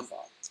 That's what I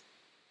thought.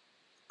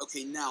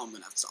 Okay, now I'm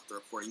going to have to stop the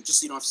recording, just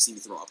so you don't have to see me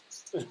throw up.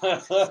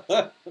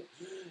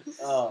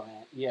 Oh,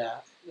 man. Yeah.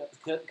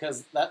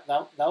 Because that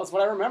was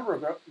what I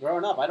remember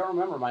growing up. I don't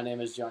remember My Name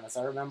is Jonas.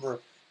 I remember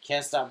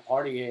Can't Stop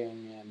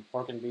Partying and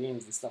Pork and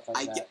Beans and stuff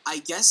like that. I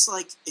guess,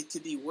 like, it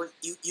could be worth...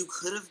 You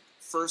could have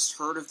first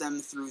heard of them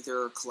through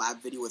their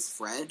collab video with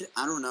Fred.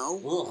 I don't know.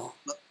 Ugh.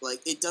 But,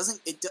 like, it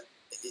doesn't...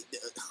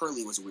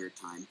 Hurley was a weird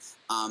time.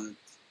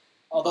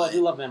 Although I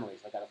do love Memories.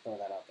 I gotta throw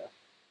that out there.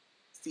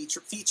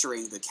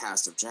 Featuring the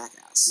cast of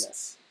Jackass.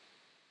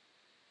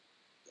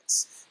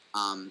 Yes.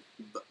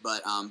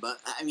 But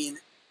I mean,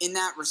 in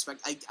that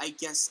respect, I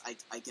guess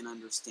I can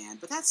understand.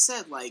 But that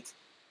said, like,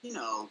 you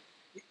know,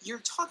 you're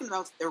talking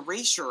about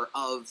erasure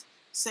of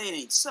Say It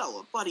Ain't So,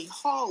 of Buddy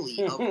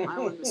Holly, of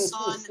Island the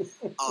Sun,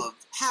 of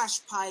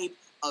Hash Pipe,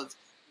 of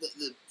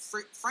the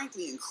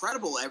frankly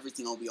incredible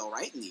Everything Will Be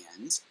Alright in the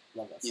End.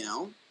 Love that. You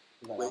know,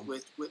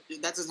 with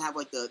that doesn't have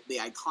like the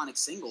iconic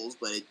singles,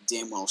 but it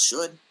damn well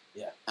should.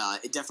 Yeah.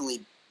 It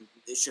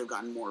should have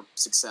gotten more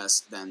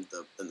success than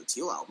the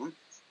Teal album.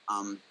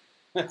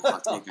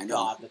 Hot take, I know.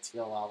 God, the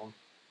Teal album.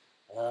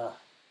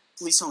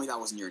 Please tell me that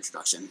wasn't your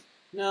introduction.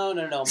 No.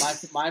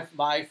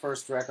 My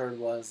first record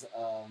was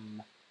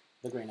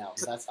the Green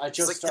Album. I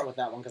chose to start with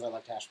that one because I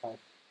liked Hash Pipe.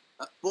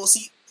 Well,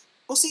 see,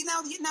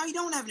 now you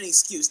don't have an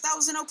excuse. That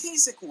was an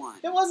Ocasek one.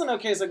 It was an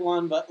Ocasek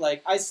one, but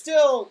like I'm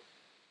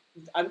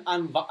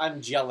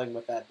gelling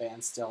with that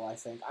band still. I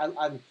think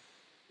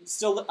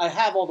I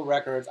have all the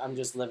records. I'm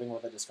just living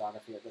with a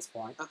discography at this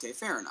point. Okay,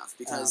 fair enough.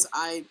 Because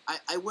I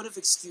would have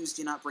excused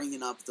you not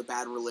bringing up the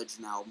Bad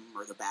Religion album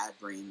or the Bad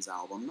Brains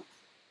album,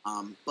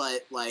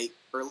 but like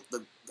or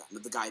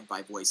the Guide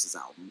by Voices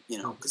album,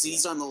 you know, because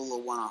he's done the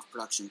little one-off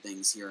production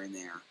things here and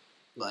there.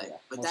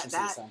 But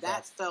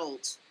that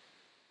felt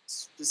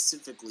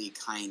specifically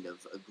kind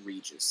of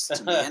egregious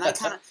to me, and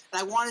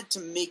I wanted to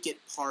make it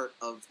part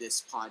of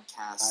this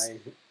podcast.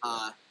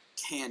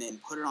 Canon,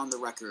 put it on the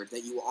record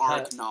that you are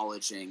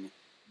acknowledging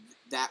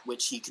that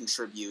which he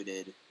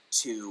contributed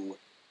to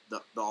the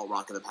alt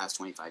rock of the past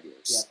 25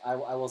 years. Yeah,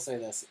 I will say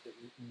this.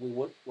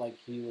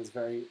 He was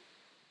very...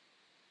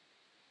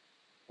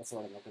 That's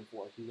what I'm looking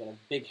for. He had a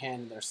big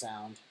hand in their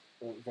sound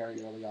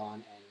very early on,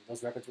 and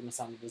those records wouldn't have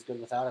sounded as good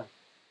without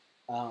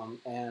him.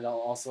 And I'll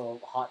also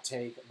hot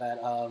take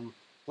that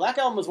Black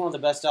Album was one of the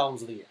best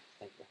albums of the year.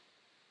 Thank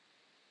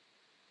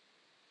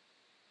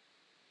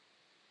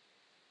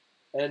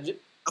you. And...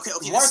 Okay.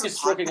 Mark is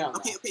stripping out.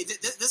 Okay.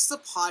 This is a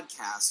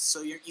podcast,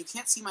 so you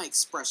can't see my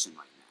expression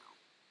right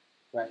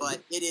now. Right.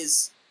 But it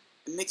is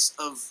a mix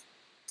of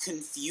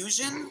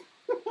confusion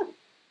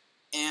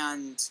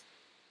and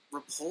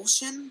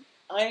repulsion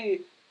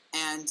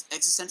and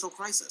existential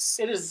crisis.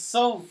 It is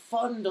so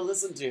fun to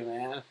listen to,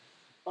 man.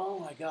 Oh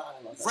my god,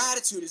 I love that.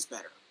 Gratitude is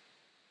better.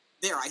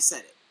 There, I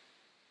said it.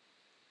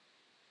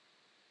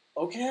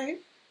 Okay.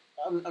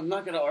 I'm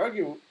not going to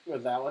argue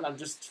with that one. I'm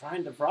just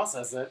trying to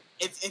process it.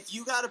 If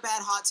you got a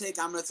bad hot take,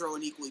 I'm going to throw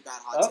an equally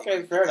bad hot take.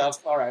 Okay, fair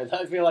enough. All right.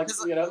 I feel like,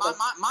 you know...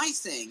 My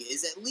thing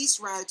is at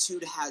least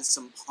Gratitude has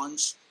some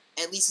punch.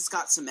 At least it's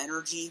got some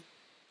energy.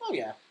 Oh,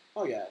 yeah.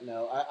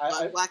 No,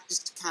 but Black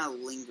just kind of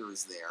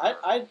lingers there.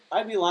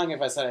 I'd be lying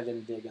if I said I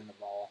didn't dig In the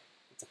Ball.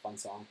 It's a fun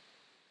song.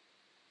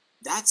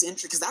 That's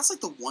interesting, because that's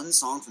like the one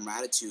song from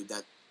Gratitude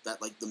that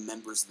like the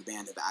members of the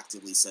band have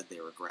actively said they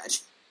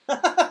regret.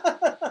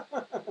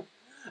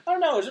 I don't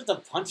know, it's just a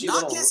punchy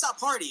little... Can't Stop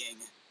Partying.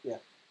 Yeah.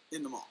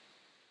 In the Mall.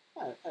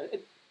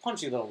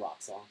 Punchy little rock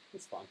song.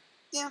 It's fun.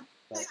 Yeah.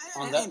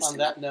 On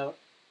that note,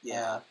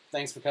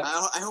 thanks for coming.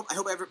 I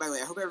hope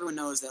everyone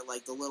knows that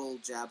like the little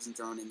jabs and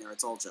thrown in there,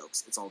 it's all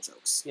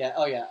jokes. Yeah.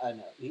 Oh yeah, I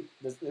know.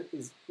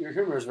 Your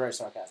humor is very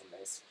sarcasm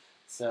based.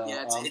 So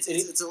yeah,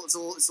 it's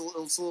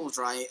a little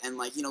dry, and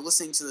like, you know,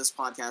 listening to this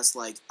podcast,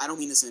 like, I don't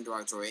mean this in a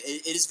derogatory.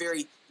 It's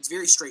very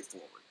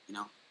straightforward, you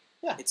know.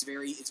 Yeah. It's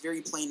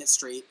very plain and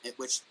straight,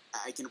 which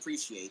I can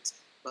appreciate.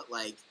 But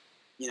like,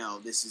 you know,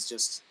 this is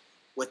just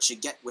what you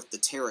get with the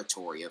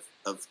territory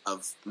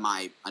of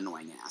my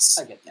annoying ass.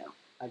 I get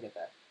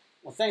that.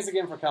 Well, thanks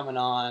again for coming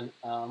on.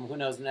 Who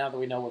knows, now that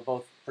we know we're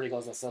both pretty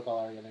close to the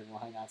SoCal area, maybe we'll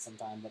hang out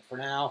sometime. But for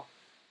now,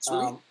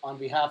 on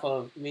behalf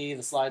of me,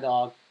 the Sly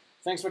Dog,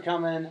 thanks for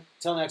coming.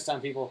 Till next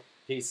time, people.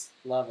 Peace,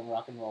 love, and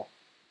rock and roll.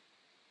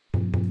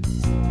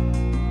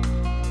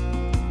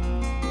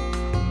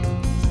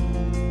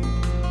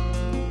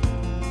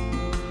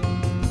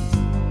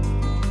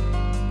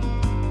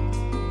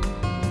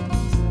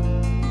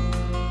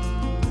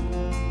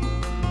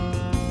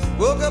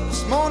 Woke up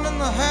this morning,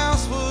 the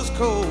house was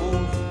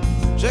cold.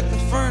 Checked the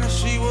furnace,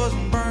 she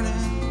wasn't burning.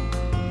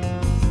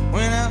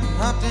 Went out and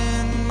hopped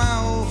in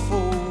my old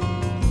Ford.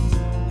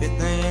 Hit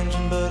the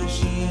engine, buddy,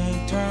 she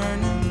ain't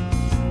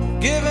turning.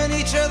 Giving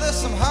each other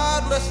some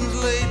hard lessons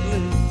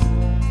lately.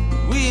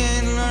 We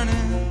ain't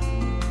learning.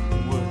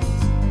 Well,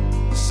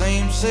 the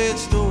same sad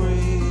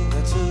story,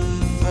 that's a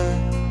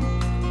fact.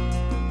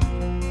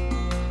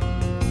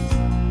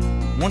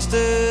 One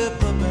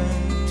step up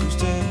and two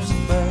steps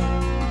back.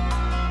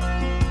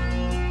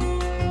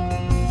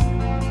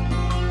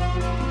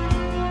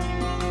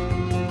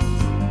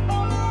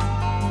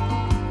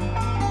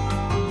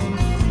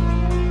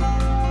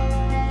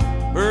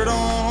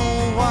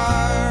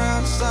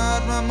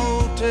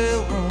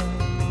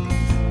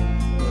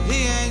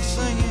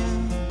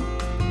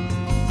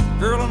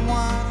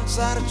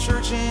 outside a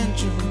church in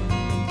June,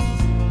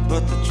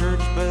 but the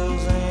church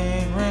bells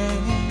ain't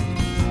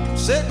ringing.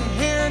 Sitting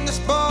here in this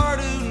bar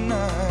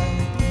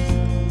tonight,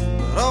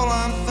 but all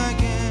I'm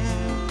thinking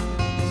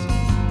is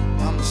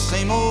I'm the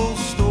same old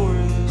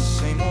story,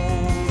 same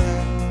old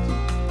act.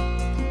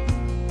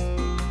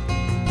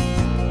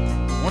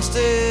 One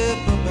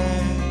step up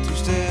and two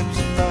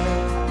steps back.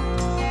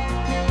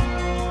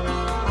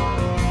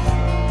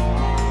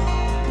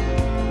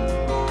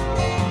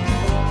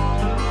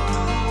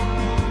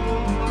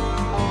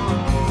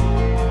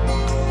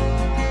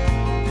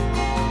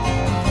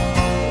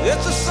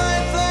 It's the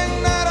same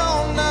thing night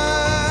on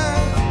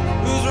night.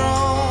 Who's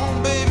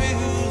wrong, baby,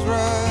 who's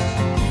right?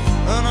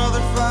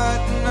 Another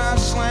fight and I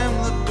slam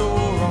the door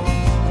on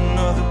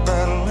another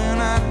battle in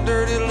that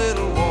dirty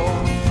little war.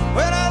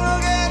 When I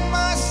look at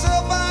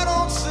myself, I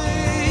don't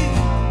see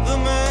the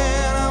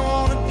man I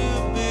wanted to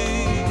be.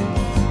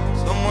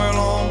 Somewhere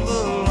along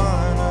the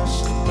line I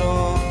slipped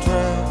off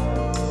track.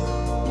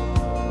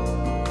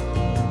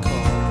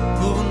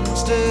 Moving one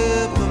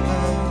step up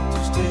and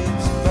two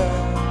steps back.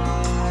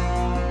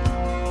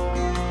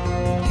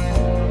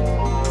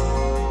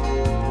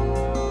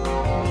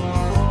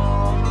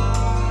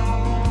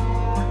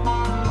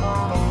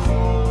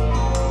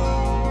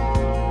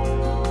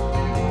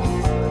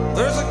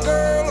 There's a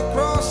girl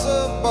across the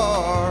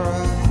bar,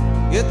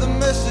 I get the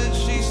message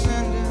she's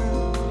sending.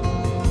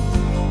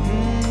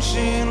 She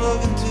ain't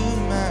looking to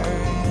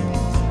marry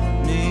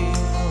me,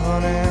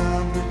 honey,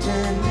 I'm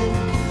pretending.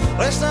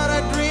 Last night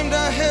I dreamed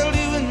I held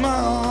you in my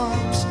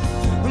arms.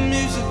 The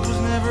music was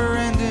never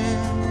ending.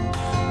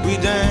 We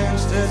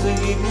danced as the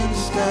evening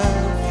sky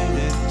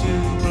faded to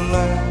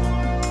black.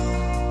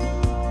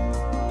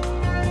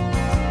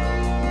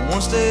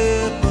 One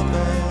step up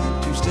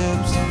and two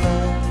steps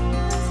back.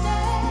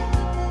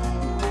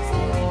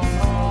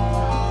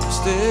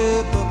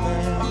 Step up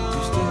and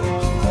two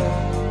steps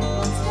back.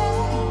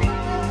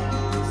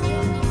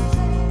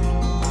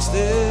 One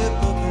step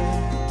up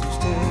and two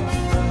steps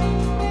back.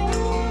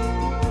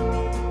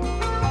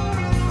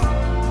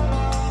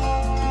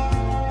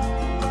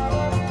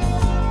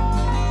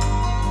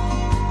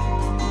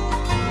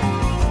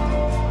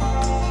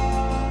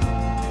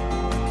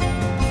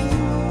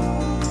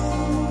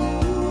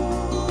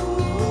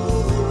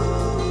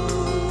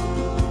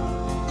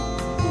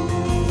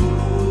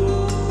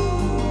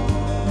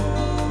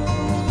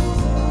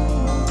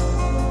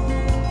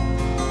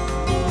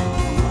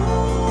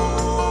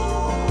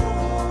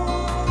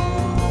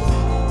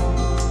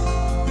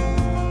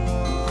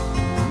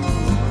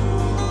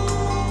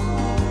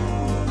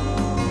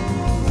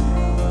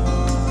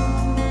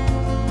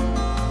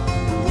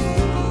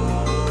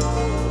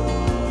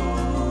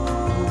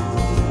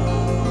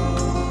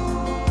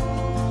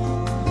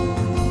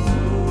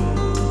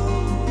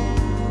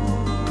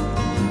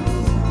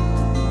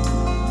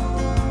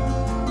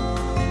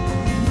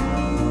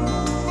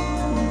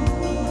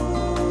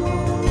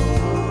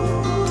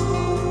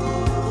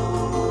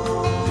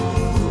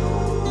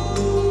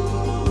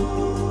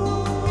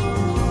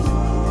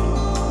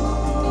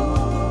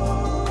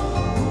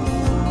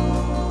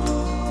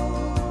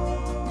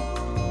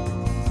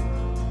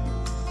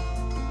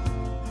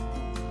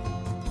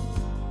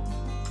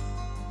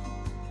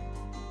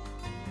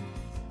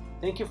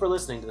 Thank you for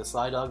listening to the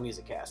Sly Dog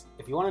Music Cast.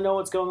 If you want to know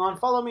what's going on,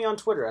 follow me on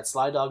Twitter at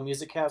Sly Dog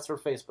Music Cast or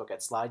Facebook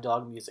at Sly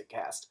Dog Music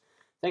Cast.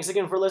 Thanks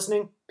again for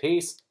listening.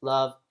 Peace,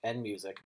 love, and music.